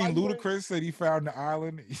 You seen Ludacris said he found the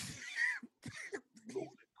island?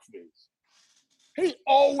 Ludacris. He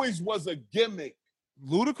always was a gimmick.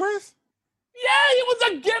 Ludacris? Yeah, he was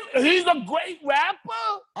a gimmick. He's a great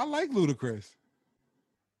rapper. I like Ludacris.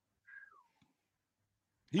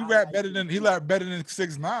 He rap better than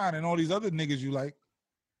 6ix9ine and all these other niggas you like.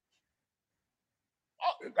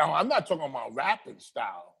 Oh, I'm not talking about rapping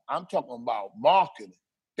style. I'm talking about marketing.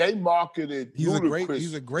 They marketed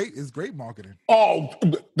Ludacris. It's great marketing. Oh,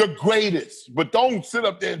 the greatest. But don't sit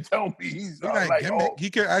up there and tell me he's not like, gimmick. He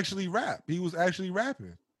could actually rap. He was actually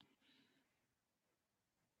rapping.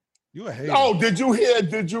 You a hater. Oh, did you hear?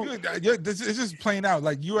 It's just playing out.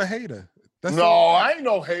 Like, you a hater. I ain't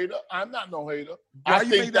no hater. I'm not no hater. Why you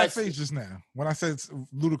made that face just now when I said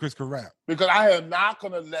Ludacris could rap? Because I am not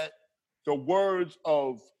going to let the words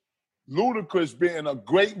of Ludacris being a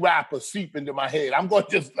great rapper seep into my head. I got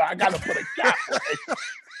to put a cap on it.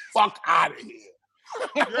 Fuck out of here.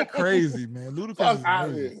 You're crazy, man. Ludacris is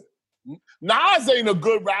amazing. Nas ain't a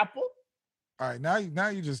good rapper. All right, now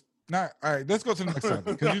you just all right, let's go to the next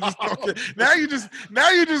subject because you just talking. Now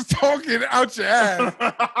you just talking out your ass.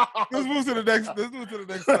 Let's move to the next.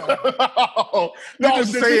 Subject. No,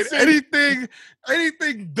 just saying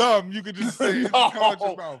anything dumb. You could just say.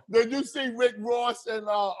 No. Did you see Rick Ross and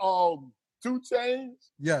 2 Chainz?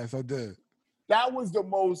 Yes, I did. That was the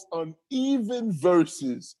most uneven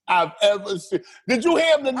verses I've ever seen. Did you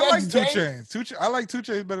hear him the next day? I like 2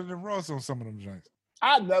 Chainz better than Ross on some of them joints.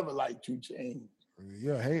 I never liked 2 Chainz.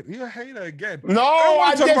 You're a hater again. No, I don't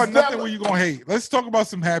want to talk about nothing where you're gonna hate. Let's talk about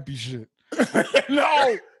some happy shit.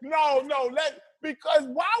 No. Because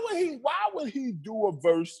why would he do a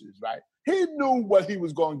verses, right? He knew what he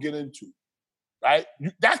was gonna get into, right?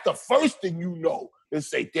 That's the first thing you know.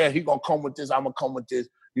 Is say, he gonna come with this, I'm gonna come with this.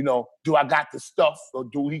 You know, do I got the stuff or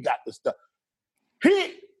do he got the stuff?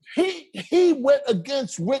 He went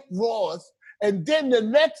against Rick Ross, and then the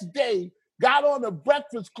next day got on the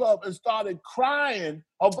Breakfast Club and started crying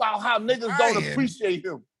about how niggas don't appreciate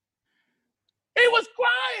him. He was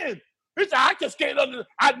crying. He said, I just can't understand.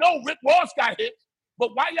 I know Rick Ross got hit,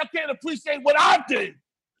 but why y'all can't appreciate what I did?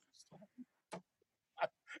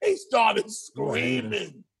 He started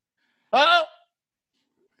screaming. Huh?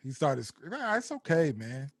 He started screaming. Nah, it's okay,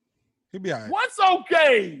 man. He'll be all right. What's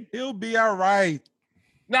okay? He'll be all right.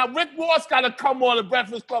 Now, Rick Ross got to come on the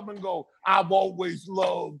Breakfast Club and go, I've always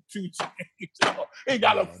loved 2 Chainz. He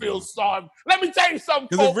got to feel sorry. Let me tell you something,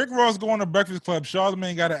 because if Rick Ross go on the Breakfast Club,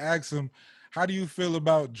 Charlamagne got to ask him, how do you feel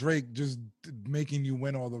about Drake just making you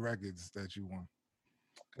win all the records that you won?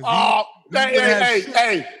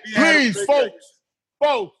 Hey, please,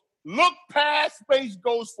 folks, Look past Space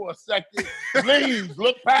Ghost for a second. Please,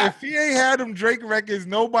 look past. If he ain't had them Drake records,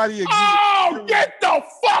 nobody agreed. Oh, get the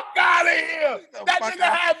fuck out of here. That nigga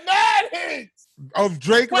had mad hits. Of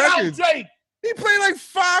Drake Without records. Drake. He played like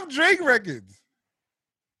 5 Drake records.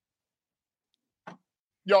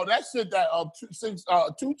 Yo, that shit that 2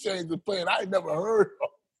 Chainz was playing, I ain't never heard of.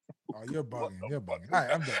 Oh, you're bugging. You're bugging. All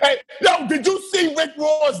right, I'm done. Hey, yo, did you see Rick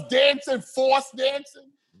Ross dancing, force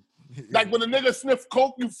dancing? Like when a nigga sniffed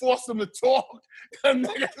coke, you force him to talk.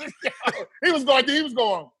 Nigga, he was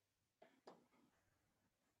going.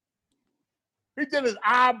 He did his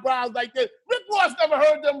eyebrows like this. Rick Ross never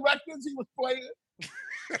heard them records he was playing.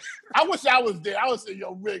 I wish I was there. I would say,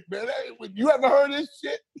 yo, Rick, man, you ever heard this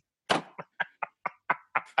shit?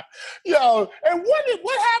 Yo, and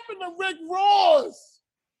what happened to Rick Ross?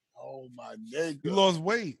 Oh, my nigga. He lost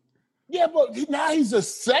weight. Yeah, but now he's a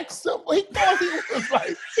sex symbol. He thought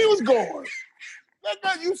he was going.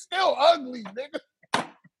 Nigga, you still ugly, nigga.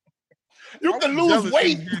 You can lose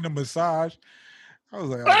weight. Getting a massage. I was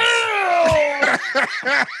like, oh.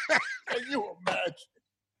 Can you imagine?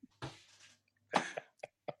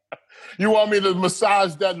 You want me to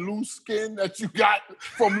massage that loose skin that you got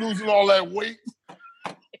from losing all that weight?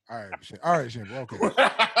 All right, shit. Okay.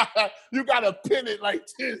 You gotta pin it like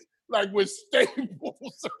this, like with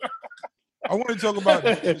staples. I want to talk about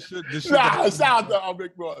the shit. Nah, shout out to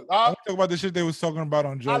Rick Ross. Huh? I want to talk about the shit they was talking about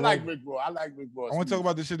on Joe Rogan. I like Rick Ross. I want to talk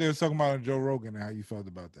about the shit they was talking about on Joe Rogan and how you felt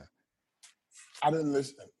about that. I didn't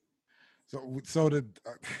listen. So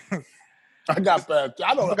I got bad.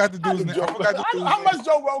 I forgot the dude's name. How much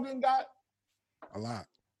Joe Rogan got? A lot.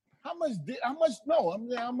 How much? No, I'm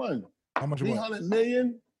how much? How much? 300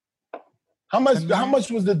 million. How much? How much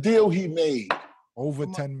was the deal he made? Over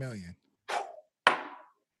 10 million.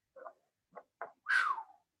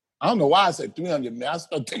 I don't know why I said 300 million. I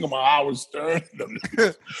started thinking about Howard Stern.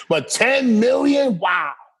 But 10 million?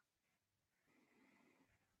 Wow.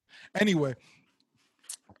 Anyway,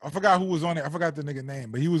 I forgot who was on there. I forgot the nigga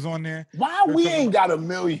name, but he was on there. Why we ain't got a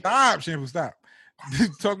million? Stop, Shameful, stop.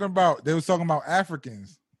 They was talking about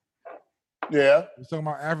Africans. Yeah. They was talking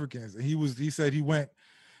about Africans. And he said he went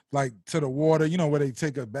like to the water, you know, where they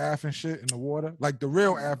take a bath and shit in the water. Like the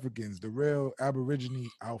real Africans, the real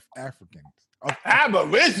Aborigine of Africans.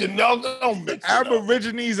 Aborigine? No, don't mix it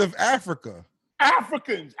Aborigines of Africa.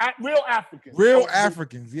 Africans, real Africans. Real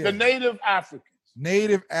Africans, yeah. The native Africans.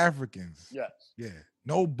 Native Africans. Yes. Yeah.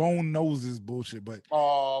 No bone noses bullshit, but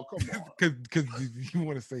oh, come on. Because you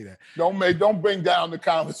want to say that. Don't bring down the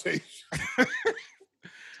conversation.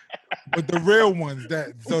 But the real ones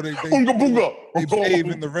that they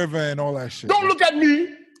bathe in the river and all that shit. Don't look at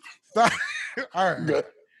me. Stop. All right. Good.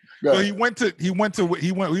 So he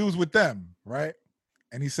was with them, right?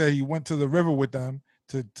 And he said he went to the river with them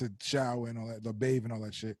to shower and all that, to bathe and all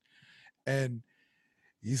that shit. And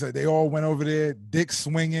he said they all went over there, dicks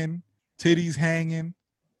swinging, titties hanging.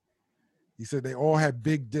 He said they all had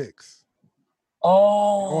big dicks.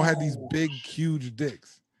 Oh. They all had these big, huge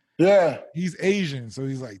dicks. Yeah. He's Asian, so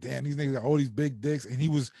he's like, damn, these niggas got all these big dicks. And he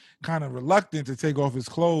was kind of reluctant to take off his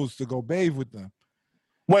clothes to go bathe with them.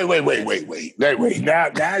 Wait.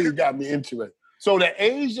 Now you got me interested. So the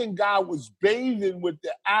Asian guy was bathing with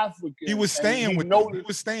the Africans. He was staying with them. He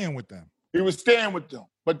was staying with them. He was staying with them.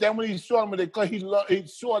 But then when he saw them, he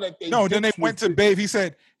saw that they. No, then they went to bathe. He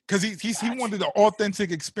said, because he wanted the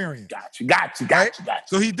authentic experience. Got you.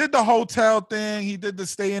 So he did the hotel thing. He did the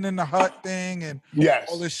staying in the hut thing and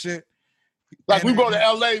all this shit. Like we go to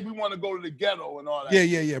LA, we want to go to the ghetto and all that.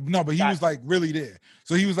 Yeah. No, but he was like really there.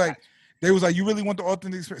 So he was like, they was like, you really want the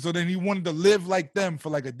authentic experience? So then he wanted to live like them for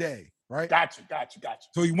like a day, right? Got you.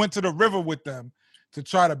 So he went to the river with them to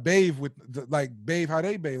try to bathe bathe how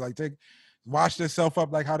they bathe, like wash themselves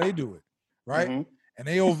up like how they do it, right? Mm-hmm. And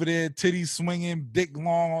they over there, titties swinging, dick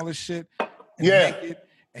long, all this shit. Naked.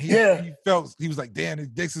 And he was like, damn, his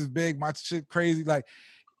dick is big, my shit crazy. Like,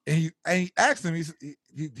 and he asked him,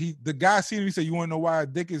 the guy seen him, he said, you want to know why a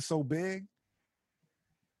dick is so big?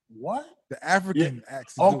 What? The African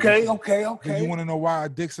asked. Okay. You want to know why our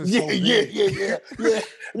dicks are so big? Yeah.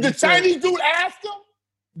 The Chinese dude asked him?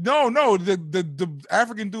 No. The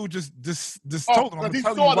African dude just told him, I'm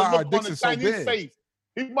telling you why our dicks are so big. Face.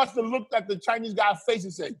 He must have looked at the Chinese guy's face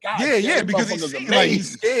and said, God, yeah, because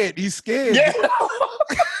he's scared. He's scared. Yeah.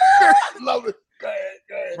 I love it. Go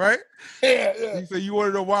ahead. Right? Yeah. He said, you want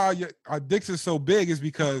to know why our dicks are so big is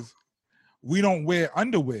because we don't wear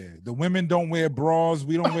underwear. The women don't wear bras.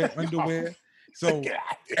 We don't wear underwear. So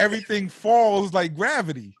everything falls like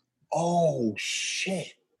gravity. Oh,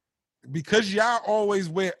 shit. because y'all always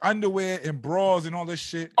wear underwear and bras and all this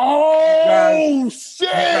shit. Oh, You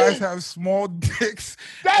shit. guys have small dicks.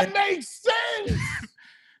 That makes sense.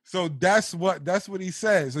 So that's what he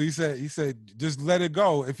said. So he said, just let it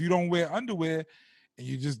go. If you don't wear underwear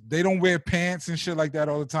and they don't wear pants and shit like that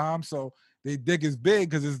all the time. So their dick is big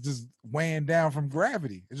because it's just weighing down from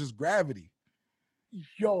gravity. It's just gravity.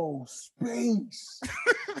 Yo, space.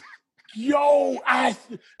 Yo,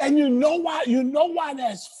 and you know why? You know why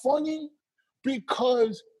that's funny?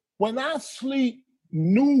 Because when I sleep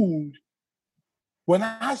nude,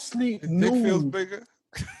 The dick feels bigger.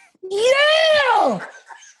 Yeah.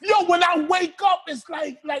 Yo, when I wake up, it's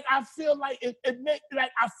like I feel like it makes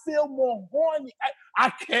like I feel more horny. I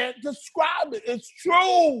can't describe it. It's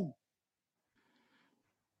true.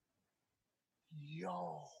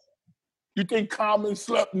 Yo. You think Common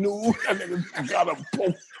slept nude? That nigga got a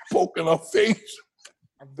poke in her face.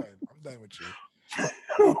 I'm done with you.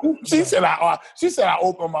 She said I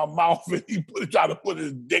opened my mouth and he tried to put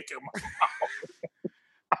his dick in my mouth.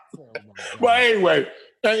 Oh my God.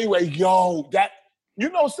 But anyway, yo, that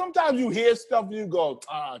sometimes you hear stuff and you go,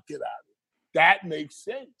 get out of it. That makes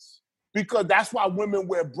sense. Because that's why women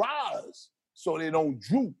wear bras, so they don't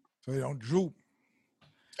droop.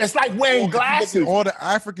 It's like wearing glasses. All the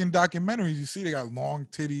African documentaries you see, they got long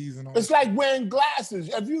titties and all. It's like wearing glasses.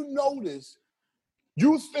 If you notice,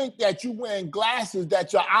 you think that you wearing glasses,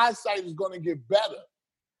 that your eyesight is going to get better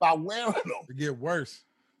by wearing them. It get worse.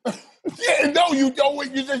 Yeah, no, you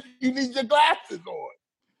don't. You need your glasses on.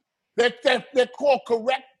 They're called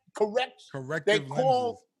corrective lenses.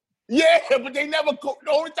 Yeah, but they never.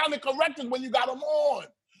 The only time they correct is when you got them on.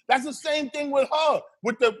 That's the same thing with her,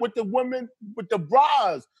 with the women with the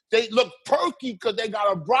bras. They look perky because they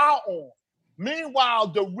got a bra on. Meanwhile,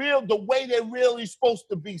 the way they're really supposed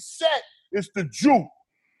to be set is the droop.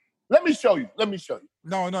 Let me show you.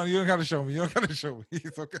 No, you don't got to show me.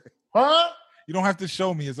 It's okay. Huh? You don't have to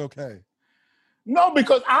show me. It's okay. No,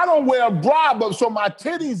 because I don't wear a bra, but so my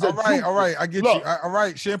titties are drooping. All right. I get you. All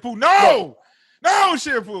right, shampoo. No,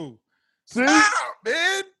 shampoo. See? Stop,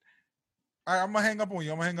 man. All right, I'm gonna hang up on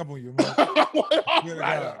you. All right.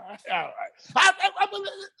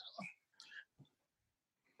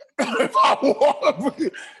 If I wore,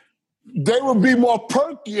 they would be more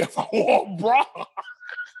perky if I wore a bra.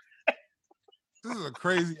 This is a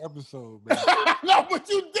crazy episode, man. No, but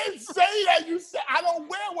you did say that. You said I don't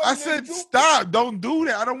wear one. I said stop. Don't do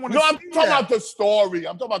that. I don't want to. No, I'm talking about the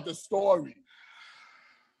story.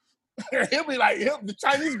 He'll be like, the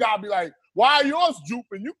Chinese guy be like, why are yours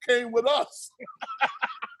drooping? You came with us.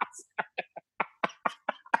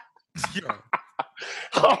 Yeah.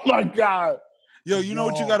 Oh my God. Yo, you know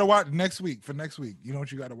what you gotta watch next week? For next week, you know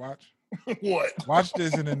what you gotta watch? What? Watch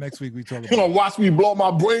this, and then next week we talk about. You gonna watch me blow my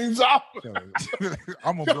brains out?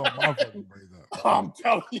 I'm gonna blow my fucking brains out. I'm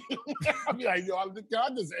telling you. I'll be like, yo, I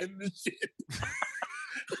just end this shit.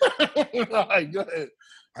 All right, go ahead.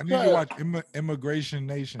 I need to watch Immigration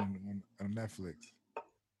Nation on Netflix.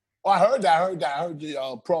 Oh, I heard that. I heard the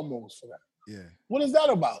promos for that. Yeah. What is that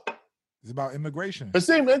about? It's about immigration. It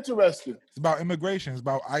seemed interesting. It's about immigration. It's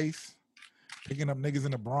about ICE picking up niggas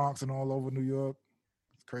in the Bronx and all over New York.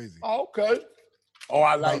 It's crazy. Oh, okay. Oh,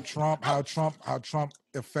 I like Trump. How Trump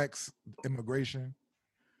affects immigration.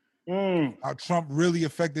 Mm. How Trump really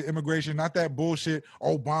affected immigration. Not that bullshit.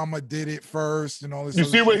 Obama did it first and all this. You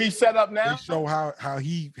see what he set up now? They show how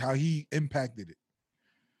he impacted it.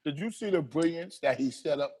 Did you see the brilliance that he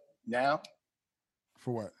set up now?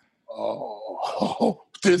 For what? Oh,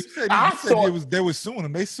 they were suing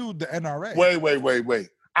him. They sued the NRA. Wait.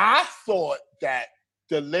 I thought that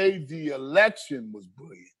delay the election was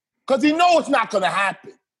brilliant because he knows it's not going to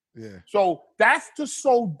happen. Yeah. So that's to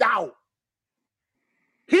sow doubt.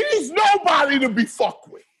 He's nobody to be fucked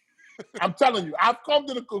with. I'm telling you, I've come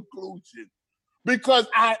to the conclusion because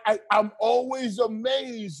I'm always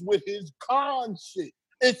amazed with his con shit.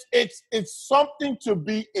 It's something to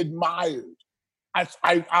be admired.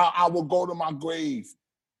 I will go to my grave.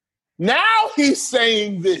 Now he's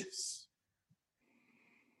saying this.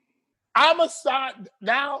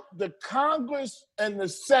 Now the Congress and the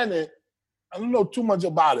Senate, I don't know too much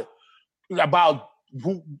about it, about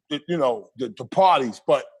who, the parties,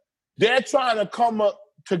 but they're trying to come up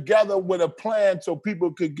together with a plan so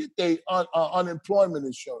people could get their unemployment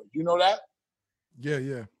insurance. You know that?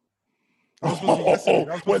 Yeah. That was supposed to be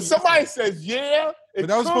yesterday. When somebody says yeah, but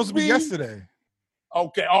that was supposed to be yesterday.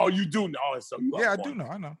 Okay. Oh, you do know. So yeah, I do know.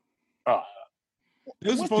 I know. It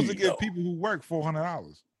was supposed to give people who work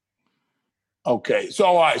 $400. Okay. So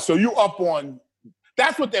all right. So you up on?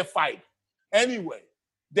 That's what they're fighting. Anyway,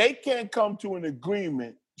 they can't come to an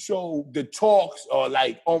agreement. so the talks are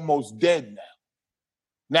like almost dead now.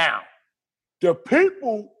 Now, the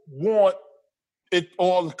people want it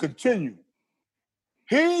all to continue.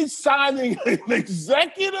 He's signing an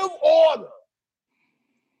executive order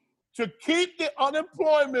to keep the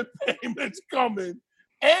unemployment payments coming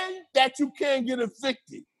and that you can't get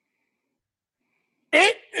evicted.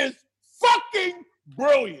 It is fucking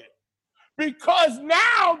brilliant because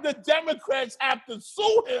now the Democrats have to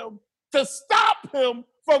sue him to stop him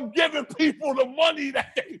from giving people the money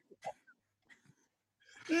that they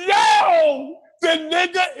want. Yo, the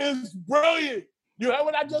nigga is brilliant. You heard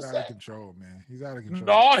what I just said? He's out of control, man. He's out of control.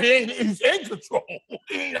 No, he's in control.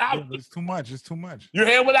 He ain't out. It's too much. It's too much. You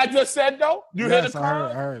hear what I just said, though? You hear the con?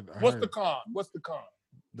 I heard. What's the con? What's the con?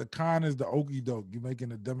 The con is the okie doke. You're making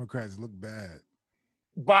the Democrats look bad.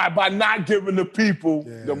 By not giving the people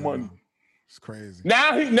the money. It's crazy.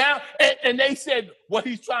 Now and they said what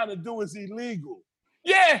he's trying to do is illegal.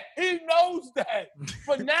 Yeah, he knows that.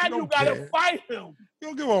 But now you gotta fight him. You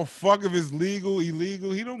don't give a fuck if it's legal,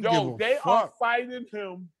 illegal. He don't give a fuck. They are fighting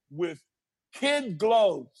him with kid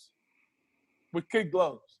gloves. With kid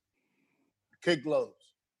gloves. Kid gloves.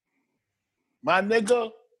 My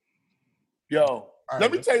nigga,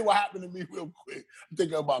 let me tell you what happened to me real quick. I'm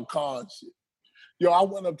thinking about con shit. I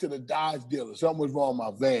went up to the Dodge dealer. Something was wrong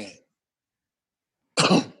with my van.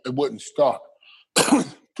 It wouldn't start.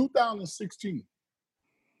 2016.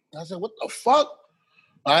 I said, what the fuck?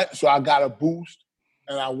 All right, so I got a boost,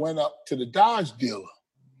 and I went up to the Dodge dealer.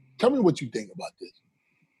 Tell me what you think about this.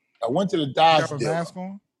 I went to the Dodge dealer. You have a mask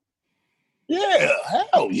on? Yeah,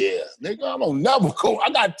 hell yeah. Nigga, I don't never go. I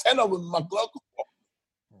got 10 of them in my glove.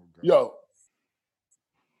 Yo,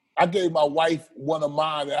 I gave my wife one of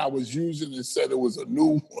mine that I was using and said it was a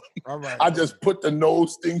new one. All right, I just put the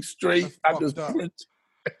nose thing straight. I just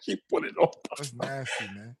she put it on. That's nasty,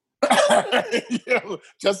 man.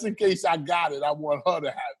 Just in case I got it, I want her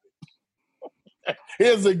to have it.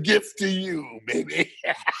 Here's a gift to you, baby.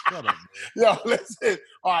 Shut up, man. Listen.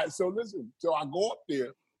 All right, so listen. So I go up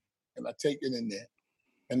there and I take it in there.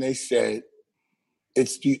 And they said,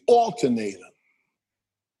 it's the alternator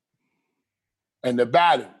and the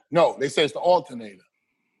battery. No, they say it's the alternator.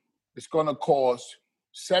 It's going to cost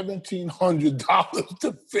 $1,700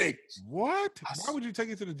 to fix. What? Why would you take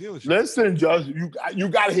it to the dealership? Listen, Judge, you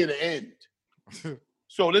got to hear the end.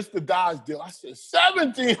 So this the Dodge deal. I said,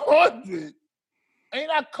 $1,700? Ain't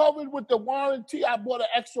I covered with the warranty? I bought an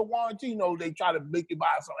extra warranty. They try to make you buy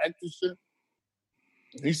some extra shit.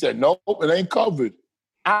 He said, nope, it ain't covered.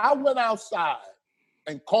 I went outside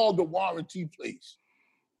and called the warranty place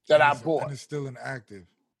that I bought. And it's still inactive.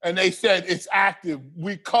 And they said, it's active.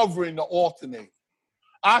 We covering the alternator.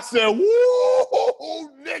 I said, woo,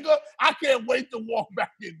 nigga, I can't wait to walk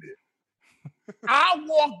back in there. I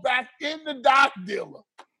walked back in the Dodge dealer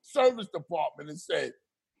service department and said,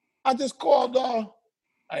 I just called, I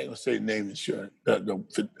ain't gonna say name insurance.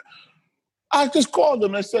 I just called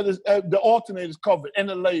them and said the alternator's covered and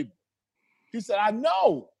the label. He said, I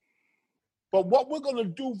know, but what we're gonna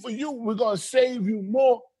do for you, we're gonna save you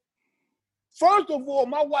more. First of all,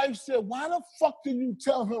 my wife said, why the fuck did you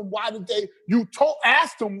tell him?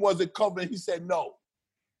 Asked him, was it covered? He said, no.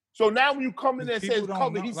 So now when you come in there and say it's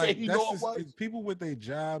covered, he said he know it was. People with their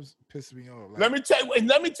jobs piss me off. Let me tell you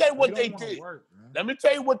what they did. Let me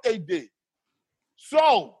tell you what they did.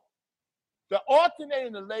 So the alternator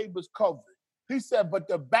and the label's covered. He said, but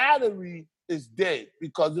the battery is dead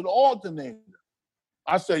because of the alternator.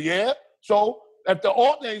 I said, yeah. So if the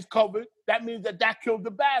alternator is covered, that means that killed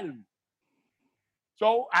the battery.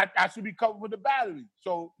 So I should be covered with the battery.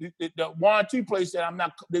 So the warranty place said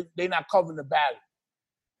they're not covering the battery.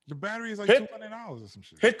 The battery is like $200 or some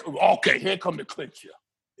shit. Okay, here come the clincher.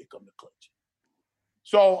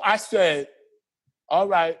 So I said, all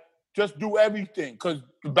right, just do everything because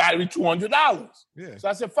the battery $200. Yeah. So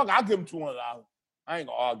I said, fuck, I'll give them $200. I ain't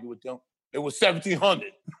gonna argue with them. It was $1,700.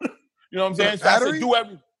 You know what I'm saying? So I said, do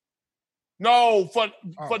everything. No, for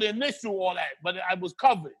the initial, all that, but I was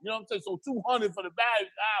covered. You know what I'm saying? So $200 for the battery.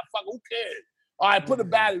 Fuck, who cares? All right, put the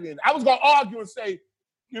battery in. I was gonna argue and say,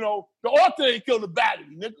 the alternator killed the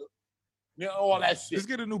battery, nigga. All that shit. Just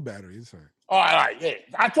get a new battery. It's all right. All right, yeah.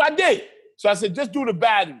 I did. So I said, just do the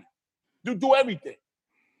battery. Do everything.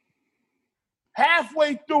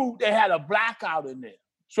 Halfway through, they had a blackout in there.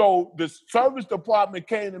 So the service department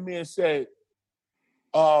came to me and said,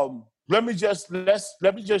 let me just,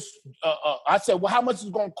 I said, well, how much is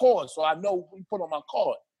it going to cost? So I know we put on my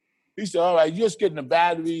card. He said, all right, you're just getting the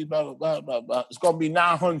battery, blah, blah, blah, blah, blah. It's going to be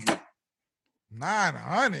 $900.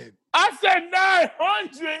 900? I said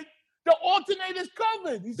 900? The alternator's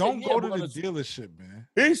covered. He Don't said, go yeah, to we're the gonna- dealership, man.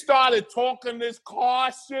 He started talking this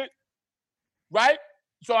car shit, right?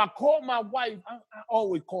 So I called my wife. I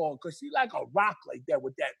always call because she like a rock like that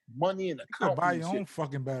with that money in the You could buy your own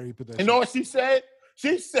fucking battery. Put that. You know what she said?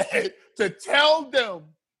 She said to tell them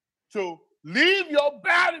to leave your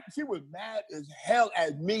battery. She was mad as hell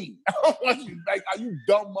at me. She's like, are you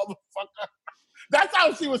dumb motherfucker? That's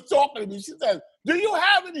how she was talking to me. She said, do you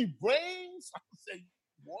have any brains? I said,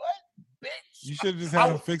 what, bitch? You should have just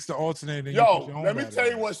had them fix the alternator. And you put your own Let me battery tell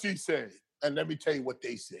you in. what she said, and let me tell you what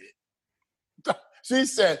they said. She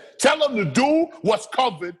said, tell them to do what's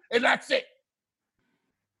covered, and that's it.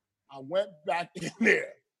 I went back in there.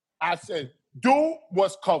 I said, do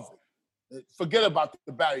what's covered. Forget about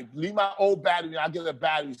the battery. Leave my old battery, and I'll get a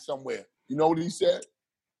battery somewhere. You know what he said?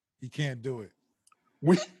 You can't do it.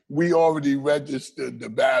 We already registered the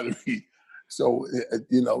battery. So,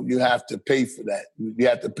 you know, you have to pay for that. You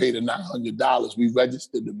have to pay the $900. We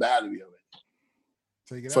registered the battery already.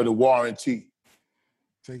 Take it for out. the warranty.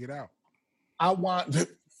 Take it out. I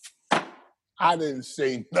didn't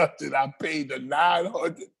say nothing. I paid the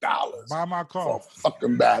 $900 Buy my for car. a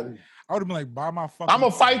fucking battery. I would have been like, buy my fucking I'm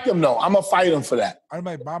going to fight them, though. I'm going to fight them for that. I'd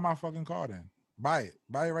be like, buy my fucking car then. Buy it.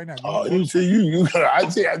 Buy it right now. Oh, you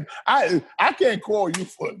see, I can't call you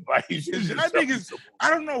for advice. I think it's,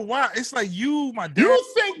 I don't know why. It's like you, my dad. You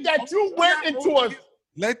think that you went into a...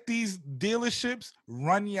 Let these dealerships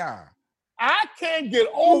run y'all. I can't get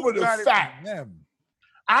over the fact.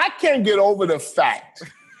 I can't get over the fact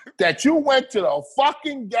that you went to the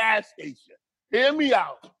fucking gas station. Hear me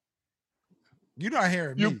out. You're not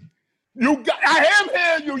hearing me. I am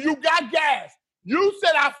hearing you. You got gas. You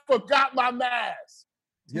said I forgot my mask.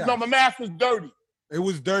 Yes. No, my mask was dirty. It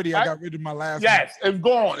was dirty. Right? I got rid of my last Yes, one. it's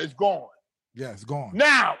gone. It's gone. Yes, gone.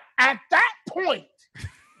 Now, at that point,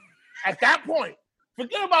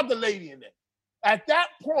 forget about the lady in there. At that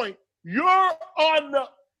point, you're on the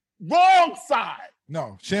wrong side.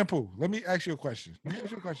 No, shampoo. Let me ask you a question. I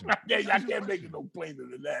can't make it no plainer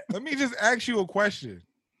than that. Let me just ask you a question.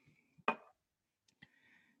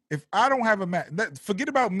 If I don't have a mask, forget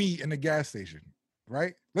about me in the gas station,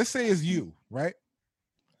 right? Let's say it's you, right?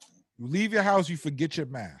 You leave your house, you forget your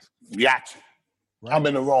mask. Gotcha. Right? I'm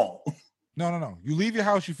in the wrong. No. You leave your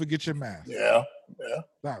house, you forget your mask. Yeah.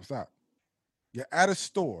 Stop. You're at a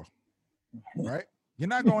store, right? You're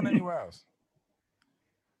not going anywhere else.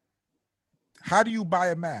 How do you buy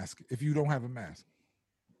a mask if you don't have a mask?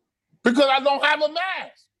 Because I don't have a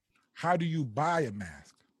mask. How do you buy a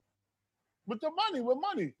mask? With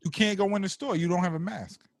money. You can't go in the store. You don't have a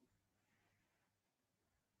mask.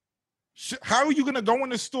 How are you going to go in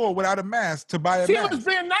the store without a mask to buy a mask? She was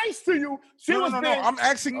being nice to you. No. I'm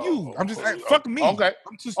asking you. I'm just fuck me. Okay.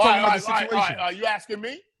 I'm just talking about the situation. Are you asking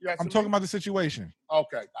me? I'm talking about the situation.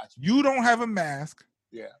 Okay, gotcha. You don't have a mask.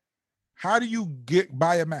 Yeah. How do you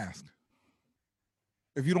buy a mask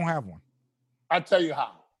if you don't have one? I'll tell you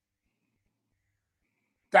how.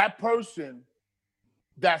 That person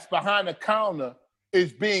that's behind the counter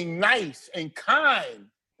is being nice and kind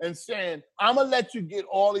and saying, I'm going to let you get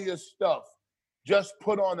all of your stuff. Just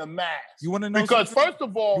put on a mask. You want to know? Because something? first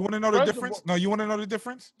of all... You want to know the difference? No, you want to know the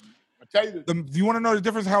difference? I'll tell you Do you want to know the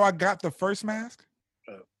difference how I got the first mask?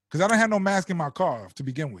 Because I don't have no mask in my car to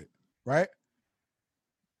begin with, right?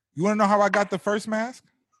 You want to know how I got the first mask?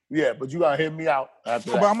 Yeah, but you got to hear me out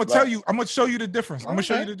after that. But I'm going to tell you, I'm going to show you the difference. I'm going to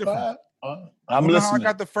show you the difference. I'm you know listening. how I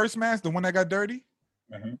got the first mask, the one that got dirty?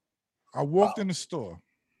 Mm-hmm. I walked in the store,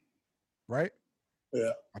 right?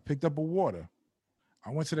 Yeah. I picked up a water.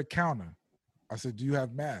 I went to the counter. I said, do you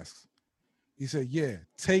have masks? He said, yeah,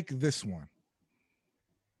 take this one.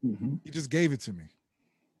 Mm-hmm. He just gave it to me.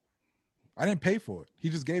 I didn't pay for it. He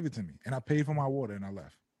just gave it to me. And I paid for my water and I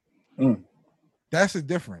left. Mm. That's the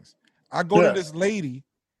difference. I go to this lady.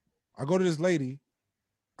 I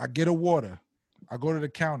get a water. I go to the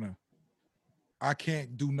counter. I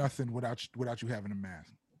can't do nothing without you having a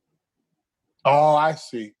mask. Oh, I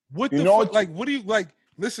see. What the fuck? Like, what do you like?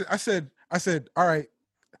 Listen, I said, all right,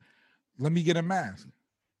 let me get a mask.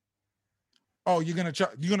 Oh, you're gonna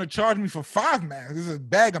charge me for 5 masks. This is a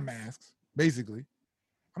bag of masks, basically.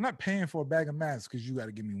 I'm not paying for a bag of masks because you got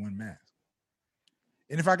to give me 1 mask.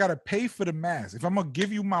 And if I got to pay for the mask, if I'm gonna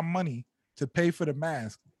give you my money to pay for the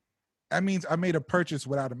mask, that means I made a purchase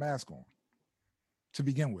without a mask on to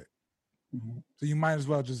begin with. Mm-hmm. So you might as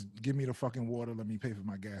well just give me the fucking water, let me pay for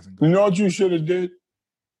my gas and go. You know what you should have did?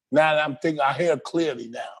 Now that I'm thinking, I hear clearly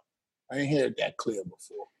now. I ain't heard that clear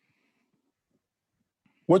before.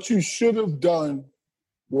 What you should have done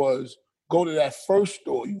was go to that first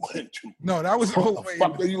store you went to. No, that was What the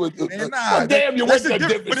fuck are you? Man, Well, damn, you went to a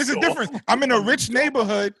different but it's a store. difference. I'm in a rich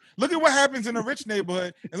neighborhood. Look at what happens in a rich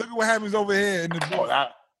neighborhood, and look at what happens over here in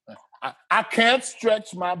the. Oh, I can't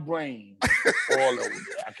stretch my brain all over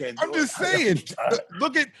there. I can't. I'm just saying.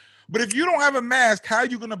 Look at. But if you don't have a mask, how are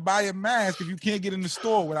you gonna buy a mask if you can't get in the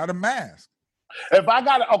store without a mask? If I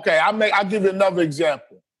got it, okay, I'll give you another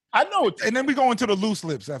example. I know what And then we go into the loose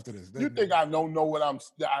lips after this. you think. I don't know what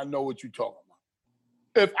I know what you're talking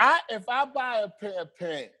about. If I buy a pair of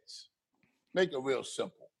pants, make it real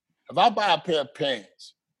simple. If I buy a pair of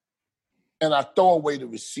pants and I throw away the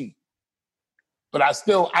receipt, but I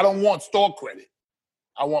don't want store credit.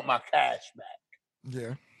 I want my cash back.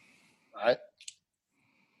 Yeah. Right?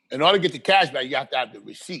 In order to get the cash back, you have to have the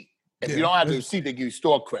receipt. If you don't have the receipt, they give you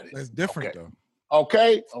store credit. That's different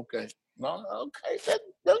Okay. though. Okay. No, okay.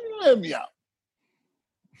 Then hear me out.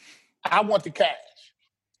 I want the cash.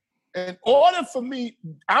 In order for me,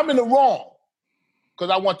 I'm in the wrong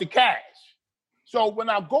because I want the cash. So when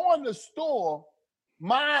I go in the store,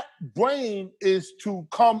 my brain is to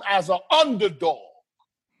come as an underdog.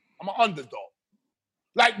 I'm an underdog.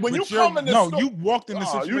 Like when you come in the store. No, you walked in the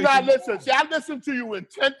situation. You're not listening. See, I listen to you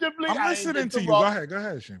attentively. I'm listening to you. Go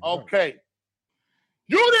ahead, Shane. Okay.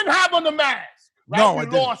 You didn't have on the mask. Right? No, you I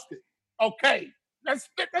didn't. lost it. Okay. Let's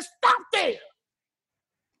stop there.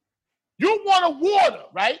 You want a water,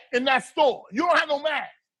 right? In that store. You don't have no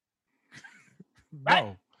mask. Right?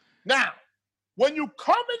 No. Now, when you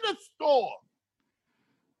come in the store,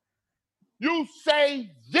 you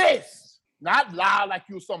say this. Not loud like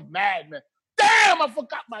you're some madman. Damn, I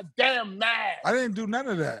forgot my damn mask. I didn't do none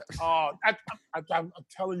of that. I'm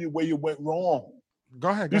telling you where you went wrong. Go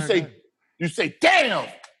ahead. You say, damn.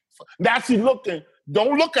 Now she looking.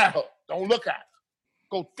 Don't look at her. Don't look at her.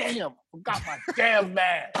 Go, damn, forgot my damn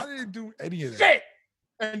mask. I didn't do any of that. Shit.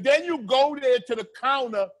 And then you go there to the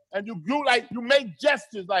counter and you make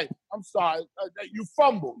gestures like, I'm sorry. You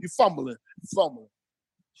fumble. You're fumbling.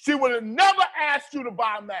 She would have never asked you to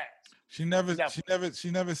buy a mask. She never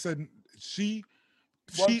said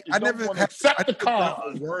I never got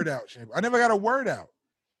a word out, Shane. I never got a word out.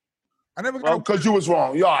 Because you was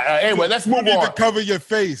wrong. Yeah. Anyway, let's move you need on. to cover your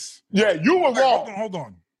face. Yeah, you were wrong. Hold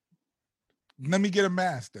on. Let me get a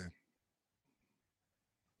mask then.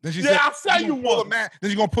 Then she said, I say you pull a mask.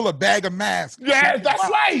 Then you're gonna pull a bag of masks. Yeah, that's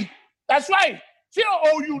right. That's right. She don't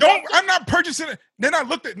owe you. I'm not purchasing it. Then I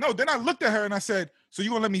looked at her and I said, so you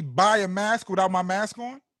gonna let me buy a mask without my mask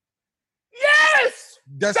on? Yes.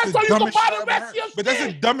 That's so you can buy the rest of your shit. But that's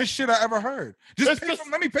the dumbest shit I ever heard. Let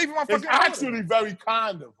me pay for my fucking It's actually very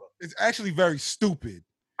kind of her. It's actually very stupid.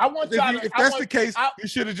 If that's the case, you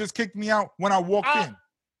should have just kicked me out when I walked in.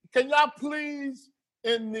 Can y'all please,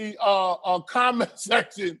 in the comment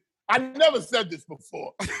section, I never said this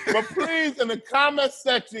before, but please, in the comment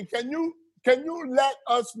section, can you let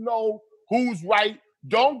us know who's right?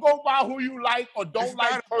 Don't go by who you like or don't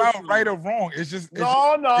like. It's not about right or wrong. It's just it's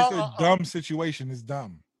a dumb situation. It's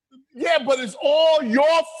dumb. Yeah, but it's all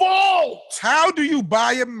your fault. How do you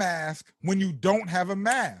buy a mask when you don't have a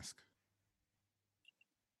mask?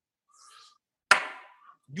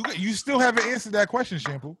 You still haven't answered that question,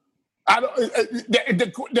 Shampoo.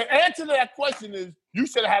 The answer to that question is you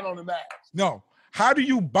should have had on the mask. No. How do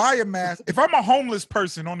you buy a mask? If I'm a homeless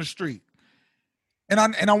person on the street and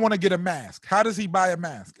I want to get a mask, how does he buy a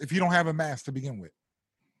mask if you don't have a mask to begin with?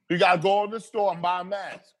 You got to go in the store and buy a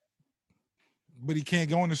mask. But he can't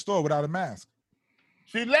go in the store without a mask.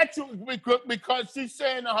 She let you because she's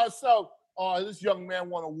saying to herself, oh, this young man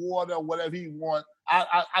want a water or whatever he want.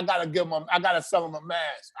 I gotta give him. I gotta sell him a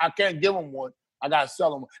mask. I can't give him one. I gotta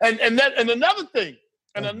sell him. And another thing.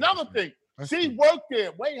 She worked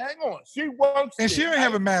there. Wait, hang on. She works. And there, she didn't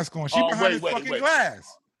have a mask on. She behind this fucking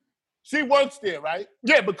glass. She works there, right?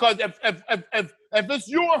 Yeah, because if it's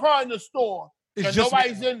you and her in the store and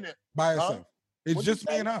nobody's in there by herself, it's just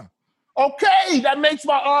me and her. Okay, that makes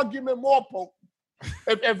my argument more potent.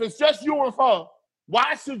 if it's just you and her.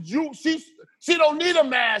 Why should you? She don't need a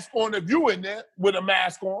mask on if you in there with a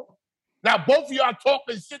mask on. Now both of y'all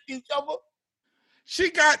talking shit to each other. She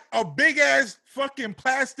got a big ass fucking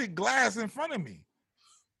plastic glass in front of me.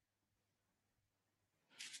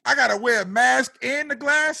 I gotta wear a mask and the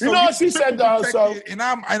glass. You know what she said to herself? And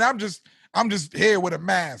I'm just here with a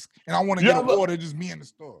mask, and I want to get an order. Just me in the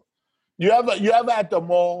store. You ever at the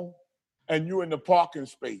mall and you in the parking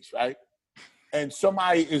space, right? And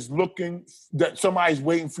somebody is somebody's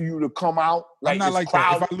waiting for you to come out. I'm not like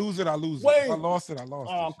crowded. That. If I lose it, I lose it. If I lost it, I lost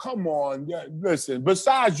it. Oh, come on. Yeah, listen,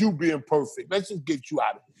 besides you being perfect, let's just get you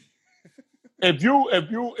out of here.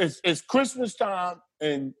 If it's Christmas time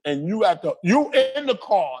and you in the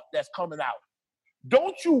car that's coming out,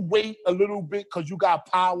 don't you wait a little bit because you got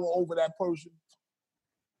power over that person?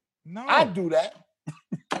 No. I do that.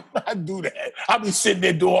 I do that. I be sitting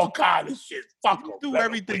there doing all kinds of shit. Fuck You them. do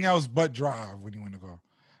everything else but drive when you in the car.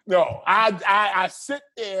 No, I sit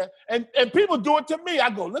there and people do it to me. I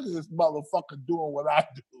go, look at this motherfucker doing what I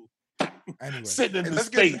do. Anyway, Sitting in the let's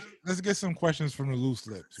space. get some questions from the loose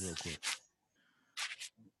lips real quick.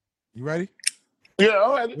 You ready? Yeah,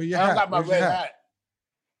 all right. Where your I hat? got my Where's your red hat? hat.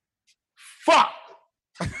 Fuck.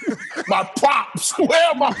 My props. Where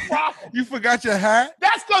are my props? You forgot your hat?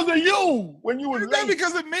 That's because of you when you was It's not late.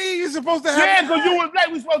 because of me. You're supposed to have. Yeah, your because hat. you was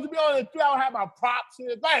late. We supposed to be on the 3 hour. Have my props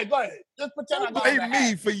here. Go ahead. Just pretend Don't I got on the blame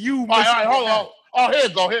hat. me for you. All right, missing hold your hat. on. Oh,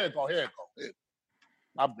 here it go.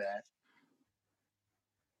 My bad.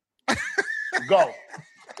 Go.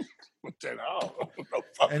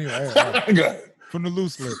 Anyway, Good. from the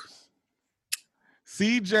loose lips.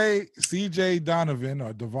 CJ Donovan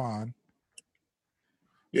or Devon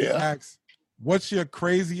Yeah. asks, what's your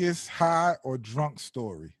craziest high or drunk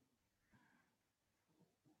story?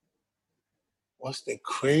 What's the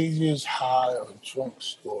craziest high or drunk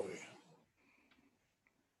story?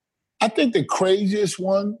 I think the craziest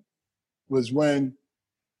one was when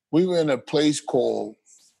we were in a place called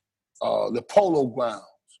the Polo Grounds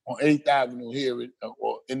on 8th Avenue here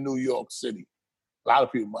in New York City. A lot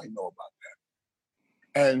of people might know about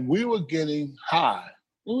that. And we were getting high.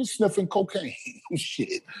 We were sniffing cocaine.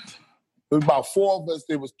 Shit. There was about 4 of us.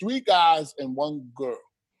 There was 3 guys and 1 girl.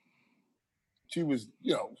 She was,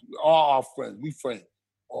 all our friends. We friends.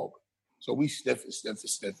 All. So we sniffing.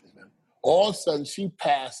 All of a sudden, she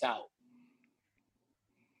passed out.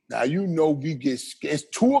 Now, we get scared. It's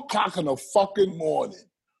 2 o'clock in the fucking morning,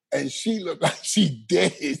 and she looked like she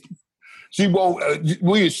dead. She woke,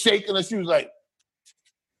 we were shaking her. She was like,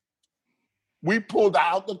 we pulled her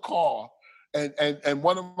out the car, and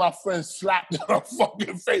one of my friends slapped her in her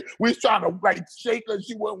fucking face. We was trying to, shake her.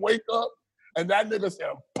 She wouldn't wake up. And that nigga said,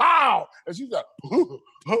 pow! And she said,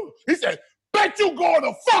 he said, bet you going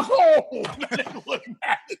to fuck home! That nigga was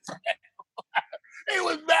mad as hell. He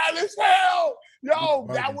was mad as hell. Yo,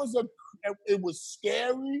 it was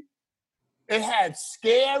scary. It had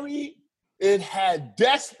scary, it had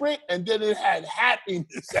desperate, and then it had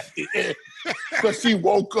happiness at the end. Because she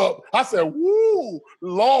woke up. I said, woo,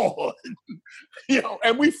 Lord.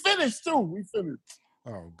 And we finished too. We finished.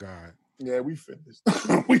 Oh, God. Yeah, we finished.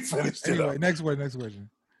 We finished it Anyway, up. next question.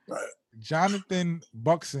 Right. Jonathan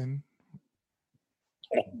Buxton.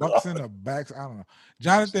 God. Or Bax, I don't know.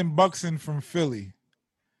 Jonathan Buxton from Philly.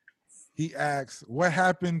 He asks, what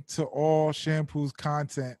happened to all Shampoo's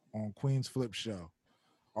content on Queen's Flip Show?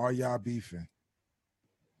 Are y'all beefing?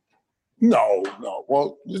 No.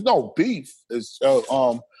 Well, there's no beef. It's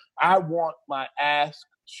I want my Ask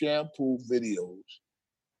Shampoo videos.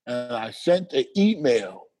 And I sent an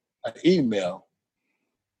email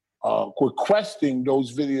requesting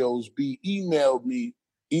those videos be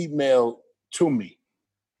emailed to me.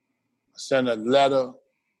 I sent a letter.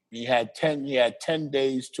 He had 10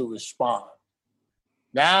 days to respond.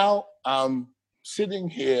 Now I'm sitting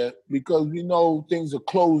here because we know things are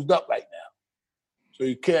closed up right now. So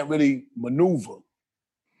you can't really maneuver.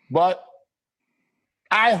 But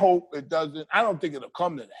I hope it doesn't. I don't think it'll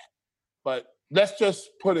come to that. But let's just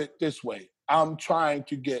put it this way. I'm trying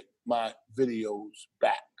to get my videos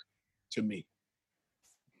back to me.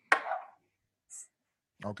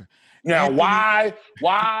 Okay. Now, Anthony,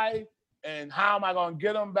 why, and how am I going to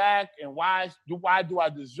get them back, and why do I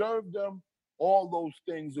deserve them? All those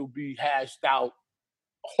things will be hashed out.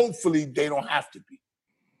 Hopefully, they don't have to be.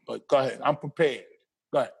 But go ahead. I'm prepared.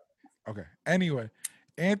 Go ahead. Okay. Anyway,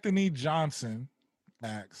 Anthony Johnson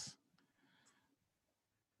asks,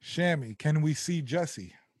 Shammy, can we see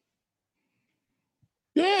Jessie?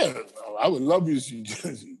 Yeah, I would love you to see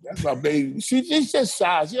Jessie. That's my baby. She's just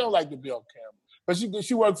shy. She don't like to be on camera. But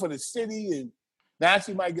she worked for the city, and now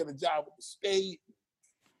she might get a job with the state.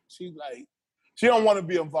 She don't want to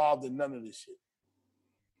be involved in none of this shit.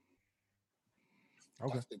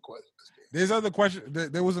 Okay. That's the question. There's other question.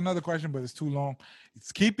 There was another question, but it's too long.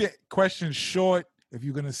 Keep your questions short. If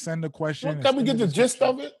you're gonna send a question, Can we get the gist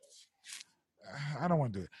of it? I don't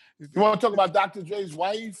want to do it. You want to talk about Dr. Dre's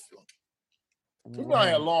wife? We've been on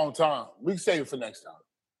here a long time. We can save it for next time.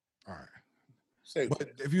 All right. Save But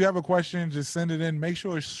it. if you have a question, just send it in. Make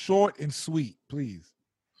sure it's short and sweet, please.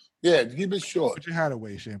 Yeah, keep it short. Put your hat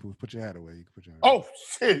away, Shampoo. Put your hat away. You can put your hat away. Oh,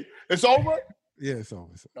 shit. It's over? Yeah, it's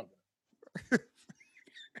over.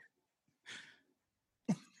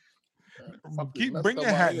 Okay. Bring your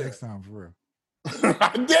hat next time, for real.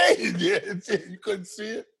 I did. Yeah, you couldn't see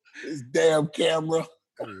it. This damn camera.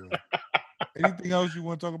 Anyway. Anything else you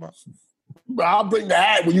want to talk about? But I'll bring the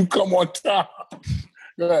hat when you come on top.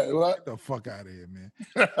 Go ahead, what? Get the fuck out of here, man.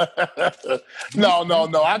 No.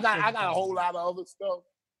 I got a whole lot of other stuff.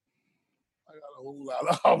 I got a whole lot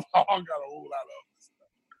of other stuff.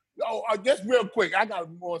 Oh, I guess real quick, I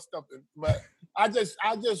got more stuff. But I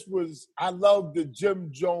love the Jim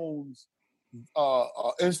Jones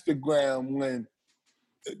Instagram when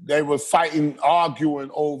they were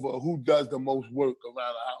arguing over who does the most work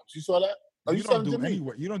around the house. You saw that? You don't do any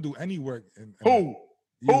work. You don't do any work. Who?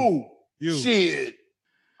 You. Shit.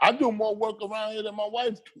 I do more work around here than my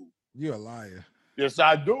wife do. You're a liar. Yes,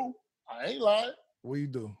 I do. I ain't lying. What you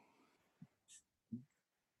do?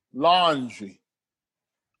 Laundry,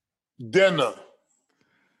 dinner,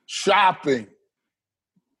 shopping,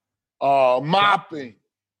 mopping,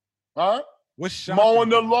 huh? What's shopping? Mowing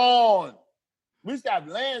the lawn. We used to have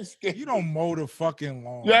landscape. You don't mow the fucking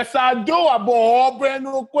lawn. Yes, I do. I bought all brand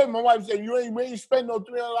new equipment. My wife said, we ain't spend no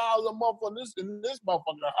 $300 a month on this in this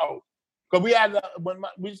motherfucking house. Because we had,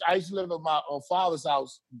 I used to live at my father's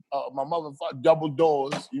house, my mother, double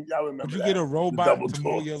doors. I remember Would you that. get a robot Double to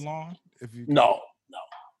mow doors. your lawn? If you No.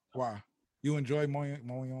 Why? You enjoy mowing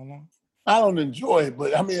your own lawn? I don't enjoy it,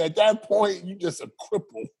 but I mean, at that point, you just a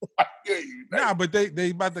cripple. I hear you, man. Nah, but they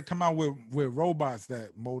about to come out with robots that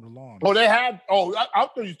mow the lawn. Oh, they have. Oh, I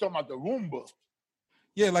thought you were talking about the Roomba.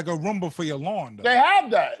 Yeah, like a Roomba for your lawn, though. They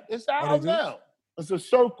have that. It's Oh, out they do? now. It's a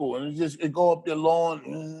circle, and it go up your lawn.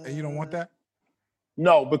 And you don't want that?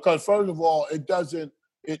 No, because first of all, it doesn't.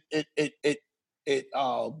 It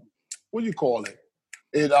what do you call it?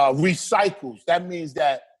 It recycles. That means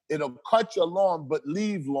that it'll cut your lawn but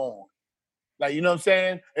leave lawn. Like, you know what I'm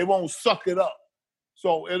saying? It won't suck it up.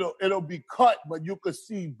 So it'll be cut, but you could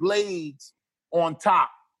see blades on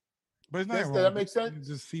top. But it's not Does wrong. that make sense? It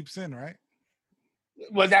just seeps in, right?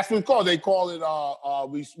 Well, that's what it's called. They call it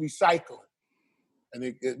recycling.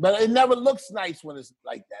 And but it never looks nice when it's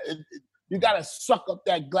like that. You gotta suck up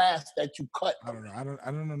that glass that you cut. I don't know.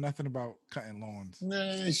 I don't know nothing about cutting lawns.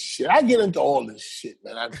 Man, shit. I get into all this shit,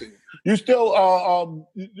 man. I think you still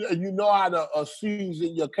you know how to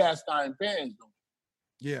season your cast iron pans, don't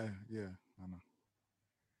Yeah, I know.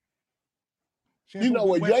 you? You know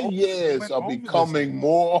what? Your years are becoming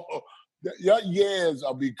more. Your years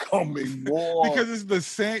are becoming more because it's the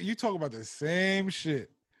same. You talk about the same shit.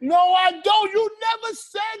 No, I don't. You never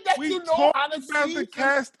said that We you know how talked to about season. the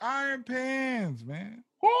cast iron pans, man.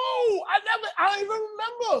 Who? I don't even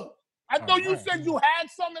remember. I thought you right. said you had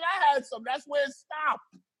some and I had some. That's where it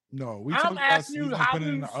stopped. No, we I'm talked about asking you how putting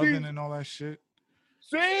it in you the season. oven and all that shit.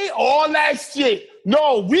 See? All that shit.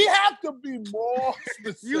 No, we have to be more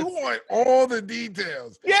specific. You want all the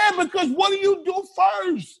details. Yeah, because what do you do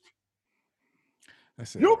first?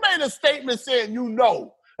 That's it. You made a statement saying you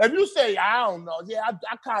know. If you say, I don't know, yeah,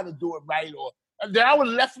 I kind of do it right, or then I would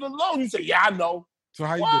have left it alone. You say, yeah, I know. So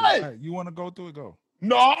how you What? do it? All right, you want to go through it? Go.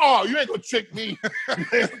 No, you ain't gonna trick me. You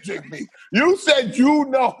ain't gonna trick me. You said you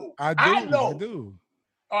know. I know. I do.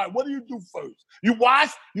 All right, what do you do first?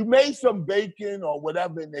 You made some bacon or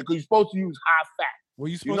whatever in there because you're supposed to use high fat. Well,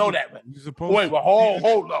 you You know to, that, man. You're supposed Wait, to but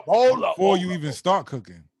hold up. before you even start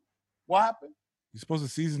cooking. What happened? You're supposed to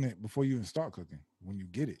season it before you even start cooking. When you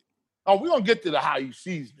get it. Oh, we're gonna get to the how you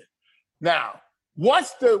season it. Now,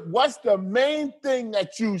 what's the main thing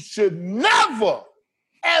that you should never,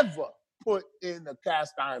 ever put in a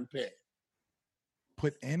cast iron pan?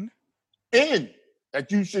 Put in?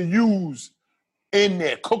 That you should use in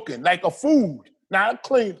there cooking, like a food. Not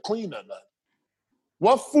clean or nothing.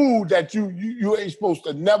 What food that you ain't supposed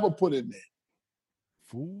to never put in there?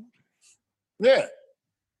 Food? Yeah.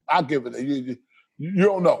 I'll give it you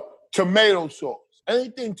don't know. Tomato sauce.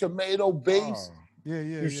 Anything tomato based. Oh, yeah.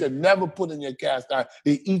 You should never put in your cast iron.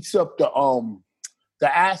 It eats up the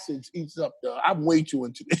acids, eats up I'm way too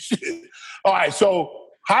into this shit. All right, so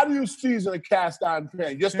how do you season a cast iron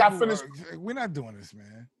pan? Just got finished. We're not doing this,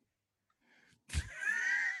 man.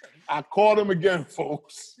 I caught him again,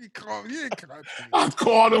 folks. You caught I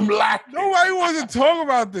caught him laughing. Nobody wants to talk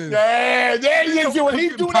about this. Yeah, there you go. When he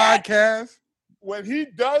do that, podcast. when he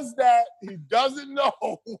does that, he doesn't know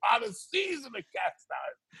how to season a cast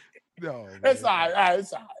iron. No, It's all right.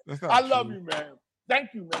 It's all right. That's not I love true. you, man.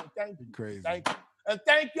 Thank you, man. Thank you. Crazy. Thank you. And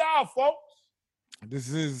thank y'all, folks. This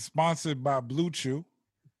is sponsored by Blue Chew.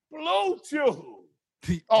 Blue Chew.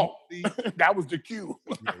 The Oh, only, that was the cue.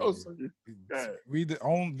 yeah. We the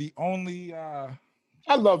only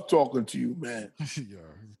I love talking to you, man. yeah,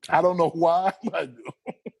 I don't know why, but I do.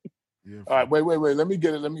 yeah, All right, wait. Let me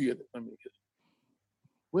get it.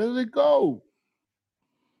 Where did it go?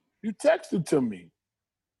 You texted to me.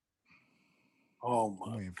 Oh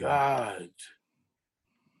my Wait for it. God.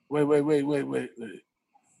 Wait.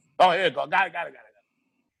 Oh, here you go. Got it.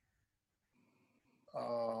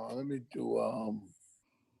 Let me do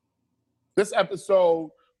this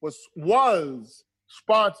episode was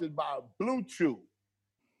sponsored by Blue Chew.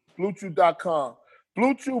 BlueChew.com.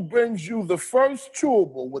 Blue Chew brings you the first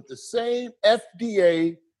chewable with the same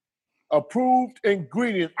FDA approved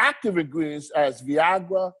active ingredients as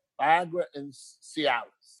Viagra, and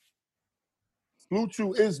Cialis. Blue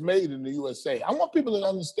Chew is made in the USA. I want people to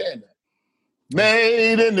understand that.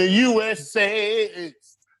 Made in the USA.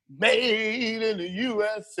 It's made in the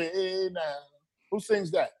USA now. Who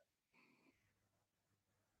sings that?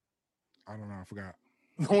 I don't know. I forgot.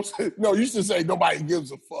 Don't say, no, you should say nobody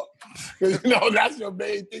gives a fuck. 'Cause, you know, that's your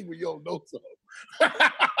main thing when you don't know something.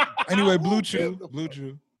 Anyway, Who Blue gives Chew. a Blue fuck?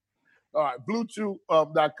 Chew. All right,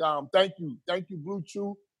 BlueChew.com. Thank you, Blue Chew. You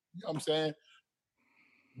know what I'm saying?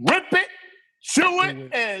 Rip it, chew it, Do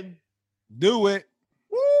it. and Do it.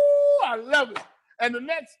 woo, I love it. And the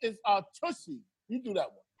next is Tushy. You do that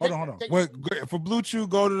one. Hold on. Wait, for Blue Chew,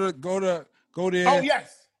 go there. Oh,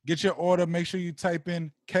 yes. Get your order. Make sure you type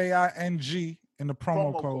in KING in the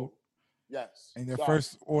promo code, Yes. and your Sorry.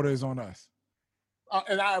 first order is on us.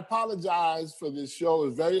 And I apologize for this show.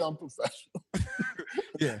 It's very unprofessional.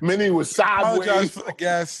 Yeah. Many was sideways. Apologize for the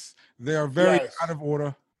guests. They are very Yes. out of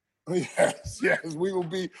order. Yes. We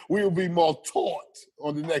will be more taught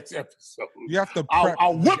on the next episode. You have to prep.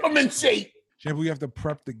 I'll whip them in shape. We have to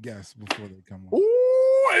prep the guests before they come on.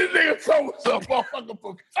 Ooh, this nigga told us a motherfucking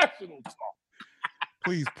professional talk.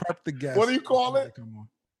 Please prep the guests. What do you call before it? they come on.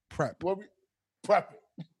 Prep. Prep it.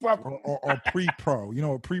 Or pre-pro. You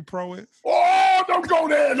know what pre-pro is? Oh, don't go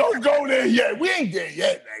there yet. We ain't there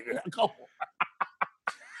yet, nigga. Come on.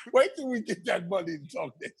 Wait till we get that money to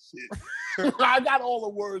talk that shit. I got all the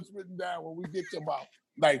words written down when we get to about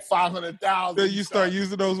like 500,000. Then you start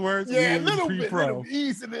using those words? Yeah, a You're in little pre-pro. bit,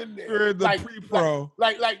 easing in there. You're in the pre-pro.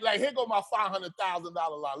 Like here go my $500,000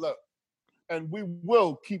 line. Look, and we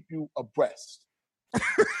will keep you abreast.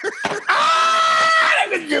 I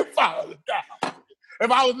didn't get 500,000. If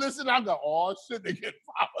I was listening, I'd go, oh shit, they get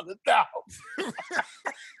 500,000.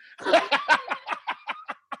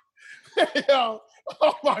 Yo,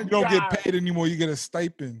 oh my God. You don't get paid anymore. You get a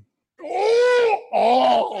stipend.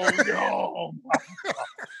 Oh no.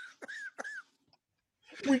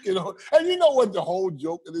 We can, and you know what the whole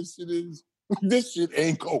joke of this shit is? This shit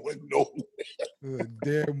ain't going nowhere.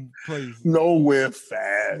 Damn place. Nowhere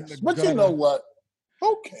fast. But you know what?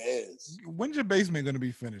 Who cares? When's your basement gonna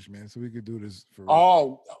be finished, man? So we could do this for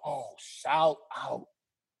real. Shout out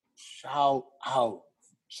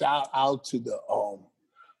to the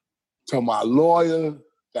to my lawyer,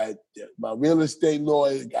 my real estate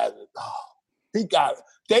lawyer they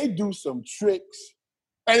do some tricks.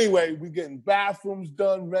 Anyway, we getting bathrooms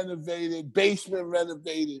done, renovated, basement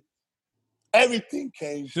renovated. Everything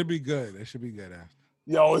came. Should be good. It should be good after.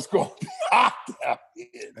 Yo, it's gonna be hot out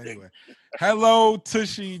here. Anyway,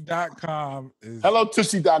 HelloTushy.com is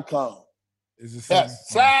HelloTushy.com. is the same.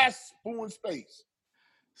 Yes, /Poo and Space.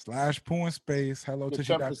 /Poo and Space. With 10%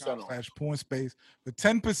 HelloTushy.com off. /Poo and Space with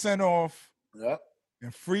 10% off Yep.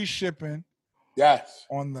 and free shipping Yes.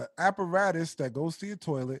 on the apparatus that goes to your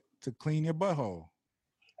toilet to clean your butthole.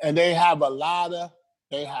 And they have a lot of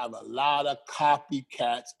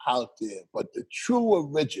copycats out there, but the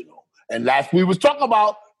true original, and that's we was talking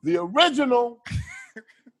about the original.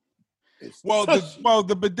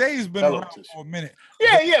 The bidet's been Hello, around Tushy. for a minute.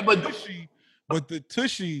 Yeah, but the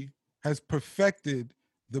Tushy has perfected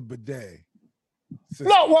the bidet.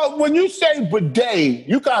 no. Well, when you say bidet,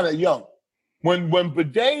 you kind of young. When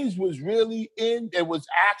bidets was really in, it was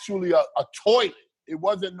actually a toilet. It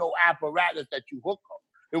wasn't no apparatus that you hook up.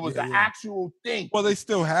 It was an actual thing. Well, they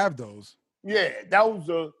still have those. Yeah, that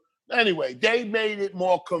was anyway, they made it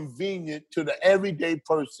more convenient to the everyday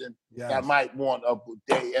person that might want a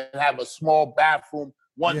bidet and have a small bathroom,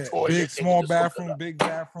 one toilet. Big small bathroom, big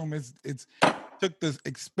bathroom. It's took this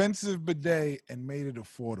expensive bidet and made it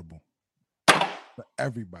affordable for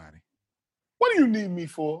everybody. What do you need me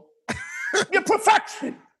for? Your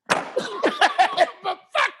perfection. Perfection.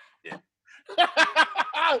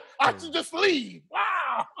 I should just leave.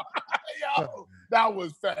 Wow. Yo, that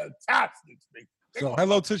was fantastic. So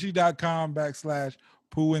HelloTushy.com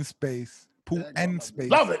 /Poo and Space. Poo and Space.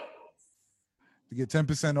 Love it. To get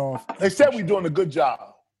 10% off. They said we're doing a good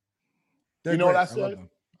job. They're you know great. what I said?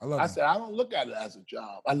 I love I them. said I don't look at it as a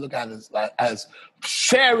job. I look at it as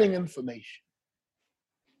sharing information.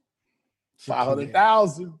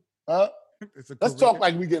 500,000. Huh? Let's talk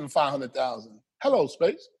like we getting 500,000. Hello,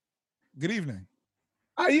 Space. Good evening.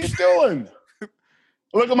 How you doing?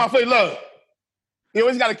 Look at my face. Look. You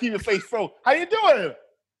always got to keep your face frozen. How you doing?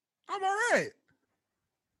 I'm all right.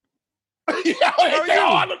 Yeah, How they you?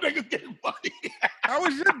 all the niggas getting money. How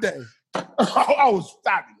was your day? I was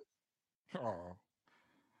fabulous. Oh.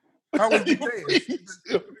 How was the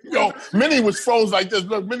day? Yo, Minnie was froze like this.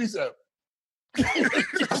 Look, Minnie said,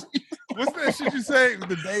 What's that shit you say?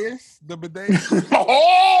 The dais? The bidet?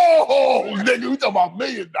 oh, nigga, we talking about $1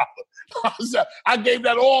 million. I gave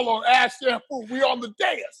that all on ass shampoo. We on the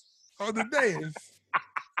dais. Oh, the dais.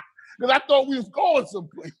 Because I thought we was going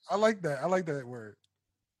someplace. I like that. I like that word.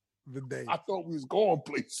 The day. I thought we was going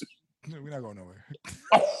places. We're not going nowhere.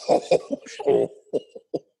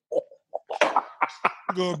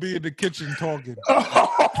 We're gonna be in the kitchen talking.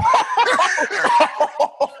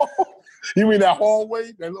 You mean that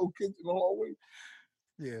hallway? That little kitchen hallway?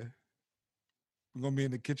 Yeah. We're gonna be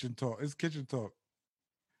in the kitchen talk. It's kitchen talk.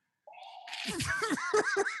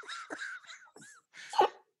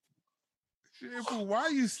 Shampoo, why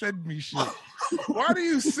you send me shit? Why do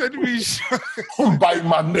you send me shit? I'm biting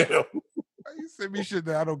my nail. Why you send me shit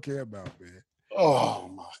that I don't care about, man? Oh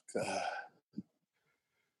my God.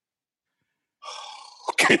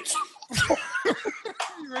 Kitchen.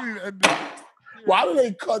 You ready to end it? Why do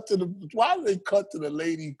they cut to the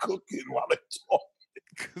lady cooking while they talk?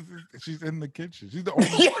 Because she's in the kitchen. She's the only.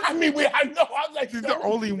 Yeah, I mean, I know. I was like, She's the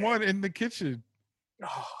only one in the kitchen.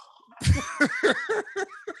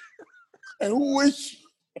 And who is she?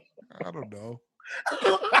 I don't know.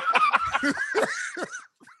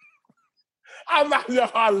 I'm not shout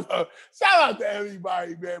out to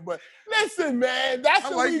everybody, man. But listen, man, that's I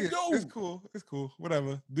what like we it. do. It's cool. It's cool.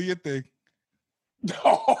 Whatever. Do your thing.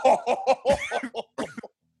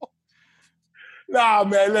 Nah,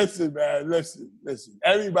 man, listen.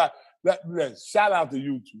 Everybody, shout out to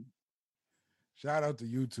YouTube. Shout out to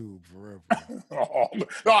YouTube for real. No, all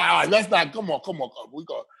right, let's not. Come on.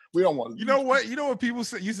 We don't want to. You know what? You know what people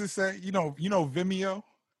used to say? You know Vimeo?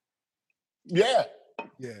 Yeah.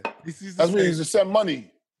 Yeah. That's what he used to send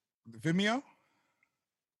money. Vimeo?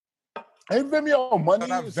 Ain't Vimeo money? No,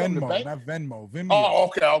 not or something to Venmo. bank? Not Venmo. Vimeo. Oh,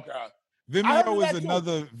 okay. Vimeo is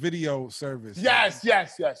another video service. Yes.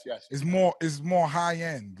 It's more high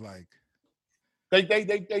end. Like we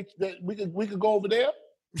could go over there.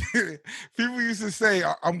 people used to say,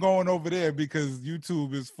 I'm going over there because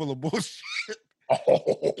YouTube is full of bullshit.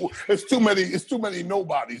 Oh, it's too many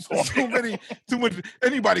nobodies. Too much.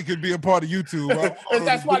 Anybody could be a part of YouTube. And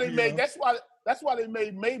that's why they made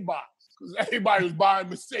Maybach, because everybody was buying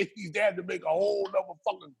Mercedes. They had to make a whole other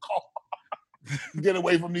fucking car. Get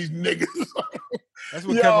away from these niggas. That's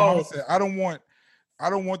what Kevin Hart said. I don't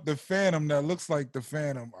want the Phantom that looks like the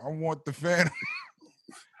Phantom. I want the Phantom.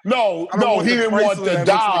 No, he didn't want the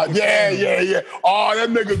Dodge. Yeah. Oh,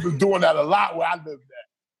 them niggas was doing that a lot where I lived at.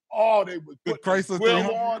 Oh, they was The putting Chrysler the grill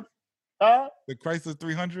 300? on. Huh? The Chrysler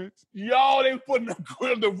 300s. Yo, they putting the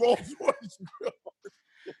grill, the Rolls Royce grill.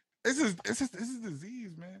 It's a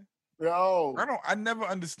disease, man. Yo. I never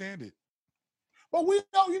understand it. But we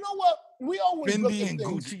know, you know what? We always look Fendi at and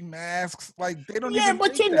things. Gucci masks, like they don't Yeah, even but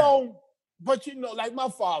make you that. know, like my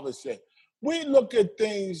father said, we look at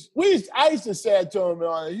things. I used to say it to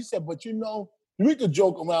him, he said, but you know, we could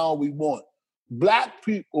joke around all we want. Black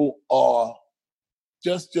people are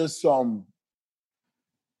just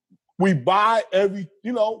we buy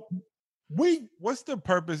What's the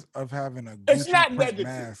purpose of having a It's Gucci not print negative.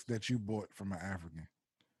 mask that you bought from an African?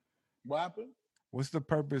 What happened? What's the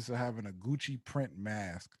purpose of having a Gucci print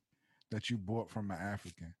mask that you bought from an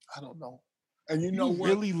African? I don't know. And you You know what?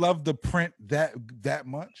 really love the print that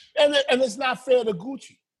much? And it's not fair to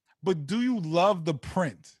Gucci. But do you love the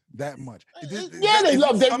print that much? Yeah, they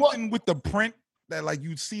love- they something with the print that like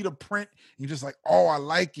you see the print, you're just like, oh, I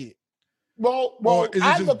like it. Well, Or is it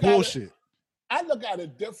I just look bullshit? I look at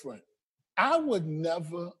it different. I would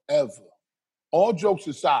never, ever, all jokes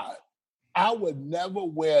aside, I would never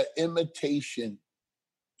wear imitation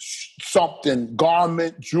something,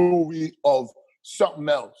 garment, jewelry of something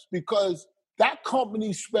else, because that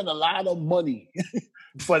company spent a lot of money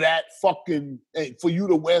for that fucking, for you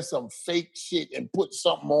to wear some fake shit and put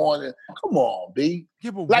something on. And come on, B.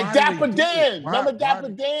 Yeah, but Like why do they Dapper do it? Dan. Why- Remember why Dapper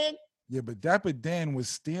do- Dan? Yeah, but Dapper Dan was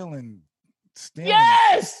stealing.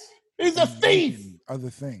 Yes! He's a and thief. making other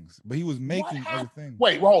things, but he was making other happened? things.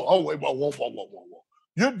 Wait, whoa.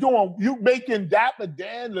 You making Dapper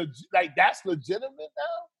Dan like that's legitimate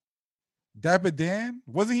now? Dapper Dan,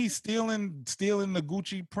 wasn't he stealing the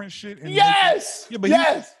Gucci print shit? And Yes. Yeah, but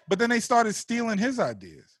yes. but then they started stealing his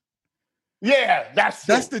ideas. Yeah, that's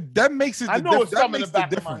true. That makes it. I knew it was that something in makes the the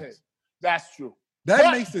back of my head. difference. That's true. That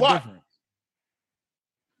But- makes it but- different.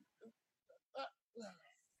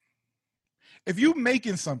 if you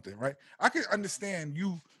making something, right? I can understand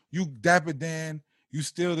you Dapper Dan, you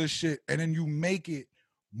steal this shit, and then you make it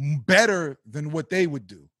better than what they would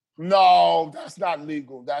do. No, that's not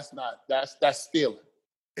legal. That's stealing.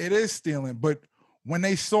 It is stealing, but when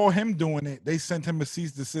they saw him doing it, they sent him a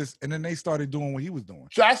cease desist, and then they started doing what he was doing.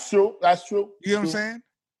 That's true. That's true. You know what I'm saying?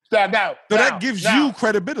 That gives you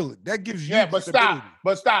credibility. That gives you credibility.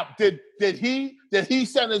 But stop. Did he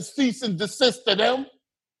send a cease and desist to them?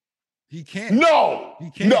 He can't. No.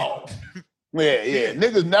 He can't. No. Yeah.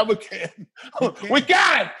 Niggas never can. We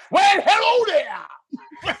got it. Wait, hello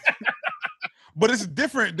there. But it's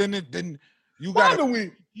different than you got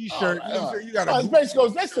a t-shirt. You got a let's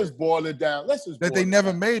just boil it down. That they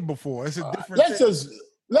never made before. It's a different thing.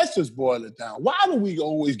 Let's just boil it down. Why do we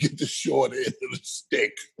always get the short end of the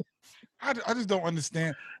stick? I just don't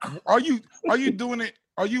understand. Are you doing it?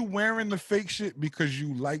 Are you wearing the fake shit because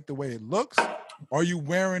you like the way it looks? Or are you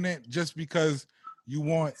wearing it just because you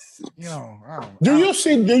want, I don't know. Do you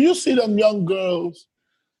see them young girls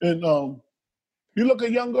and you look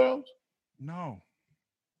at young girls? No.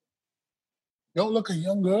 You don't look at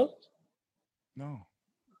young girls? No.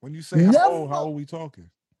 When you say how old are we talking?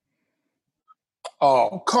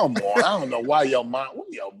 Oh, come on. I don't know why your mind. What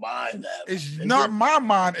your mind at? It's not my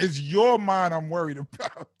mind. It's your mind I'm worried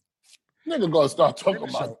about. Nigga gonna start talking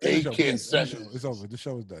about daycare centers. It's over. The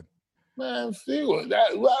show is done. Man, feel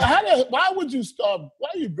that. Why would you start? Why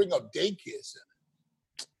do you bring up daycare center?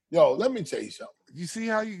 Yo, let me tell you something. You see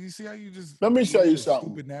how you just. Let me show you something.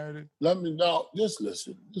 Stupid narrative. Just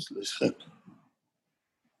listen.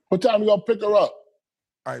 What time you gonna pick her up?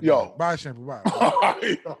 All right, yo, bye, Shampoo. Bye. All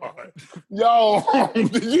right. Yo,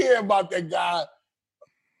 did you hear about that guy?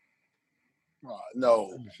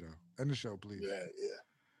 No. End the show, please. Yeah.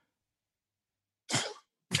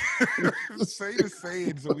 Say the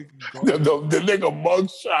saying so we can go. The nigga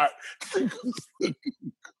mugshot.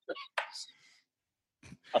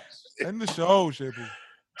 End the show, Shampoo.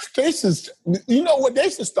 You know what? They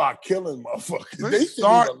should start killing motherfuckers. Let's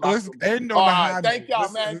end on the high. Thank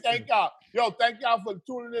y'all, man. Thank y'all. Yo, thank y'all for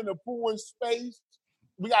tuning in to Pooh in Space.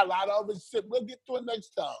 We got a lot of other shit. We'll get to it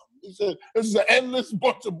next time. This is an endless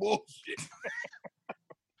bunch of bullshit.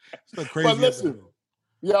 It's crazy. But listen,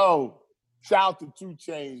 yo, shout out to 2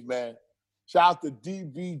 Chainz, man. Shout out to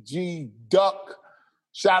DVG Duck.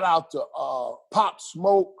 Shout out to Pop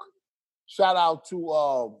Smoke. Shout out to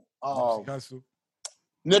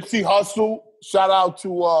Nipsey Hussle. Shout out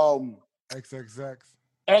to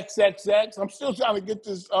XXX. I'm still trying to get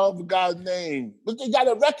this other guy's name. But they got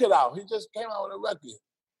a record out. He just came out with a record.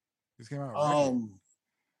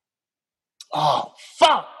 Oh,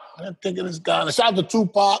 fuck. I didn't think of this guy. Shout out to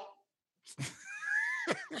Tupac.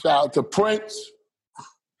 Shout out to Prince.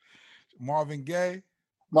 Marvin Gaye.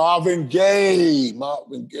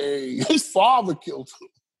 His father killed him.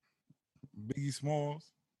 Biggie Smalls.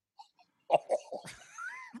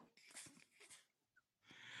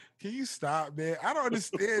 Can you stop, man? I don't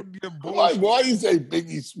understand your bullshit. Why you say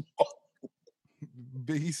Biggie Smalls?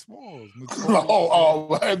 Biggie Smalls.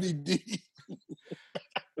 Heavy D.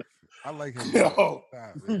 I like him. Yo,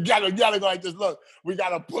 you gotta go like this. Look, we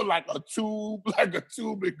gotta put like a tube and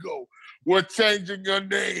go. We're changing your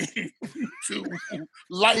name to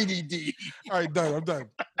Lighty D. All right, done. I'm done.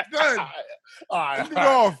 All right. End it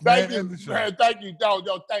off, Thank man. you, man. Thank you.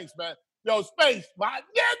 Yo, thanks, man. Yo, Space, my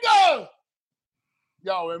nigga.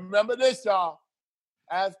 Yo, remember this, y'all.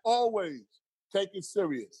 As always, take it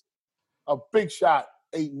serious. A big shot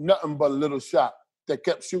ain't nothing but a little shot that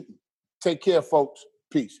kept shooting. Take care, folks.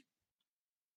 Peace.